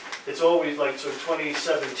 it's always like, so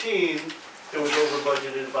 2017, it was over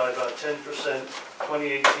budgeted by about 10%,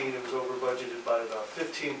 2018, it was over budgeted by about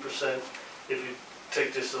 15%. If you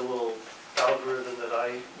take just a little algorithm that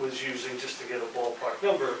I was using just to get a ballpark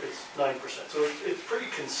number, it's 9%. So it's pretty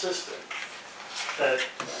consistent that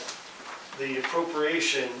the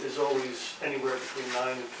appropriation is always anywhere between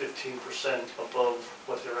 9 and 15% above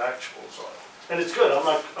what their actuals are. And it's good,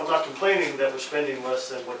 I'm not complaining that we're spending less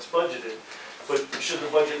than what's budgeted, but should the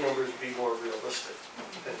budget numbers be more realistic?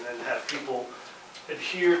 And then have people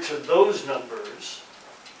adhere to those numbers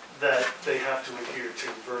that they have to adhere to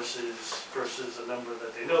versus a number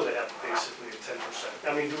that they know they have to basically at 10%.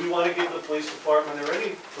 I mean, do we want to give the police department or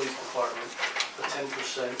any police department a 10%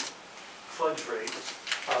 fudge rate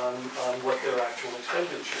on what their actual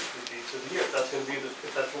expenditure would be for the year? If that's going to be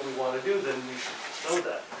if that's what we want to do, then we should just know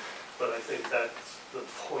that. But I think that's the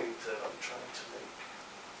point that I'm trying to make.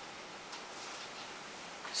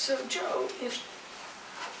 So Joe,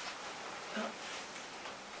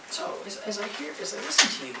 as I listen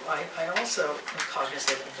to you, I also am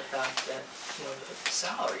cognizant of the fact that, you know, the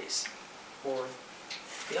salaries for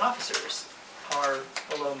the officers are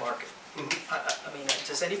below market. I mean,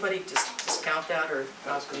 does anybody discount that or?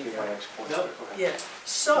 That's going to be my next point. No. Go ahead. Yeah,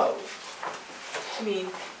 so, I mean,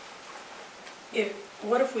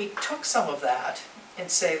 what if we took some of that and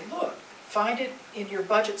say, look, find it in your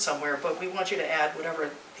budget somewhere, but we want you to add whatever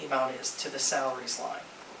the amount is to the salaries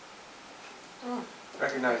line.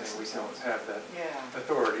 Recognizing we don't have that Yeah.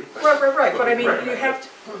 authority. But Right, but I mean, you recommend have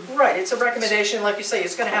to, right, it's a recommendation, like you say,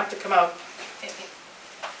 it's gonna have to come out,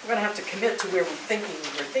 we're gonna have to commit to where we're thinking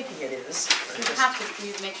it is. You have to,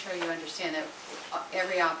 you make sure you understand that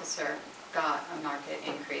every officer got a market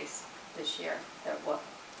increase this year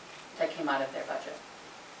that came out of their budget,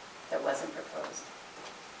 that wasn't proposed.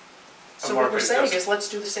 So what we're saying is, let's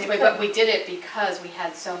do the same thing. But we did it because we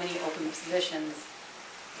had so many open positions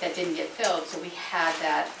that didn't get filled, so we had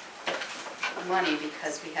that money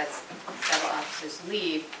because we had several officers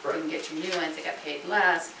leave, didn't get your new ones, they got paid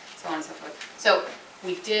less, so on and so forth. So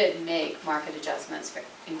we did make market adjustments for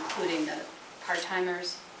including the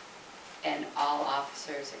part-timers and all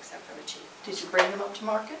officers except for the chief. Did you bring them up to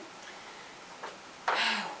market?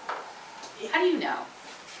 How do you know?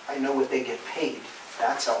 I know what they get paid,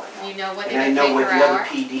 that's how I know. You know what they And I get know paid what per the other hour?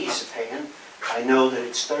 PDs are paying. I know that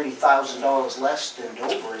it's $30,000 less than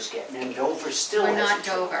Dover is getting, and Dover still We're has not a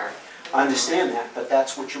job. Dover. I understand that, but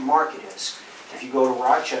that's what your market is. If you go to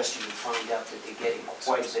Rochester, you find out that they're getting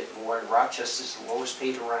quite a bit more, and Rochester's the lowest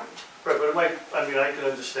paid around. Right, but it might, I mean, I can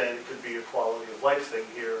understand it could be a quality of life thing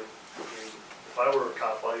here. I mean, if I were a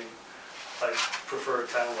cop, I prefer a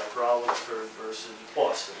town like Rollinsford versus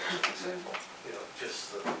Boston, as an example. You know,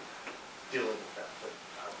 just dealing with that.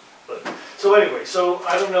 But so anyway, so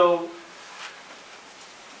I don't know.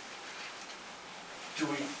 Do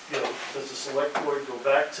we, you know, does the select board go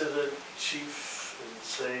back to the chief and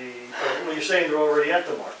say, well, you're saying they're already at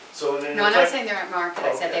the market, so in No, I'm not effect- saying they're at market,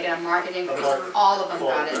 I said they got a market increase, market. all of them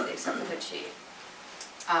got it except for the chief.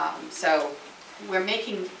 So we're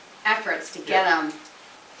making efforts to get them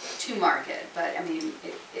to market, but I mean,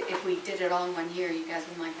 if we did it all in 1 year, you guys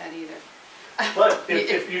wouldn't like that either. But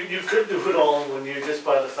if you could do it all in 1 year just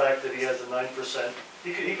by the fact that he has a 9%,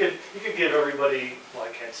 he could give everybody, well, I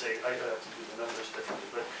can't say, I have to do the numbers differently,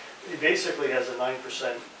 but he basically has a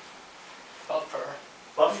 9%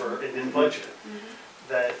 buffer in his budget.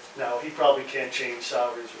 That, now, he probably can't change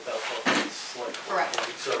salaries without talking to the select board. Correct.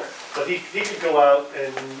 Right? So, but he could go out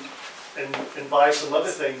and buy some other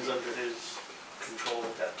things under his control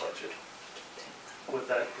with that budget. With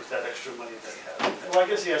that extra money that he has. Well, I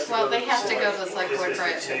guess he has to go to Well, the they have to go to the select board if for,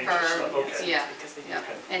 it's major stuff. Okay. yeah,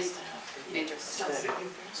 Okay. and major stuff.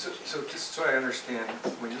 So just so I understand,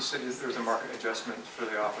 when you said there was a market adjustment for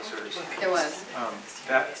the officers, There was.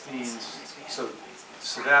 that means, so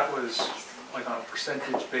that was like on a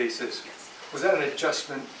percentage basis. Was that an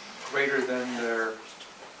adjustment greater than their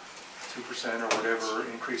 2% or whatever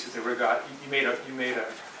increases they would have got? You made a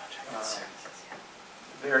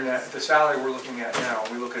the salary we're looking at now,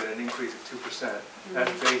 we look at an increase of 2%.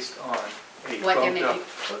 That's based on a What they're bumped up.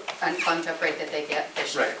 making, bumped up rate that they get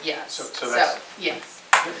this year, Right. yes. So that's- yes.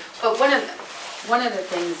 But one of the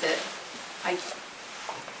things that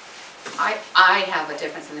I have a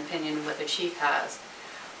difference in opinion of what the chief has,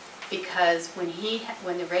 because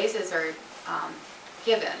when the raises are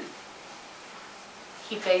given,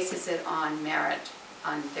 he bases it on merit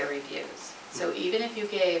on their reviews. So even if you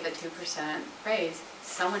gave a 2% raise,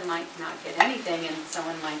 someone might not get anything and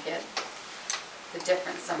someone might get the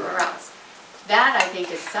difference somewhere else. That, I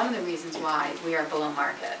think, is some of the reasons why we are below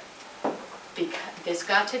market. Because there's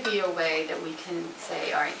got to be a way that we can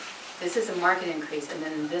say, all right, this is a market increase, and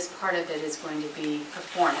then this part of it is going to be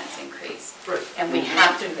performance increase. Right. And we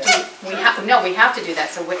have to do, we have to do that,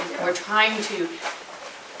 so we're trying to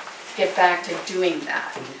get back to doing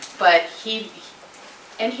that. But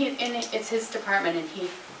and it's his department, and he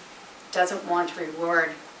doesn't want to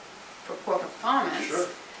reward for poor performance. Sure.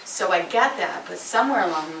 So I get that, but somewhere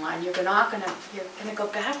along the line, you're gonna go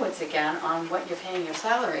backwards again on what you're paying your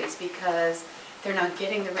salaries because they're not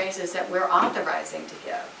getting the raises that we're authorizing to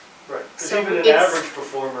give. Right, because So even an it's- average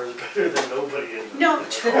performer is better than nobody in the. No, in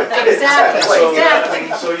the exactly, So,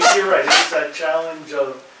 exactly. So you're right, it's that challenge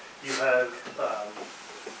of, you have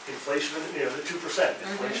inflation, you know, the 2%,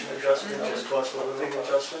 inflation adjustment, just cost of living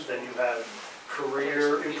adjustment, then you have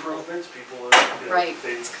career improvements, people are, you know, Right.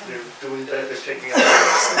 they're doing that, they're taking out.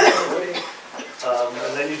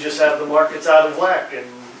 And then you just have the markets out of whack, and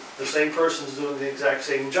the same person's doing the exact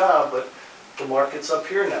same job, but the market's up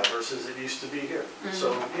here now versus it used to be here.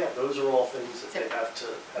 So, yeah, those are all things that they have to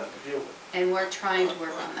deal with. And we're trying to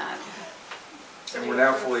work on that. And we're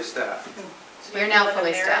now fully staffed. So We're you now do like a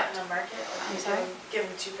fully merit staffed. in the market, like I'm you sorry? give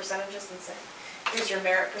them 2 percentages and say, here's your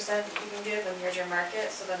merit percent you can give, and here's your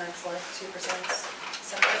market, so then it's like 2%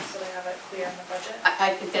 separate, so they have it clear in the budget.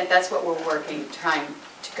 I think that that's what we're working, trying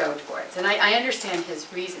to go towards. And I understand his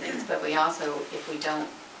reasonings, but we also, if we don't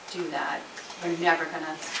do that, we're never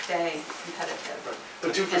gonna stay competitive.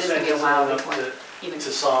 But 2% And it's gonna be a isn't while enough before even.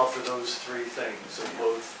 to solve for those three things, of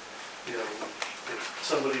both, you know, if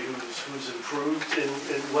somebody who's improved in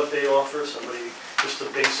what they offer, somebody, just a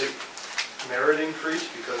basic merit increase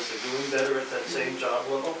because they're doing better at that same job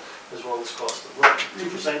level, as well as cost of living.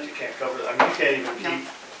 2% you can't cover that, I mean, you can't even No.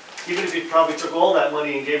 keep, even if you probably took all that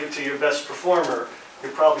money and gave it to your best performer,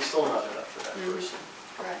 you're probably still not enough for that person.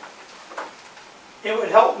 Correct. It would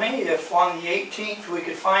help me if on the 18th, we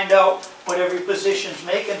could find out what every position's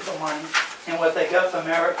making for money and what they got for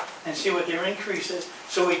merit and see what their increase is,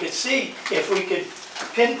 so we could see if we could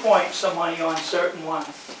pinpoint some money on certain ones.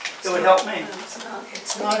 It would help me.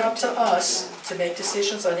 It's not up to us to make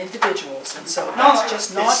decisions on individuals, and so No, that's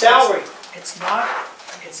just not. it's salary. It's not,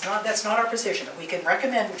 that's not our position. We can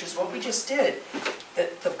recommend, which is what we just did,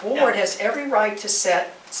 that the board has every right to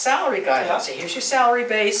set salary guidelines. Say, here's your salary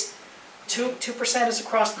base, 2% is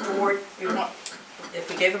across the board. We want, if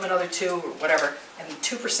we gave them another 2 or whatever, and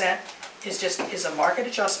 2% is a market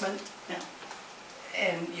adjustment. Yeah.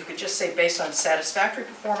 And you could just say based on satisfactory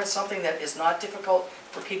performance, something that is not difficult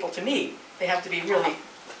for people to meet. They have to be really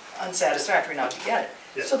unsatisfactory not to get it.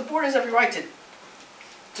 Yeah. So the board has every right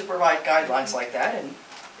to provide guidelines like that and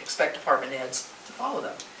expect department heads to follow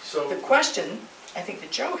them. So. The question, I think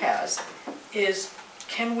that Joe has, is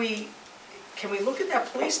can we look at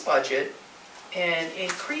that police budget and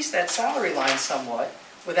increase that salary line somewhat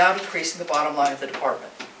without increasing the bottom line of the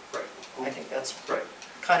department? Right. I think that's Right.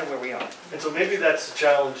 kind of where we are. And so maybe that's the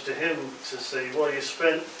challenge to him, to say, well, you're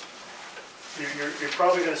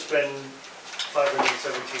probably gonna spend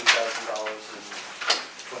 $517,000 in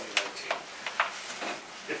 2019.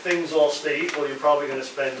 If things all stay equal, you're probably gonna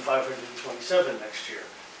spend $527 next year.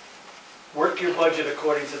 Work your budget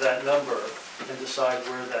according to that number and decide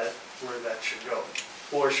where that should go.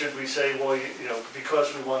 Or should we say, well, you know,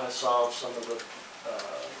 because we wanna solve some of the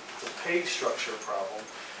pay structure problem,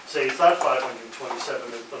 say it's not 527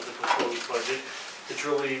 of the proposed budget, it's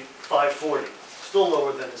really 540. Still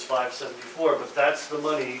lower than his 574, but that's the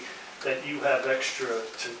money that you have extra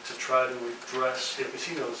to try to address, because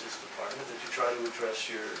he knows his department, that you try to address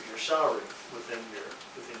your salary within your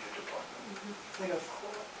department.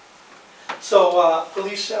 So,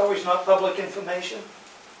 police salary's not public information?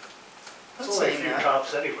 It's only a few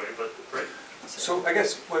cops anyway, but, right? So I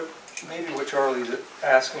guess maybe what Charlie's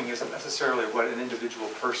asking isn't necessarily what an individual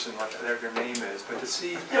person, what their name is, but to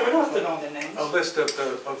see Yeah, we don't have to know their names. a list of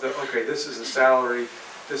the, okay, this is the salary,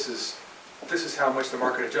 this is how much the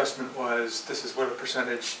market adjustment was, this is what a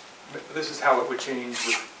percentage, this is how it would change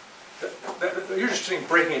with, you're just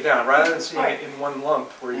breaking it down, rather than seeing it in one lump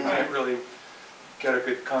where you can't really get a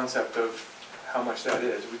good concept of how much that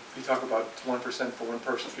is. We talk about 1% for one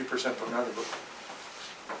person, 3% for another, but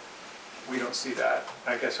we don't see that.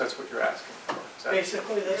 I guess that's what you're asking for. Is that-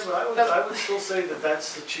 Basically, that's Yeah, but I would still say that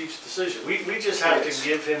that's the chief's decision. We just have to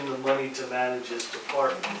give him the money to manage his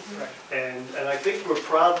department. And I think we're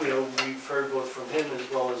probably, you know, we've heard both from him as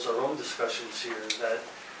well as our own discussions here, that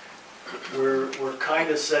we're kind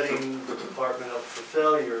of setting the department up for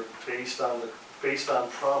failure based on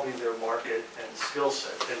probably their market and skill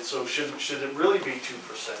set. And so should it really be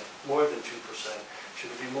 2%, more than 2%? Should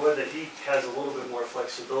it be more that he has a little bit more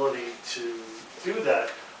flexibility to do that?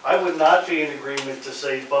 I would not be in agreement to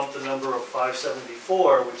say bump the number of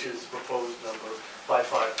 574, which is the proposed number, by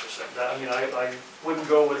 5%. I mean, I wouldn't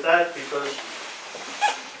go with that because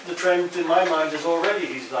the trend in my mind is already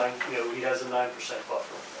he has a 9%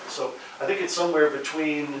 buffer. So I think it's somewhere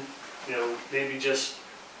between, you know, maybe just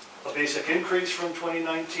a basic increase from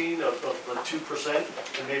 2019 of the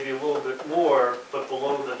 2% and maybe a little bit more, but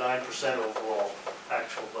below the 9% overall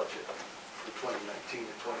actual budget for 2019 and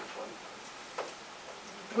 2020.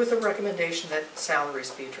 With a recommendation that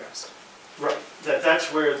salaries be addressed. Right,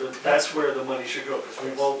 that's where the money should go, because we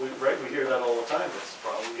hear that all the time, that's the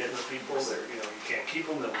problem, getting the people there, you can't keep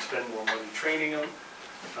them, then we spend more money training them.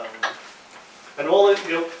 And all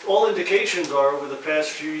indications are, over the past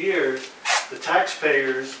few years, the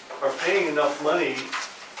taxpayers are paying enough money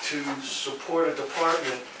to support a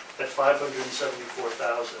department at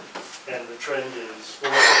 $574,000, and the trend is,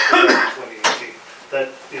 well, let's look at 2018, that,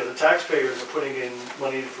 the taxpayers are putting in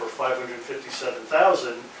money for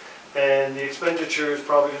 $557,000, and the expenditure is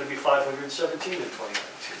probably going to be $517 in 2019.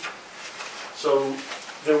 So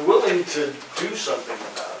they're willing to do something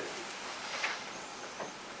about it.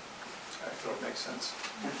 I thought it makes sense.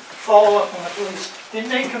 Follow up on the police,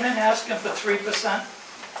 didn't they come in asking for 3%?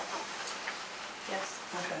 Yes.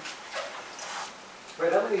 Okay.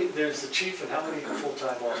 Right, how many, there's the chief, and how many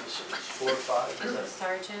full-time officers? 4 or 5? Is that?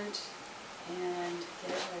 Sergeant, and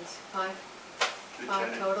there was five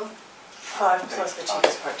total? 5 plus the chief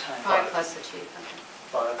is part-time. 5 plus the chief, okay.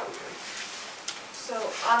 5, okay. So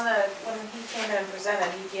when he came in and presented,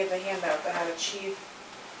 he gave a handout that had a chief,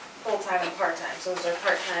 full-time and part-time. So is there a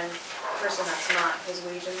part-time person that's not his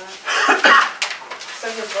wage in that? So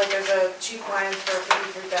there's a chief line for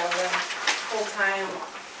 53,000, full-time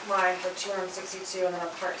line for 262, and then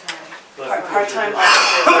a part-time. Part-time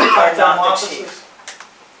officers are not the chief.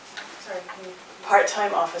 Sorry, can you?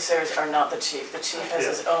 Part-time officers are not the chief. The chief has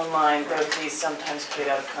his own line, though he's sometimes paid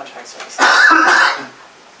out of contract services.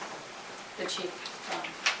 The chief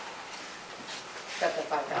got the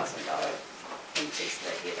 $5,000 increase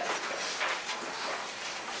that he had asked for.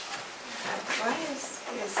 Why is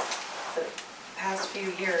the past few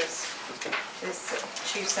years, this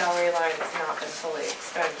chief salary line has not been fully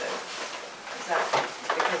expended? Is that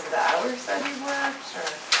because of the hours that he works, or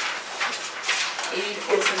 80%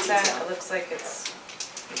 to 4%? It looks like it's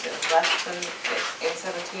even less than, in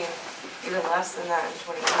 17, even less than that in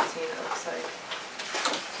 2018, it looks like.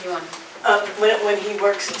 You want? When he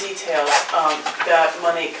works details, that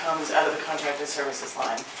money comes out of the contracted services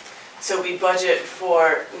line. So we budget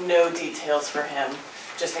for no details for him,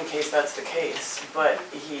 just in case that's the case, but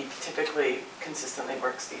he typically consistently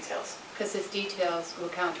works details. Because his details will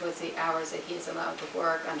count towards the hours that he is allowed to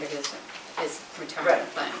work under his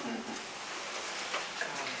retirement plan.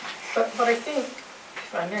 But I think,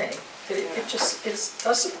 if I may, that it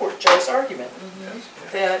does support Joe's argument,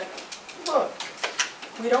 that, look,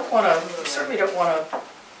 we certainly don't want to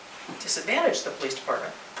disadvantage the police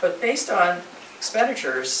department, but based on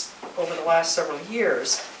expenditures over the last several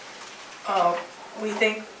years, we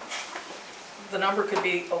think the number could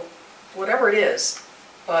be whatever it is,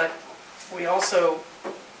 but we also,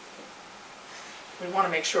 we want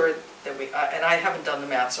to make sure that and I haven't done the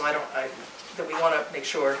math, so that we want to make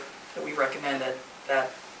sure that we recommend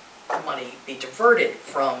that money be diverted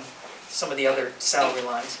from some of the other salary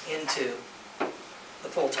lines into the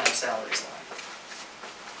full-time salaries line.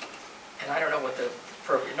 And I don't know what the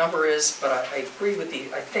appropriate number is, but I agree with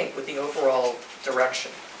I think with the overall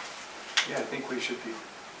direction. Yeah, I think we should be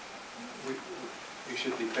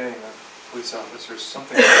paying the police officers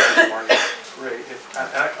something like the market rate.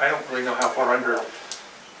 I don't really know how far under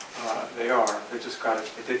they are. They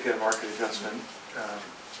did get a market adjustment,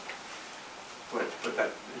 but that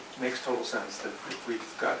it makes total sense that if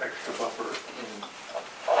we've got extra buffer in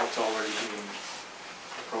what's already being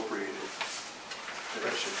appropriated, that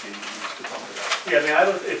it should be used to bump it up. Yeah, I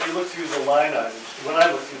mean, if you look through the line items, when I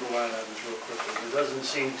look through the line items real quickly, it doesn't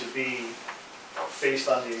seem to be, based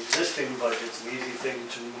on the existing budgets, an easy thing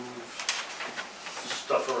to move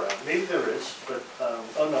stuff around. Maybe there is, but, oh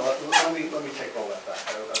no, let me take all that back.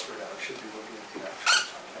 I forgot, I should be looking at the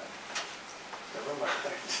actuals on that. Never mind.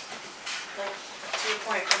 Like, to your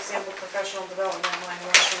point, for example, professional development line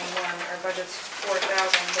 121, our budget's 4,000,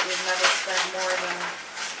 but we've never spent more than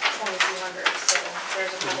 2,200, so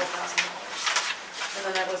there's a couple $1,000. And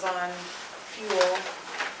then that was on fuel,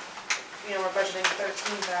 we're budgeting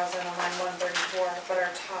 13,000 on line 134, but our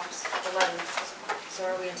top's 11,000. So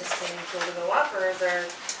are we anticipating fuel to go up, or is there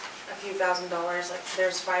a few $1,000, like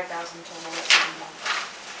there's 5,000 total that we can bump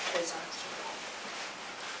based on this?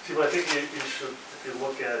 See, but I think you should, if you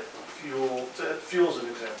look at fuel's an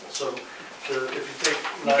example. So if you take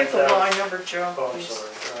 9,000. Can you give the line number, Joe, Oh, I'm please? sorry.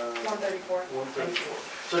 134. 134.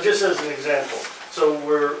 So just as an example, so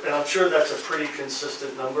and I'm sure that's a pretty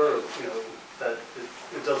consistent number, that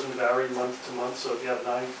it doesn't vary month to month. So if you have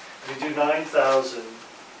if you do 9,000,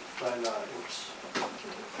 oops.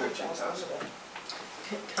 13,000.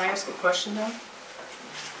 Can I ask a question now?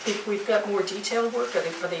 if we've got more detailed work, are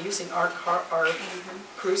they using our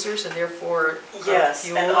cruisers and therefore Yes,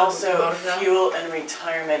 fuel and would also come out of that? fuel and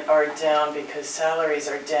retirement are down because salaries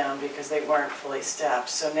are down because they weren't fully staffed.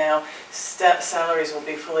 So now salaries will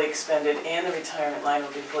be fully expended and the retirement line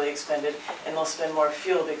will be fully expended, and they'll spend more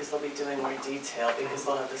fuel because they'll be doing more detail because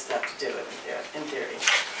they'll have the staff to do it in theory.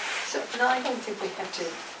 So, no, I don't think we have to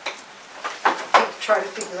try to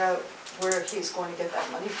figure out where he's going to get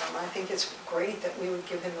that money from. I think it's great that we would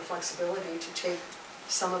give him the flexibility to take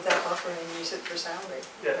some of that buffer and use it for salary.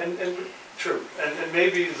 Yeah, and true, and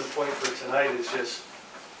maybe the point for tonight is just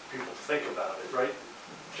people think about it, right?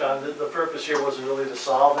 John, the purpose here wasn't really to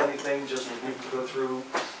solve anything, just for people to go through,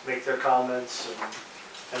 make their comments,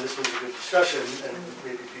 and this was a good discussion, and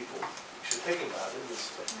maybe people should think about it,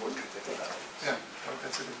 it's important to think about it. Yeah,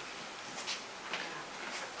 that's a good.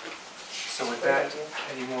 So with that,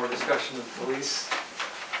 any more discussion of the police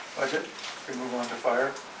budget? We move on to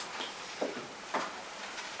fire.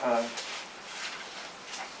 I'm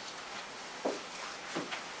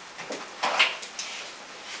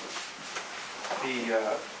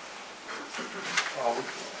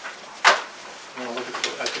going to look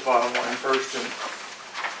at the bottom line first, and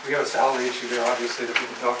we have a salary issue there, obviously, that we've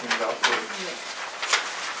been talking about for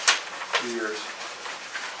 2 years.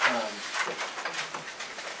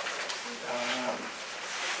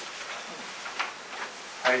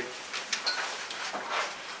 I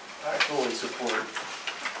fully support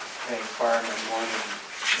paying firemen more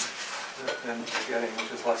than they're getting,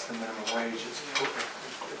 which is less than minimum wage.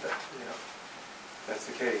 That's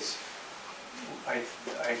the case. I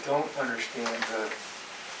don't understand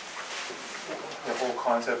the whole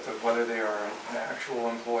concept of whether they are an actual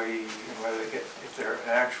employee and whether they get, if they're an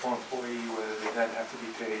actual employee, whether they then have to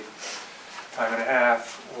be paid time and a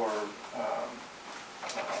half or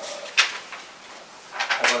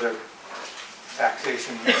have other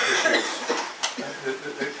taxation issues.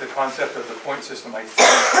 The concept of the point system, I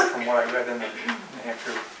think, from what I read in the New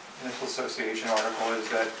Hampshire Municipal Association article, is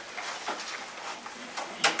that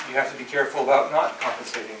you have to be careful about not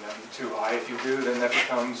compensating them too high. If you do, then that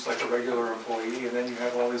becomes like a regular employee, and then you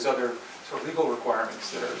have all these other sort of legal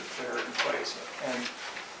requirements that are in place. And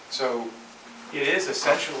so it is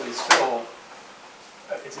essentially still,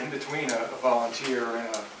 it's in between a volunteer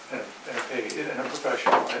and a paid and a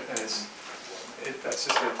professional, and that's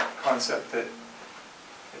just a concept that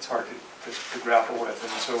it's hard to grapple with.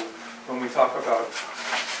 And so when we talk about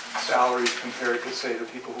salaries compared to, say, the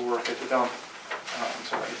people who work at the dump,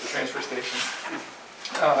 at the transfer station,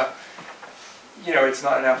 it's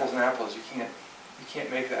not an apples and apples. You can't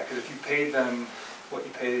make that, because if you paid them what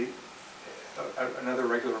you pay another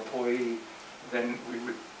regular employee, then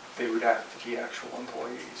they would have to be actual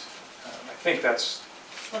employees. I think that's.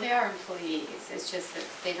 Well, they are employees. It's just that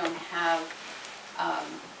they don't have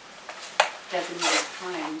designated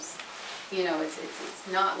times. It's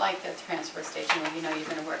not like the transfer station where you're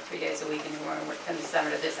going to work 3 days a week and you're going to work from this hour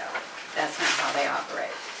to this hour. That's not how they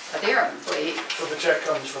operate. But they are employees. So the check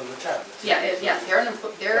comes from the town? Yeah, they're an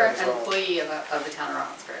employee of the town of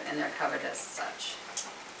Rollinsford, and they're covered as such.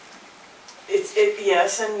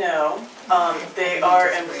 Yes and no. They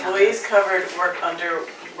are employees covered under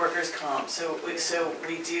workers' comp. So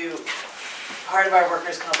we do, part of our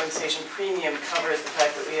workers' compensation premium covers the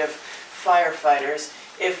fact that we have firefighters.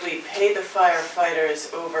 If we pay the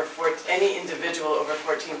firefighters any individual over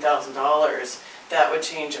 $14,000, that would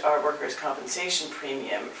change our workers' compensation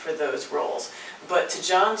premium for those roles. But to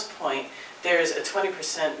John's point, there's a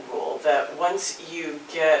 20% rule that once you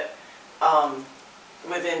get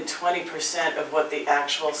within 20% of what the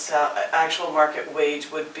actual market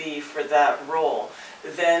wage would be for that role,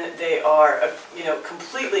 then they are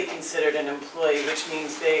completely considered an employee, which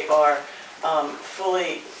means they are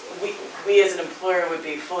fully, we as an employer would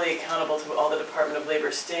be fully accountable to all the Department of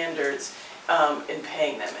Labor standards in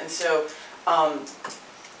paying them. And so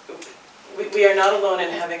we are not alone in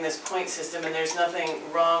having this point system, and there's nothing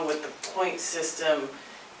wrong with the point system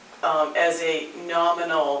as a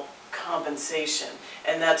nominal compensation.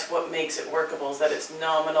 And that's what makes it workable, is that it's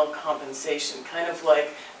nominal compensation, kind of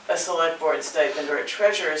like a select board stipend or a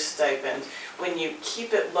treasurer's stipend. When you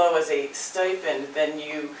keep it low as a stipend, then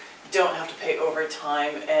you don't have to pay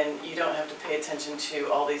overtime and you don't have to pay attention to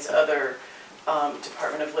all these other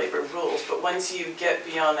Department of Labor rules. But once you get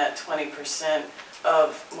beyond that 20%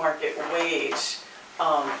 of market wage,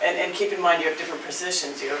 and keep in mind you have different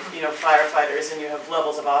positions, you have firefighters and you have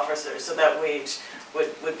levels of officers, so that wage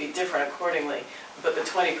would be different accordingly. But the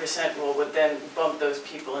 20% rule would then bump those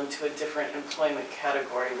people into a different employment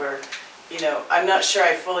category where, I'm not sure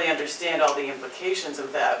I fully understand all the implications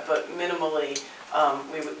of that, but minimally,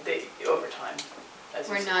 overtime. as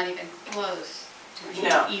you We're said. not even close to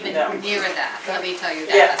No, even no. near that, let me tell you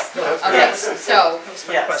Yes. that. Okay, Yes. so, That was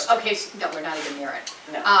my Yes. question. okay, no, we're not even near it.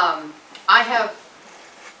 No. I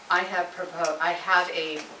have proposed, I have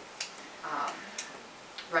a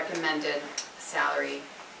recommended salary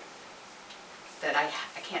that I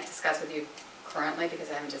can't discuss with you currently because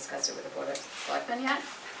I haven't discussed it with the Board of Selectmen yet.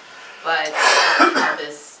 But how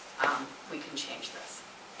this, we can change this.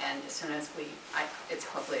 And as soon as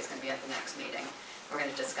hopefully it's gonna be at the next meeting, we're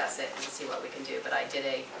gonna discuss it and see what we can do. But I did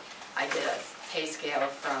a pay scale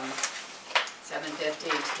from $7.50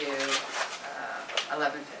 to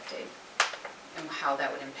 $11.50 and how that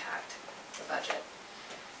would impact the budget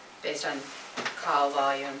based on call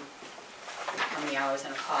volume, how many hours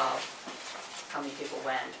in a call, how many people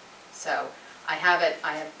went. So I have it,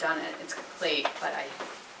 I have done it, it's complete, but I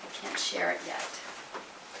can't share it yet.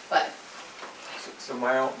 But So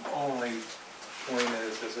my only point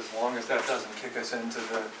is as long as that doesn't kick us into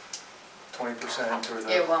the 20% or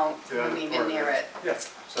the. it won't, the we other won't even part of near it. Yeah,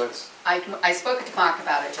 so it's, I spoke to Mark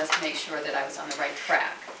about it just to make sure that I was on the right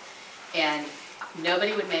track. And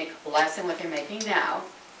nobody would make less than what they're making now.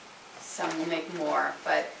 Some will make more,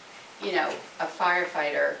 but, you know, a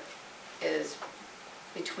firefighter is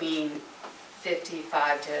between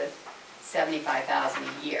 55 to 75,000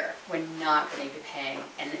 a year. We're not going to be paying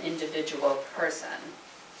an individual person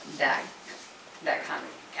that kind of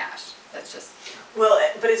cash. That's just, Well,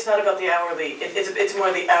 but it's not about the hourly, it's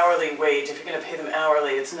more the hourly wage. If you're gonna pay them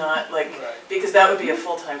hourly, it's not like, Right. because that would be a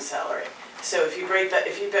full-time salary. So if you break out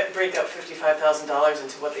 $55,000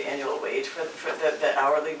 into what the annual wage for the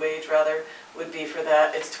hourly wage rather would be for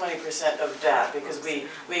that, it's 20% of that, because we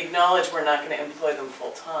acknowledge we're not gonna employ them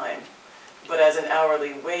full-time. But as an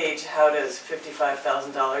hourly wage, how does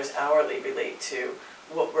 $55,000 hourly relate to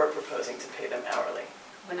what we're proposing to pay them hourly?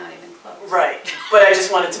 we're not even close. Right, but I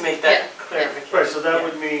just wanted to make Yeah, that clarification. Right, so that Yeah.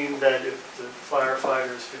 would mean that if the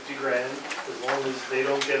firefighter is 50 grand, as long as they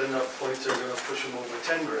don't get enough points, they're gonna push them over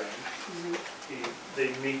 10 grand. Mhm. They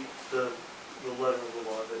meet the letter of the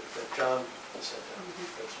law that John said that.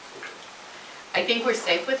 That's okay. I think we're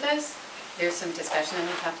safe with this. There's some discussion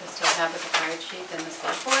that we have to still have with the fire chief and the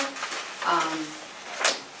select board.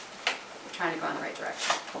 We're trying to go in the right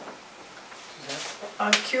direction.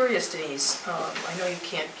 I'm curious, Denise, I know you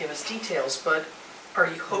can't give us details, but are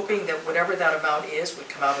you hoping that whatever that amount is would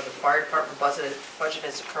come out of the fire department budget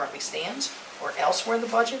as it currently stands, or elsewhere in the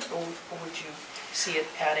budget, or would you see it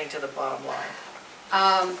adding to the bottom line?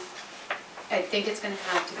 I think it's going to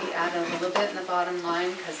have to be added a little bit in the bottom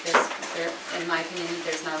line, because in my opinion,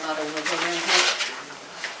 there's not a lot of wiggle room here.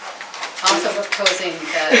 Also proposing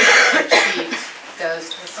that the chief goes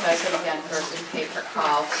to a stipend again versus pay per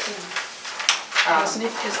call. Isn't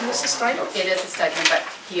this a stipend? It is a stipend, but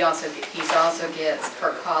he also gets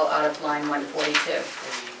per call out of line 142.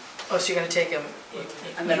 Oh, so you're gonna take him?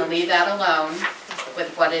 I'm going to leave that alone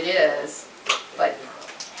with what it is, but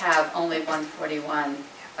have only 141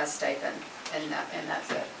 a stipend, and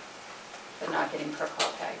that's it. But not getting per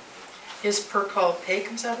call pay. His per call pay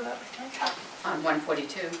comes out of that, I think? On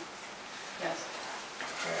 142, yes.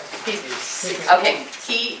 He's- Okay,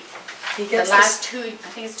 He the gets last this, 2, I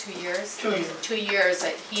think it's 2 years. 2 years. 2 years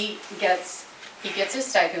that he gets his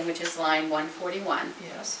stipend, which is line 141.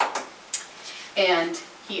 yes, And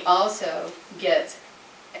he also gets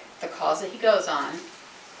the calls that he goes on,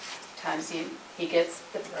 times he gets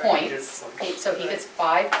the Right. points. So he gets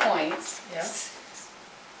 5 points. yes.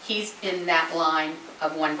 He's in that line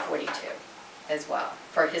of 142 as well,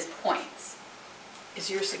 for his points. Is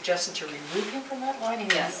your suggestion to remove him from that line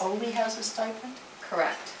and he Yes. only has a stipend?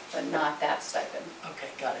 Correct, but not that stipend. Okay,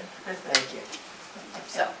 got it. Thank you.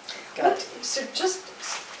 So, Got it. So just,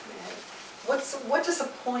 what does a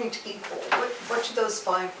point equal? What do those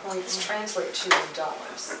 5 points translate to in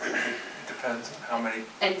dollars? depends on how many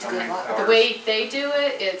and how many the hours. way they do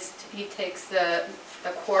it, it's, he takes the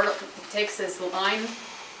quarter, he takes his line,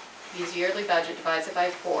 his yearly budget, divides it by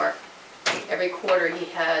 4. Every quarter he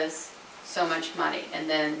has so much money, and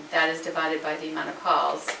then that is divided by the amount of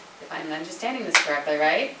calls, if I'm understanding this correctly,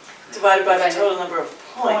 right? Divided by the total number of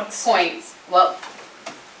points. Points, well,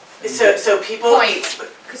 So people. points,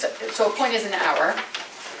 so a point is an hour,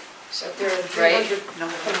 So if there are Right. 300 Not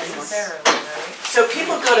points, necessarily, right? So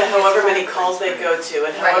people go to however many calls they go to,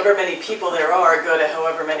 and Right. however many people there are go to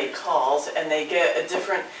however many calls, and they get a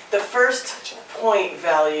different, the first point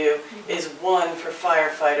value is 1 for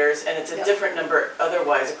firefighters, and it's a Yep. different number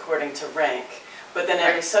otherwise according to rank. But then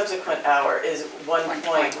every Right. subsequent hour is 1 1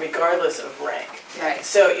 point point. regardless of rank. right?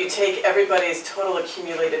 So you take everybody's total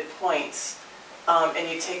accumulated points and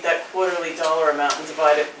you take that quarterly dollar amount and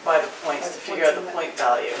divide it by the points to figure out the point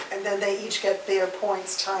value. And then they each get their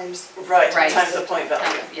points times. Right, Right. times the point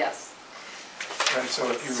value. Yes. Right, so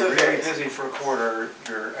if So you're really varies. busy for a quarter,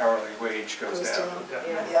 your hourly wage goes Goes down. down.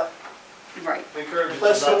 Yeah. Yep, Right. Encourage you to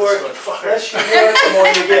Less not you to work, start fires. less you work, the more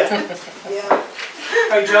you get. yeah.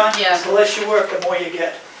 Right, John? Yeah. The less you work, the more you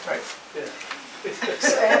get. Right.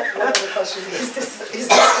 So I have one other question, is this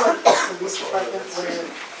like the police department where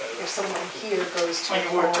if someone here goes to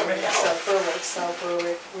South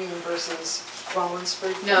Berwick reimburses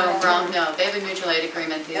Rollinsford? for No, that? wrong, no, they have a mutual aid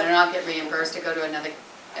agreement, they do not get reimbursed to go to another,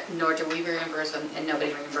 nor do we reimburse them, and nobody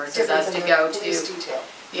reimburses Different us than to the go police to. detail.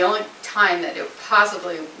 The only time that it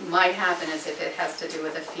possibly might happen is if it has to do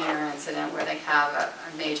with a funeral incident where they have a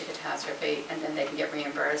major catastrophe, and then they can get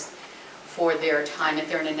reimbursed for their time if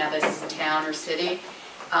they're in another town or city.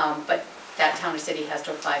 But that town or city has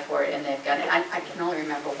to apply for it, and they've got it. I can only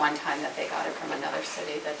remember one time that they got it from another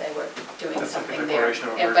city, that they were doing That's like a something there. declaration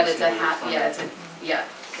of But it's a emergency half, fund. yeah, it's a, yeah.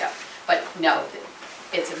 But no,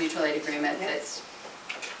 it's a mutual aid agreement that's,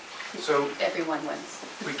 So everyone wins.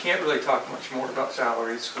 we can't really talk much more about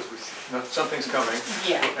salaries because something's coming.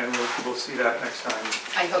 Yeah. And we'll see that next time.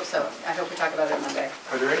 I hope so. I hope we talk about it Monday.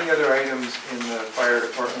 Are there any other items in the fire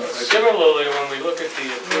department? Similarly, when we look at the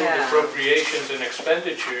approved Yeah. appropriations and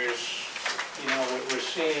expenditures, you know, we're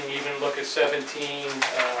seeing, even look at 17,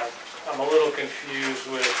 I'm a little confused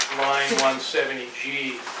with line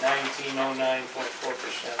 170G,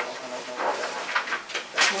 1909.4%. I don't know what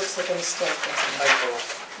that Looks like a mistake, doesn't it? typo.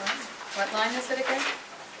 What line is it again?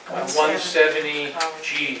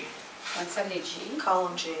 170G, 170G?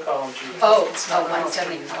 Column G. column G. Oh, It's not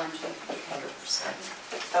 170 column G.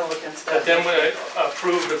 100%. I'll look into that. But then we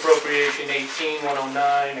approved appropriation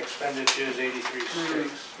 18,109, expenditures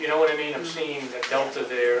 83,6. You know what I mean? I'm seeing the delta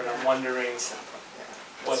there, and I'm wondering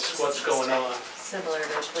what's going on. Similar to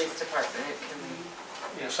the police department, it can be.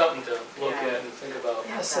 You know, something to look Yeah. at and think about.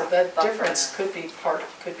 Yeah, so that difference could be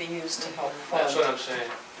used to help fund. That's what I'm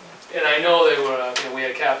saying. And I know they were, you know, we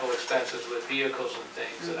had capital expenses with vehicles and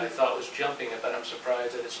things that I thought was jumping it, but I'm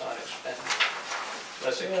surprised that it's not expended,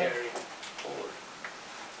 unless it Yeah. carried forward.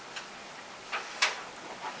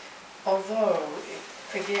 Although,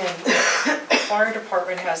 again, the fire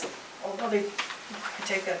department has, although they, I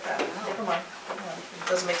take that back, never mind, it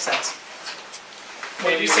doesn't make sense.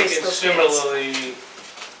 What Maybe you we say can still stands. similarly,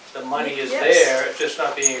 the money is Yes. there, it's just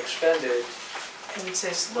not being expended, And it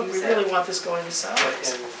says, look, we Use it. really want this going to but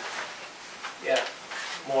salaries. in, yeah,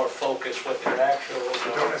 more focus what their actual.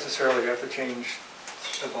 You don't necessarily have to change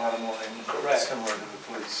the bottom line. Correct. Similar to the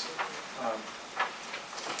police.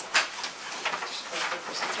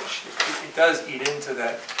 It does eat into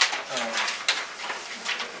that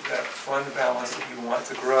fund balance that you want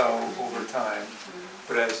to grow over time.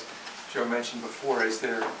 But as Joe mentioned before, is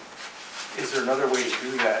there another way to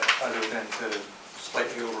do that other than to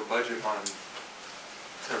slightly over budget on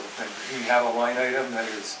several things? Do you have a line item that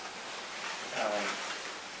is,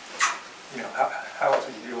 you know, how else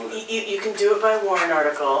would you deal with it? You can do it by warrant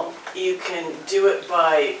article, you can do it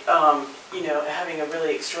by, you know, having a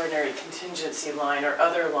really extraordinary contingency line or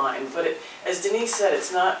other line, but as Denise said,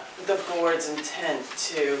 it's not the board's intent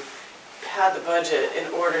to pad the budget in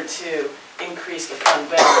order to increase the fund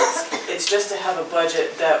balance. It's just to have a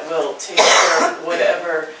budget that will take care of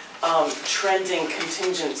whatever trending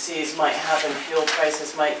contingencies might happen, fuel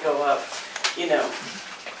prices might go up, you know,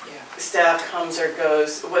 staff comes or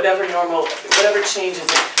goes, whatever changes,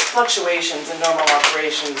 fluctuations in normal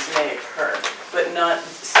operations may occur, but not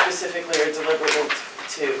specifically or deliberately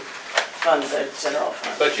to fund the general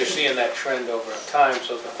fund. But you're seeing that trend over time,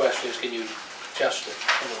 so the question is, can you adjust it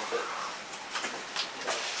a little bit?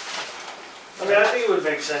 I mean, I think it would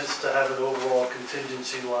make sense to have an overall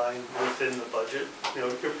contingency line within the budget. You know,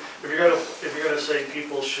 if you're gonna say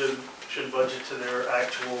people should budget to their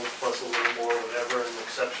actual plus a little more, whatever, and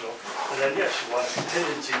exceptional, and then yes, you want a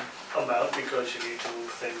contingency amount because you need to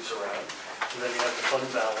move things around. And then you have the fund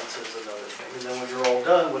balance as another thing. And then when you're all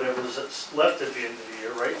done, whatever's left at the end of the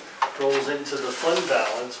year, right, rolls into the fund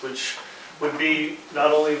balance, which would be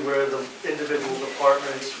not only where the individual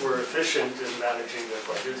departments were efficient in managing their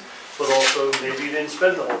budgets, but also maybe you didn't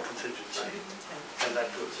spend the whole contingency, and that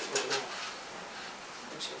goes into it.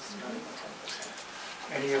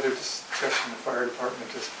 Any other discussion in the fire department?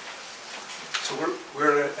 So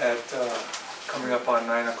we're at, coming up on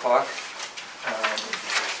 9 o'clock.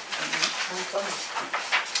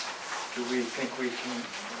 Do we think we can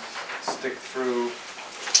stick through,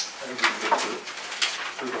 I think we can get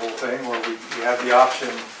through the whole thing, or we have the option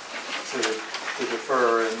to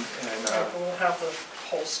defer and We'll have the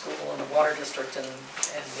whole school and the water district and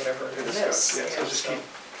whatever To in discuss, this. yeah, so And just so,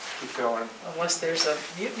 keep going. unless there's a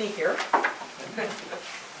mutiny here.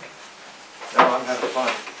 No, I'm having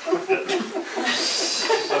fun. Need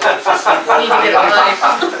to get a life.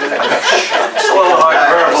 Slow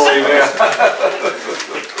hyperbole, yeah.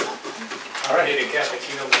 All right. Need a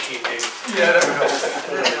cappuccino machine, maybe. Yeah, that would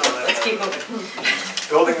help. Let's keep moving.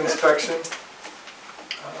 Building inspection.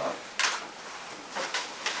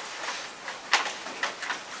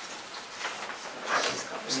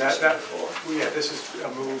 And yeah, this is a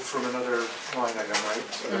move from another line item, right?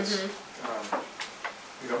 So that's,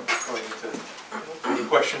 we don't really need to, any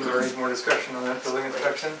questions or any more discussion on that building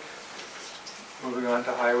inspection? Moving on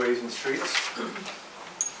to highways and streets.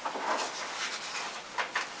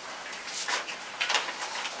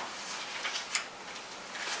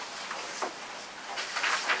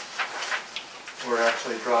 We're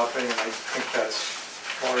actually dropping, and I think that's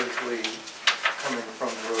largely coming from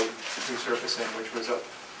the road resurfacing, which was up.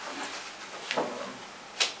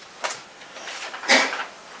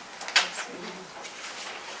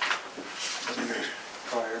 Some years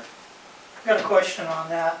prior. Got a question on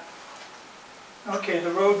that. Okay,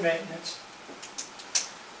 the road maintenance,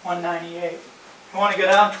 198. You want to go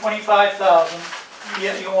down 25,000,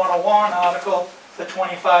 yet you want a warrant article for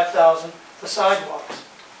 25,000 for sidewalks.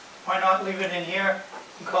 Why not leave it in here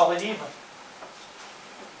and call it even?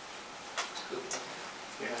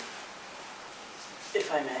 Yeah. If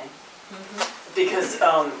I may. Because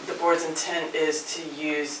the board's intent is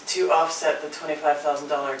to offset the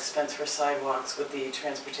 $25,000 expense for sidewalks with the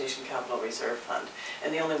Transportation Capital Reserve Fund.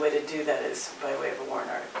 And the only way to do that is by way of a warrant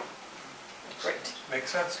article. Great.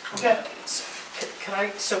 Makes sense? Okay. Can I,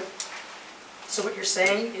 so what you're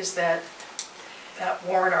saying is that that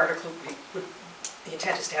warrant article would, the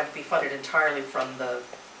intent is to have it be funded entirely from the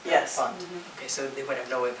Yes, fund? Okay, so they would have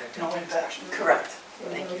no impact on No impact. correct.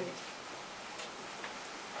 Thank you.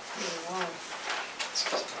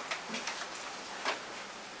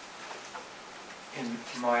 In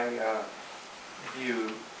my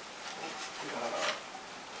view,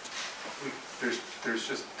 there's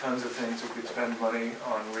just tons of things we could spend money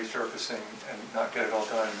on resurfacing and not get it all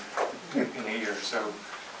done in a year. So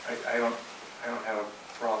I don't have a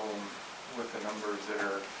problem with the numbers that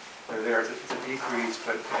are there. It's a decrease,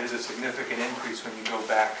 but it is a significant increase when you go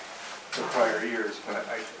back to prior years. But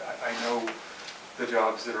I know the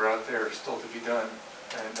jobs that are out there are still to be done,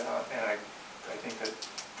 and I think that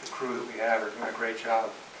the crew that we have are doing a great job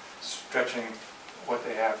stretching what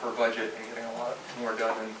they have for budget and getting a lot more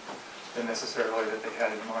done than necessarily that they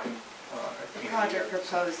had in mind. The project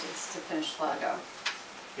proposed is to finish Lago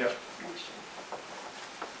Yep. next year.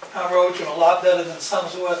 Our roads are a lot better than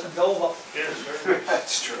Summersworth and Dover. Yes, sir.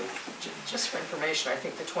 That's true. Just for information, I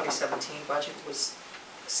think the 2017 budget was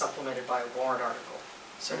supplemented by a warrant article,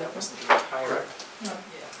 so that wasn't the entire. Correct. Yeah,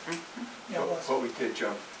 Yeah, it was. What we did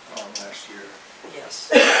jump on last year. yes.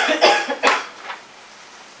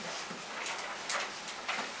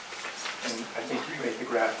 And I think you made the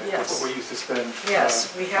graphic, Yes. that's what we used to spend.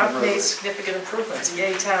 Yes, we have on made roads. significant improvements.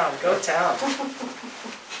 Yay, town, go town.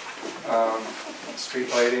 Street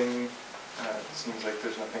lighting, it seems like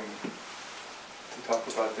there's nothing to talk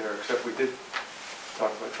about there, except we did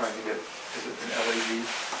talk about trying to get, is it an LED,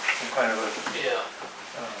 some kind of a, Yeah.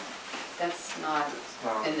 That's not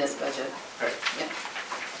in this budget. right, Yeah.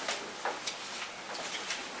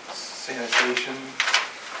 sanitation.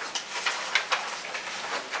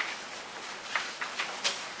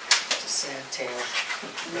 It's a sad tale.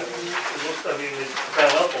 I mean, it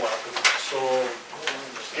ran up a lot, so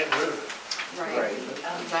just getting rid of it. Right,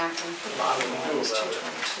 exactly. A lot of them do about it.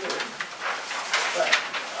 222, but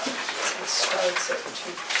it starts at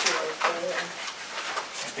 204.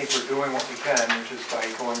 I think we're doing what we can, which is by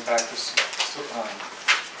going back to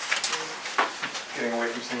getting away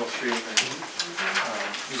from single stream and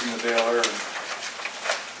using the baler and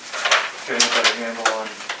getting a better handle on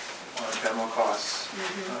demo costs.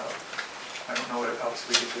 I don't know what else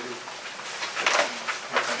we could do.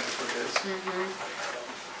 What kind of effort it is.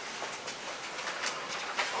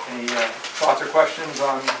 Any thoughts or questions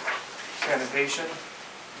on sanitation?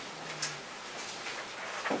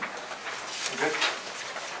 Good.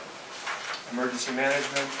 Emergency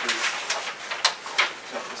management is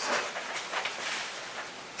up to set.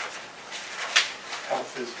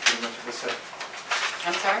 Health is pretty much of a set.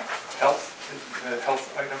 I'm sorry? Health, the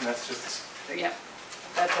health item, that's just, Yep,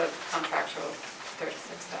 that's a contractual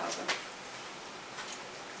 36,000.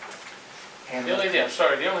 and The only thing, I'm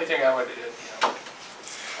sorry, the only thing I would,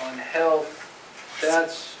 on health,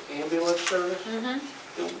 that's ambulance service?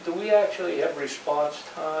 Do we actually have response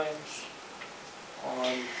times on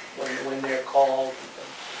when they're called,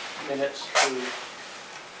 minutes to,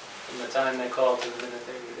 from the time they call to the minute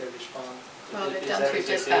they respond? Well, they're Is done that- through is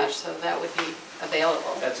that dispatch, so that would be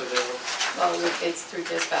available. That's available. Well, it's through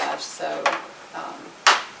dispatch, so,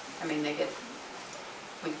 I mean,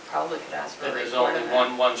 we probably could ask for a And there's report only on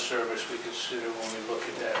that. one service we consider when we look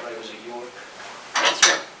at that, right, was it York? It's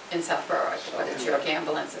York, in South Berwick, but it's York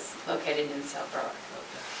Ambulance is located in South Berwick.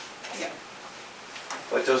 Yeah.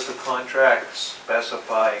 But does the contract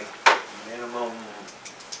specify minimum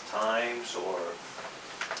times, or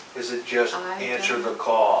is it just I answer don't- the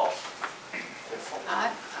call?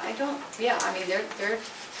 I don't, yeah, I mean, they're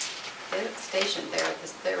stationed,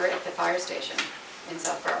 they're at the fire station in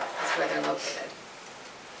South Berwick, is where they're located.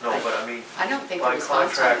 No, but I mean, I don't think the by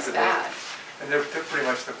response time contract, is do they- bad. And they're pretty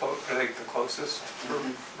much are they the closest for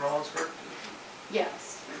Rollinsford?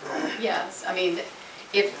 Yes, yes, I mean,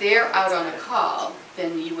 if they're out on a call,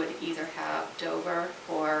 then you would either have Dover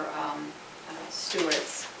or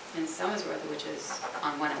Stewart's in Somersworth, which is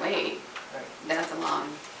on 108. Right. That's a long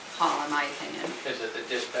haul, in my opinion. Is it the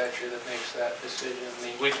dispatcher that makes that decision? I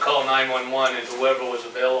mean, we'd call 911 and whoever was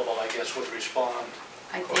available, I guess, would respond.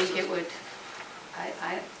 I think it would,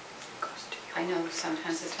 I know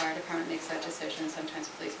sometimes the fire department makes that decision, sometimes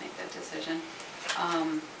police make that decision.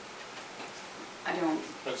 I don't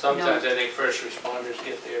But sometimes know. I think first responders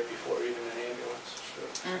get there before even an ambulance,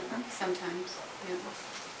 so Sometimes, yeah.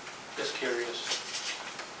 just curious.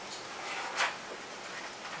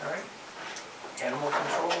 All right. Animal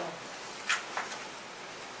control.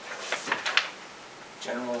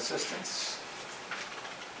 General assistance.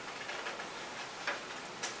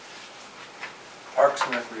 Parks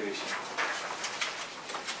and recreation.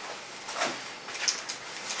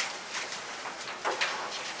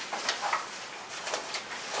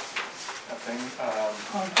 Nothing,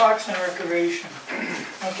 On Parks and Recreation,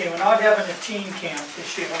 okay, we're not having a teen camp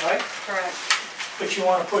this year, right? Correct. But you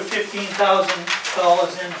want to put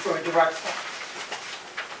 $15,000 in for a director.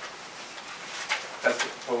 that's the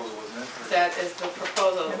proposal, isn't it? That is the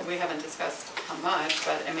proposal, we haven't discussed how much,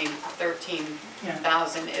 but I mean,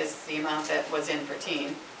 13,000 is the amount that was in for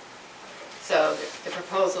teen. So the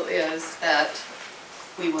proposal is that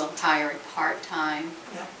we will hire a part-time,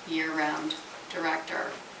 Yeah. year-round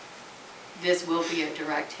director. This will be a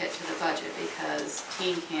direct hit to the budget because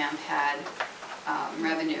teen camp had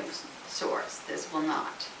revenue source. This will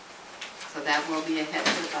not. So that will be a hit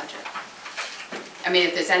to the budget. I mean,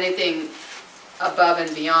 if there's anything above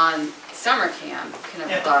and beyond summer camp can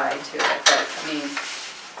Yeah. apply to it, but I mean,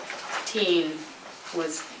 teen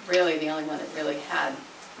was really the only one that really had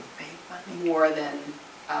more than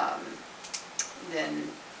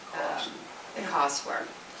the costs were.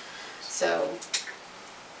 So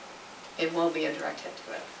it will be a direct hit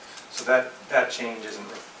to it. So that change isn't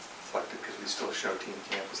reflected because we still show teen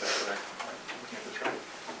camp, is that correct? Teen camp is right.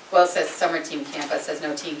 Well, it says summer teen camp, but it says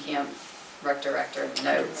no teen camp rec director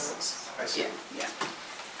notes. I see. Yeah, yeah.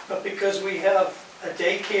 But because we have a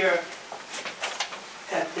daycare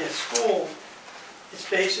at their school, it's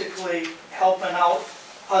basically helping out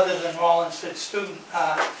other than Rollinsford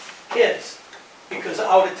kids, because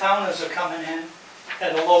out-of-towners are coming in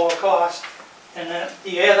at a lower cost than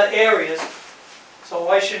the other areas. So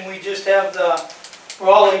why shouldn't we just have the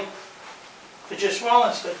Raleigh for just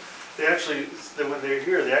Rollinsford? They actually, when they're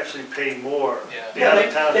here, they actually pay more. Yeah. The Yeah,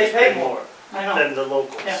 out-of-towners they pay more. I know. than the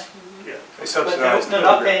locals. Yeah. Yeah. They But subsidize the they're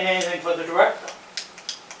not program. paying anything for the director.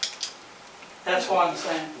 That's what I'm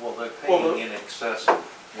saying. Well, they're Well, paying in excess of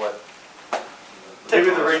what? Maybe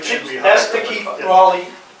the rate should be That's higher. to keep Yeah. Raleigh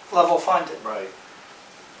level funded. Right.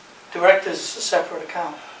 Director's a separate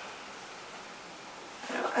account.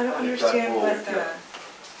 I don't You've got understand more, what the yeah.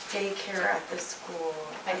 daycare at the school.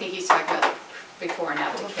 I think he's talking about before and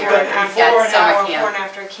after Before care. and after, Before and Summer before camp. and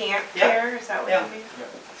after camp Yeah. care, is that what Yeah. you mean?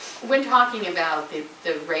 We're talking about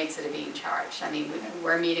the rates that are being charged. I mean,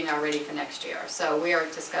 we're meeting already for next year. So we are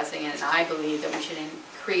discussing it, and I believe that we should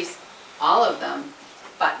increase all of them,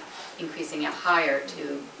 but increasing it higher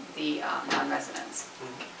to the non-residents.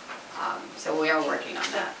 So we are working on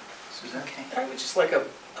that. Suzanne? I would just like a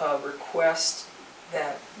request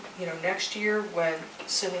that, you know, next year when,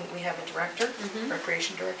 assuming we have a director, Mhm.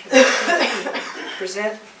 recreation director,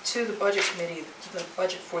 present to the budget committee the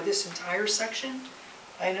budget for this entire section.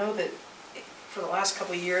 I know that for the last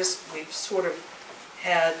couple of years, we've sort of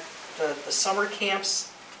had the summer camps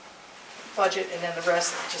budget and then the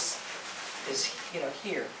rest just is, you know,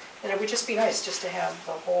 here. And it would just be nice just to have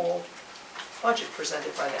the whole budget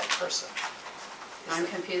presented by that person. I'm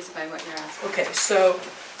confused by what you're asking. Okay, so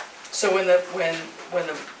when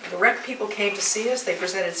the rec people came to see us, they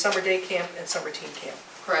presented summer day camp and summer teen camp.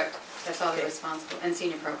 Correct, that's all they're Okay. responsible, and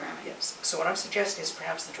senior programming. Yes, so what I'm suggesting is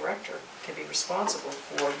perhaps the director can be responsible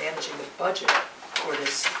for managing the budget for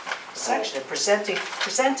this section, and presenting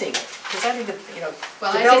the, you know,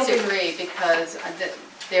 Well, I developing- disagree, because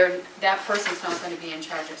that person's not going to be in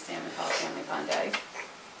charge of Salmon Falls Family Fun Day.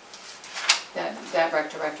 That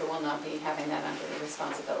rec director will not be having that under the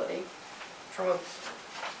responsibility. from a,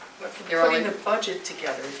 You're putting only- the budget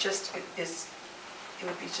together, it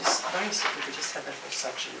would be just nice if we could just have that whole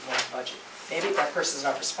section in one budget. Maybe that person's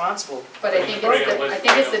not responsible. But I think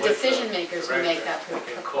it's the decision makers who make that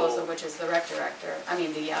Director. proposal, which is the rec director, I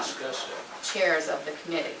mean, the Discuss chairs of the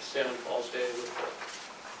committee. it. Salmon Falls Day with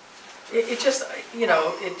It just, you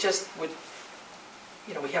know, it just would,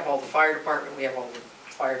 you know, we have all the fire department, we have all the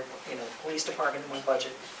fire, you know, police department in one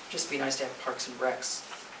budget. Just be nice to have Parks and Recs,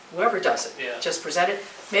 whoever does it. Yeah. Just present it,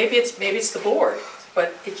 maybe it's the board,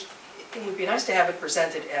 but it would be nice to have it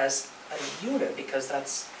presented as a unit, because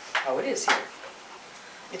that's how it is here.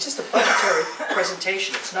 It's just a budgetary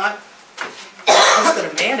presentation, it's not who's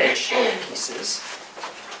gonna manage pieces.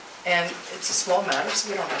 And it's a small matter, so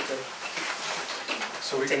we don't have to.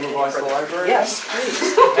 So we can take move any on to the further. library? Yes, please,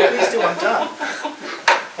 please do, I'm done.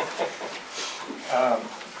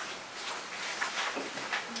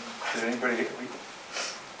 Did anybody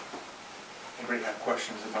have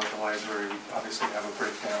questions about the library? We obviously have a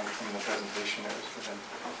breakdown from the presentation that was given.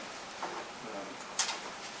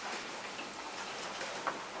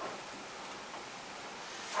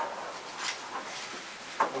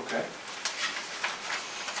 Okay.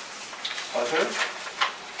 Other?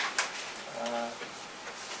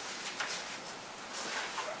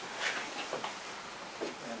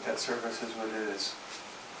 And debt service is what it is.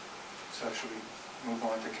 So should we move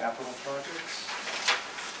on to capital projects?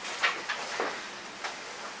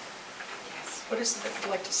 What is it that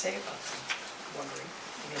you'd like to say about them? Wondering.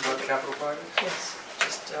 About the capital projects? Yes,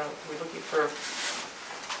 just, we're looking for,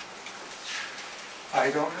 I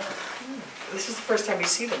don't know. this is the first time we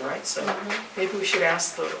see them, right? So maybe we should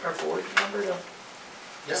ask our board member to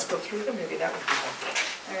just go through them, maybe that would be helpful.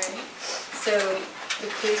 All right, so the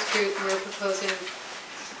police group, we're proposing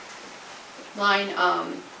line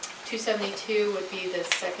 272 would be the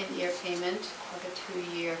second year payment of a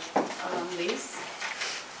 2-year lease.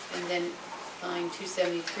 And then line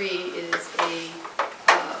 273 is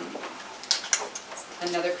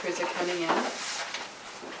another cruiser coming in.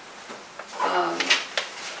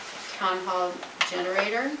 Town hall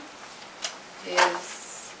generator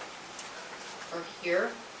is for here.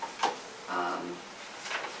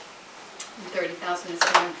 30,000 is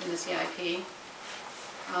coming from the CIP.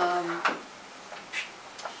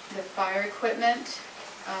 The fire equipment,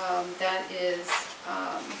 that is,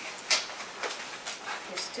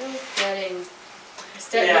 we're still getting,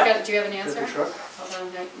 do you have an answer? Hold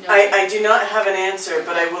on, no. I do not have an answer,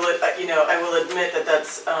 but I will admit that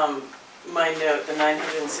that's my note, the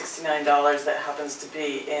 $969 that happens to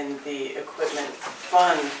be in the equipment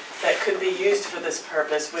fund that could be used for this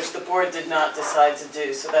purpose, which the board did not decide to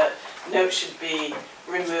do, so that note should be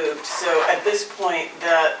removed. So at this point,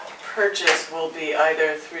 that purchase will be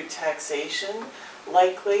either through taxation,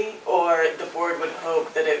 likely, or the board would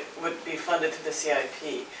hope that it would be funded through the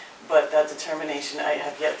CIP. But that determination I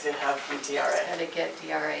have yet to have from DRA. Got to get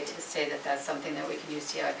DRA to say that that's something that we can use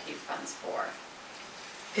CIP funds for.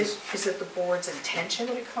 Is it the board's intention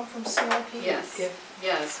that it come from CIP? Yes,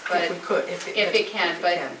 If but we could, if it can,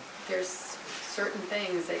 but there's certain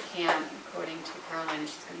things that can't, according to Caroline, and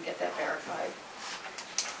she's going to get that verified.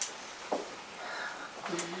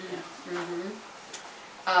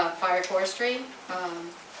 Fire forestry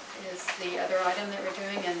is the other item that we're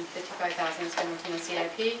doing, and 55,000 is coming from the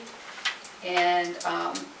CIP. And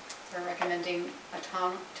we're recommending a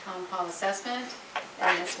town hall assessment,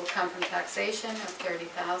 and this will come from taxation of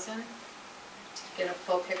 30,000 to get a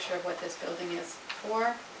full picture of what this building is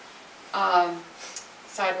for.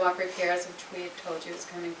 Sidewalk repairs, which we had told you is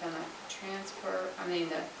coming from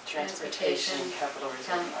the transportation capital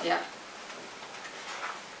reserve fund. yeah.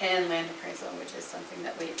 And land appraisal, which is something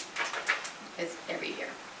that is every year.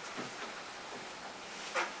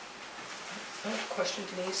 Question,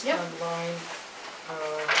 Denise, Yep. on line,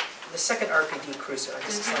 the second RPD cruiser, I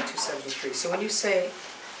guess it's line 273. So when you say,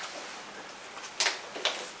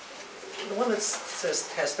 the one that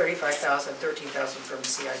says has 35,000, 13,000 from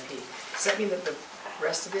CIP, does that mean that the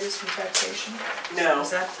rest of it is from taxation? No.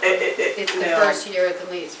 Is that? It's the no. first year of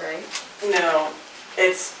the lease, right? No,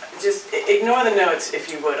 it's just, ignore the notes if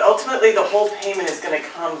you would. Ultimately, the whole payment is going to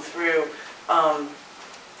come through,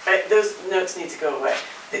 those notes need to go away.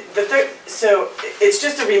 So it's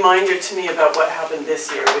just a reminder to me about what happened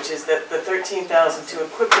this year, which is that the 13,000 to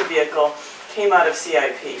equip the vehicle came out of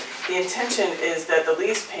CIP. The intention is that the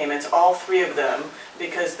lease payments, all three of them,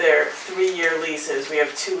 because they're 3-year leases, we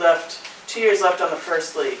have 2 years left on the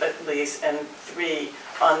first lease and 3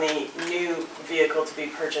 on the new vehicle to be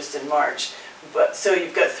purchased in March. But, so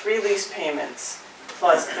you've got 3 lease payments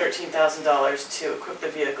plus $13,000 to equip the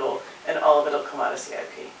vehicle, and all of it will come out of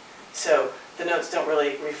CIP. So the notes don't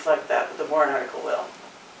really reflect that, but the warrant article will.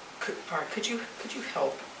 All right, could you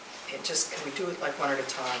help? And just, can we do it like one at a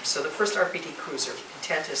time? So the first RPD cruiser,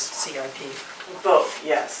 intent is CIP. Both,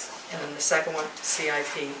 yes. And then the second one,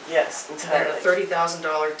 CIP. Yes, entirely. And then the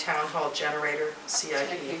 $30,000 town hall generator,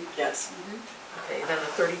 CIP. Yes. Okay, then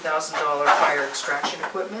the $30,000 fire extraction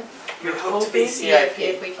equipment. We hope to be CIP.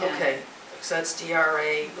 If we can. Okay, so that's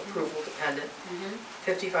DRA approval dependent. Mhm.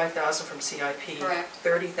 55,000 from CIP. Correct.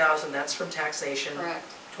 30,000, that's from taxation. Correct,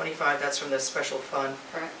 25, that's from the special fund.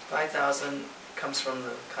 correct. 5,000 comes from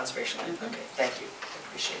the conservation land. Mhm. Okay, thank you, I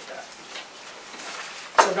appreciate that.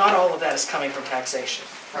 So not all of that is coming from taxation.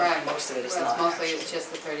 Correct. Most of it is Well, not, mostly actually. it's just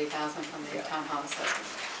the 30,000 from the Yeah. town hall assessment.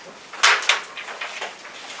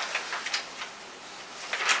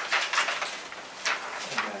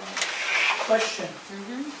 Question,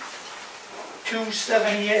 Mhm.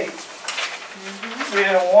 278. We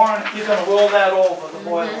had a warrant, you're gonna roll that over, the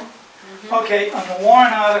boiler. Mhm. Okay, on the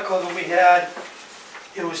warrant article that we had,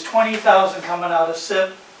 it was 20,000 coming out of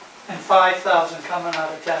SIP and 5,000 coming out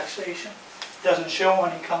of taxation. Doesn't show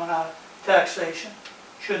any coming out of taxation.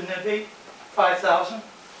 Shouldn't it be 5,000?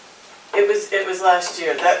 It was last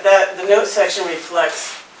year. The note section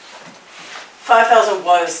reflects, 5,000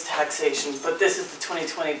 was taxation, but this is the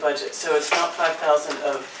 2020 budget, so it's not 5,000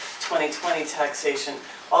 of 2020 taxation.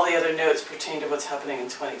 All the other notes pertain to what's happening in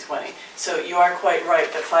 2020. So you are quite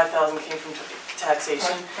right that 5,000 came from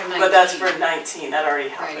taxation, For but that's for 19. 19, that already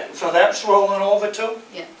happened. So that's rolling over too?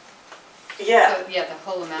 Yeah. Yeah, So, yeah, the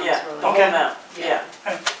whole amount is yeah, really. the whole Okay. amount, yeah.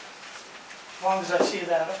 As long as I see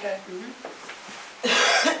that, okay? Mhm.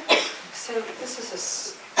 So this is a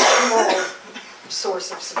small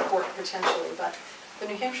source of support potentially, but the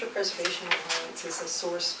New Hampshire Preservation Alliance is a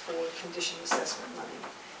source for condition assessment money.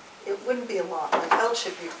 It wouldn't be a lot, like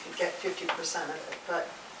L-chip, you could get 50% of it, but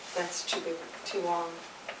that's too big, too long.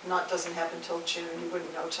 Doesn't happen till June, you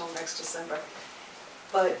wouldn't know till next December.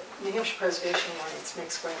 But New Hampshire Preservation Alliance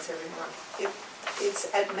makes grants every month. It's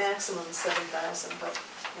at maximum 7,000, but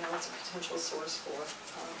it's a potential source for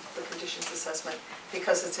conditions assessment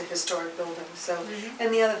because it's a historic building. So,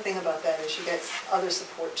 and the other thing about that is you get other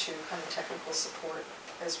support too, kind of technical support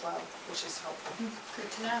as well, which is helpful.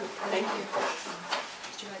 Good to know. Thank you.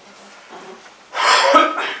 Did you like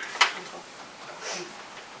that?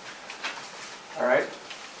 All right.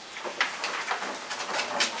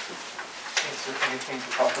 Is there anything to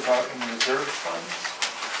talk about in reserve funds?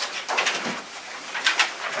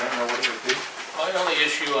 I don't know what it would be. My only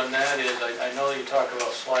issue on that is, I know you talk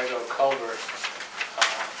about Sligo culvert.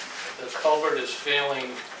 The culvert is failing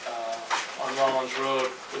on Rollins Road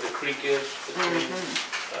where the creek is, between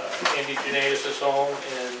Andy Genatis' home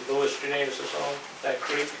and Louis Genatis' home, that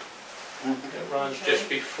creek. It runs just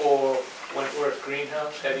before Wentworth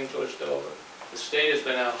Greenhouse, heading towards Dover. The state has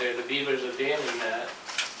been out there, the beavers are damming that,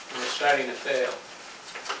 and they're starting to fail.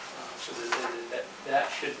 So that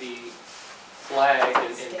should be flagged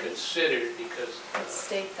and considered because It's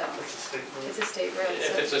state though. It's a state road. It's a state road.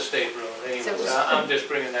 if it's a state road, anyways, So- I'm just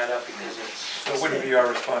bringing that up because So it wouldn't be our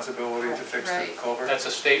responsibility to fix the Right. culvert? that's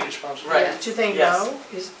a state responsibility. Right. Do they Yes. know?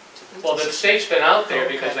 Well, the state's been out there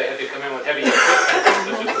because they had to come in with heavy equipment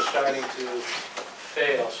because it was starting to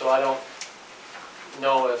fail. So I don't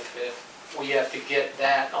know if we have to get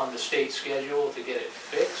that on the state schedule to get it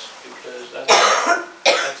fixed because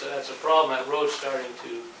that's a problem. That road's starting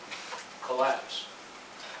to collapse.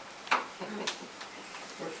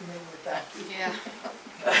 We're familiar with that. Yeah.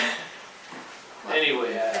 Well, Anyway,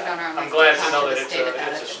 put it on our I'm list glad talk to know the that state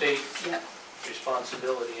about it's a it. state Yep,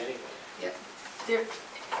 responsibility anyway. yep.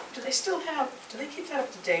 Do they still have, do they keep that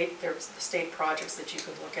up to date? There's the state projects that you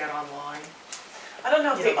could look at online? I don't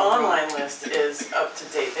know if You the know, online list is up to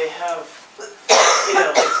date. They have,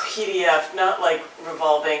 like PDF, not like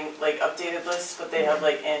revolving, like updated lists, but they have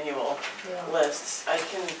like annual lists. I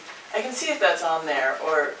can see if that's on there,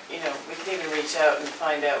 or, we can even reach out and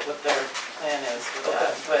find out what their plan is with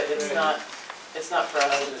that, but it's not for I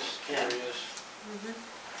us. was just Yeah. curious.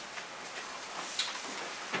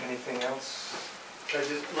 Anything else? Let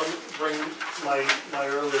me bring my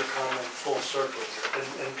earlier comment full circle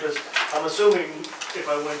here. And because I'm assuming if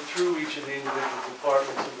I went through each of the individual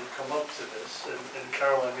departments, it would come up to this. And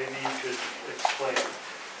Caroline, maybe you could explain.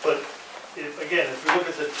 But if, again, if we look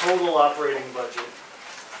at the total operating budget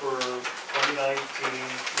for 2019,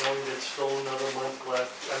 knowing there's still another month left,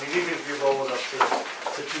 I mean, even if you roll it up to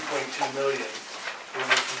 2.2 million, when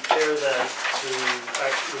you compare that to,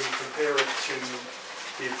 actually compare it to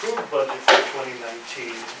the approved budget for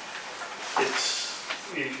 2019,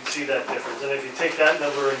 you can see that difference. And if you take that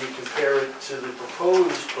number and you compare it to the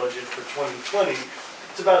proposed budget for 2020,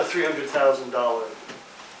 it's about a $300,000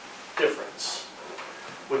 difference,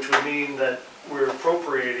 which would mean that we're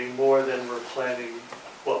appropriating more than we're planning,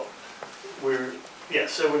 well,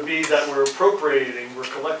 yes, it would be that we're appropriating, we're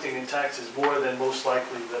collecting in taxes more than most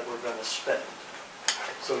likely that we're gonna spend.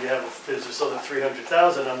 So there's this other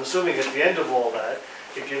 300,000, I'm assuming at the end of all that,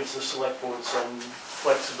 it gives the select board some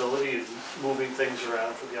flexibility in moving things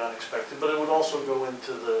around for the unexpected, but it would also go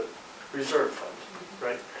into the reserve fund,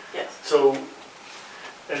 right? Yes. So,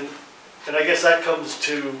 and I guess that comes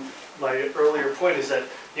to my earlier point is that,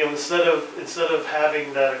 you know, instead of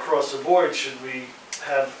having that across the board, should we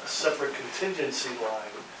have a separate contingency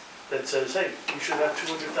line that says, hey, we should have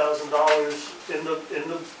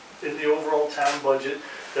 $200,000 in the overall town budget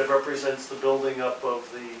that represents the building up of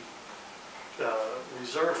the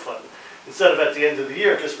reserve fund, instead of at the end of the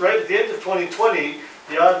year, because right at the end of 2020,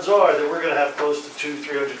 the odds are that we're going to have close to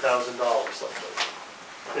 $300,000 left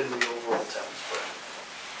over in the overall town's budget.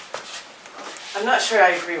 I'm not sure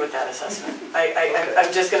I agree with that assessment.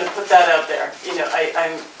 I'm just going to put that out there. You know,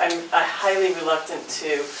 I'm highly reluctant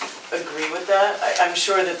to agree with that. I'm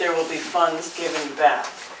sure that there will be funds given back.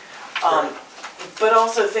 But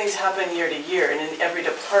also things happen year to year, and in every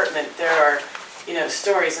department there are, you know,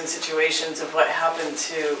 stories and situations of what happened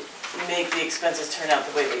to make the expenses turn out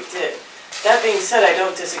the way they did. That being said, I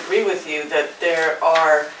don't disagree with you that there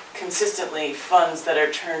are consistently funds that are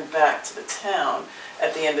turned back to the town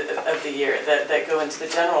at the end of the year that go into the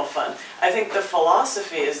general fund. I think the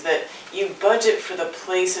philosophy is that you budget for the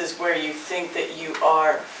places where you think that you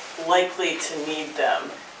are likely to need them.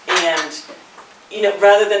 And, you know,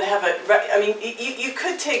 rather than have I mean, you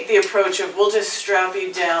could take the approach of we'll just strap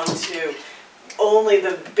you down to only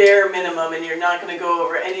the bare minimum and you're not going to go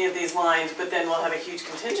over any of these lines, but then we'll have a huge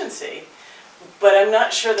contingency. But I'm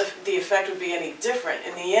not sure the effect would be any different.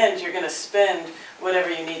 In the end, you're going to spend whatever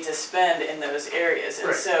you need to spend in those areas.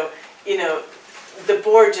 And so, you know, the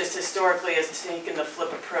board just historically has taken the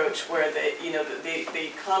flip approach where they, you know,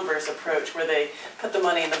 the converse approach where they put the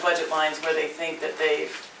money in the budget lines where they think that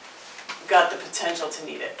they've got the potential to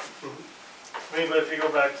need it. I mean, but if you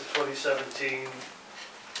go back to 2017,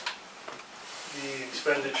 the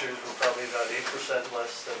expenditures were probably about 8%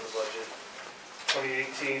 less than the budget.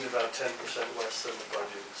 2018, about 10% less than the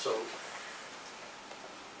budget. So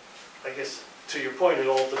I guess to your point, it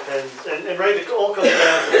all depends, and right, it all comes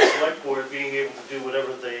down to the select board being able to do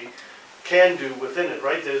whatever they can do within it,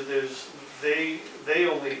 right? You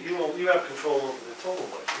have control over the total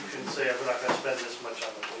budget. You can say, we're not going to spend this much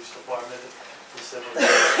on the police department instead of.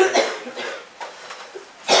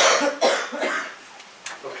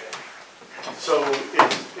 Okay. So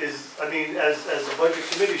I mean, as a budget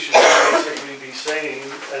committee, should we basically be saying,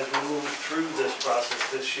 as we move through this process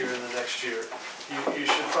this year and the next year, you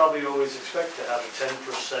should probably always expect to have a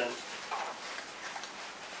 10%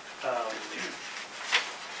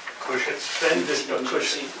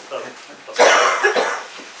 cushion.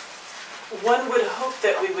 One would hope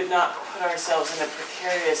that we would not put ourselves in a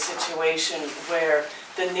precarious situation where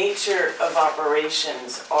the nature of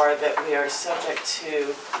operations are that we are subject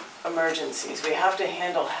to emergencies. We have to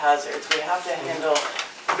handle hazards. We have to handle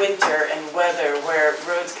winter and weather where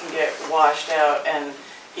roads can get washed out, and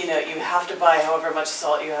you know, you have to buy however much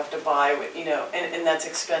salt you have to buy, you know, and that's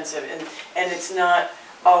expensive, and it's not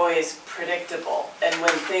always predictable. And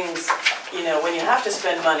when things, you know, when you have to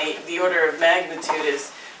spend money, the order of magnitude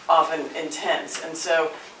is often intense. And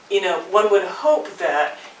so, you know, one would hope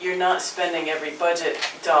that you're not spending every budget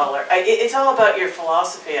dollar. It's all about your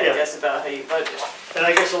philosophy, I guess, about how you budget. And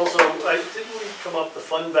I guess also, didn't we come up the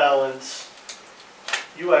fund balance?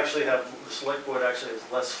 You actually have, the select board actually has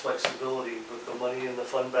less flexibility with the money in the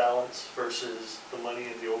fund balance versus the money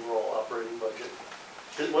in the overall operating budget.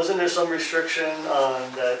 Wasn't there some restriction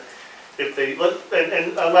on that if they,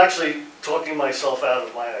 and I'm actually talking myself out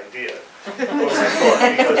of my idea. Because we were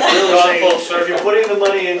saying, if you're putting the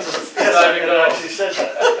money into the, yes, I actually said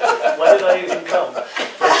that. Why did I even come? But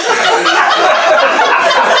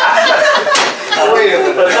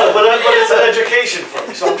it's an education for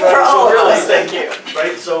me, so I'm trying to really thank you.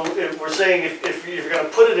 Right, so if we're saying if you're going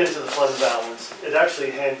to put it into the fund balance, it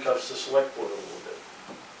actually handcuffs the select board a little bit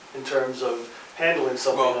in terms of handling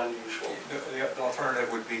something unusual. The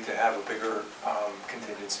alternative would be to have a bigger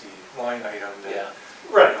contingency line item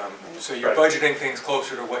Right. So you're Right. budgeting things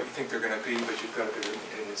closer to what you think they're gonna be, but you've got a bit of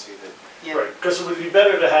contingency that. Right, because it would be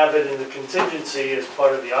better to have it in the contingency as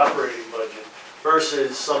part of the operating budget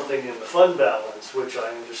versus something in the fund balance, which I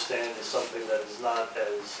understand is something that is not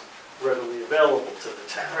as readily available to the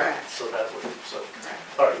town. Correct. So that would,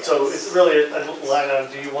 all right, so it's really a line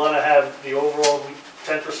item, do you want to have the overall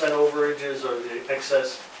 10% overages or the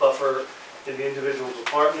excess buffer in the individual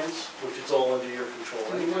departments, which is all under your control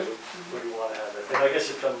anyway? Where do you want to have it? And I guess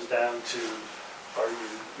it comes down to, are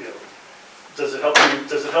you know, does it help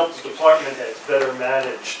the department heads better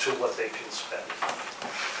manage to what they can spend?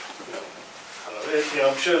 You know, I don't know, you know,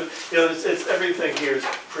 I'm sure, you know, it's, everything here is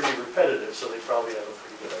pretty repetitive, so they probably have a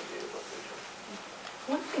pretty good idea of what they're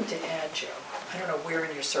doing. One thing to add, Joe, I don't know where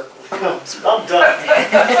in your circle it comes. I'm done.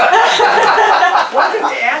 One thing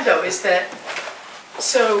to add, though, is that,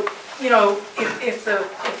 so, you know, if the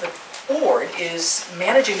board is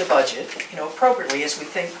managing the budget, you know, appropriately, as we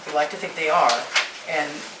like to think they are,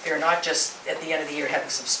 and they're not just at the end of the year having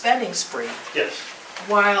some spending spree, Yes.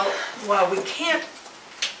 while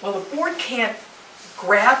the board can't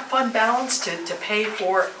grab fund balance to pay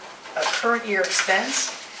for a current year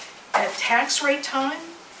expense at tax rate time,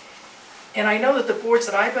 and I know that the boards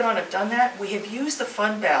that I've been on have done that, we have used the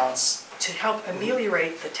fund balance to help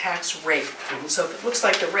ameliorate the tax rate. So if it looks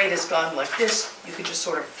like the rate has gone like this, you can just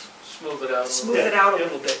sort of Smooth it out. smooth it out a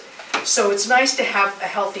little bit. So it's nice to have a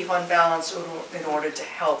healthy fund balance in order to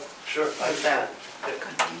help Sure. with that.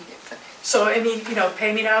 So, I mean, you know,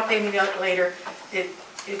 pay me now, pay me later, it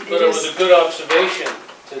But it was is, a good observation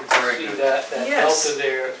to Very see good. that Yes. delta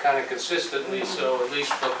there kind of consistently, so at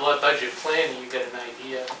least for budget planning, you get an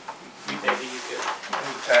idea. Maybe you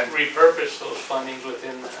could repurpose those fundings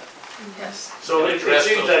within that. yes. So it Address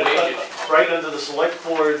seems those that wages. right under the select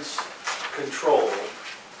board's control,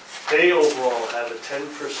 they overall have a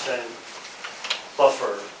 10%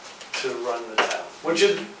 buffer to run the town, which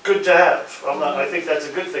is good to have. I think that's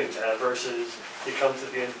a good thing to have versus you come to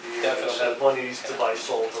the end of the year, you don't have monies to buy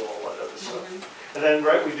salt and all that other stuff. And then,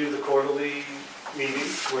 right, we do the quarterly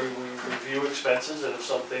meetings where we review expenses, and if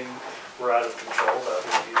something were out of control, that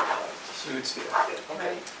would be the time to see. You'd see it. Yeah, okay,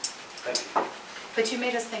 Right. thank you. But you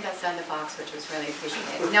made us think outside the box, which was really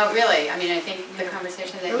appreciated. No, really, I mean, I think the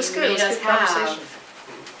conversation that It was you good, it made was us good have, conversation.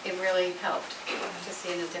 it really helped to see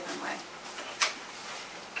it in a different way.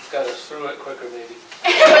 Got us through it quicker, maybe.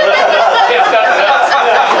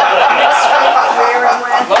 Where and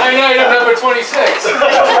when? Line item number 26.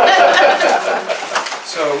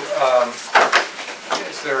 So,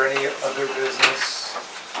 is there any other business?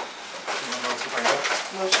 Anyone else to bring up?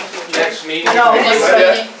 Next meeting. No, we next do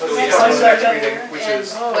that. meeting. The Next next meeting. meeting, which And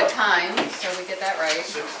is what time, so we get that right.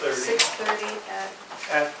 6:30. 6:30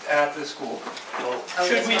 at. at the school. Oh,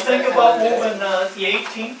 Should yes, we we'll think put it about on. moving the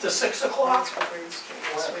 18th to 6 o'clock?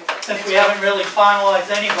 Since we haven't really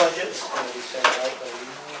finalized any budgets.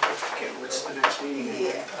 Okay, what's the next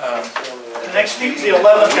meeting? The next meeting's the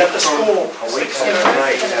 11th at the school. A week from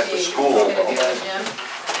tonight at the school, Is it gonna be the gym?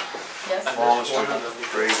 Yes?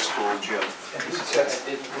 Wallaston grade school gym.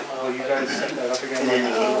 Will you guys set that up again? And then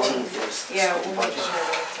the 18th is the Yeah, school we'll make budget.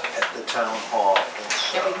 sure At the town hall.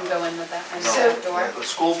 Yeah, we can go in with that, in No, the door. The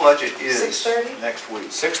school budget is 6:30? next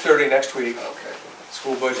week. 6:30 next week, Okay.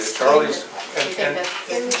 school budget. Charlie's, You and, think and that's?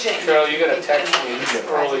 In the gym. Carol, you gotta text me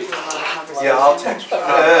early. Yeah, I'll text you.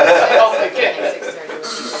 I'll think it. 6:30 would be good.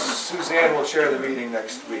 Suzanne will chair the meeting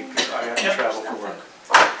next week, because I have to Yep. travel for work.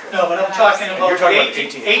 No, but I'm talking And about you're the talking about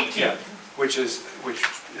 18th. 18th, which is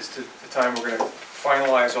the time we're gonna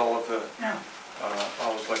finalize all of the, Yeah.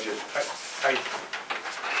 all the budget.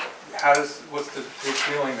 What's the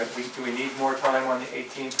feeling that do we need more time on the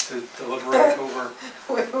 18th to deliberate over?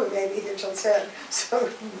 We may be here till 10, so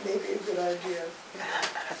maybe a good idea.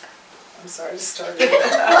 I'm sorry to start.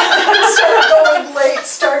 Instead of going late,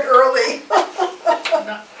 start early.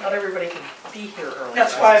 Not everybody can be here early.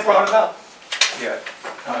 That's why I brought it up. Yeah.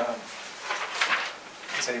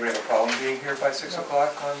 Does anybody have a problem being here by 6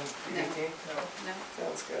 o'clock on the 18th? No.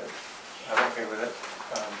 Sounds good. I'm okay with it.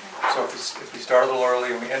 So if we start a little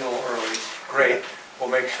early and we end a little early, great. We'll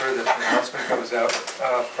make sure that the announcement goes out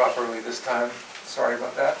properly this time. Sorry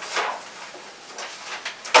about that.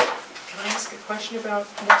 Can I ask a question about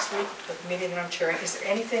next week, the meeting that I'm chairing? Is there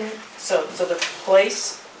anything, so the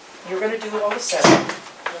place, you're gonna do all the setting,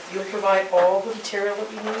 you'll provide all the material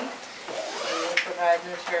that you need? We'll provide the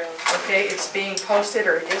materials. Okay, it's being posted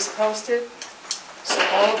or it is posted? So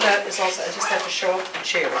all of that is also, I just have to show up and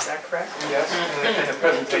chair, is that correct? Yes, and the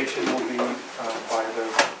presentation will be by the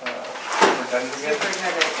superintendent again.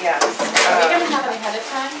 Superintendent, yes. Are we gonna have it ahead of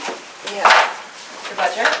time, Yeah. The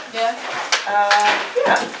budget? yeah?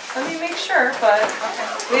 Yeah, let me make sure, but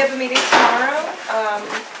we have a meeting tomorrow,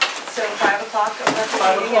 so 5 o'clock of that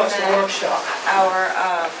 5 meeting. o'clock's And the then workshop. our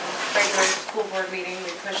regular school board meeting,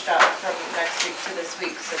 we pushed up from next week to this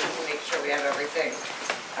week, so we can make sure we have everything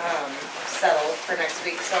settled for next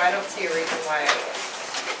week. So I don't see a reason why,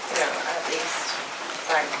 at least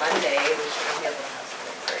by Monday, we shouldn't be able to have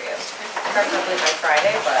something for you. Preferably by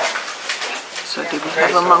Friday, but. So do we Okay,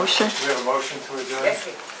 have a so motion? Do we have a motion to adjourn? Yes,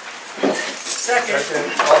 we. Second. Second,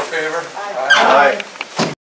 all in favor? Aye.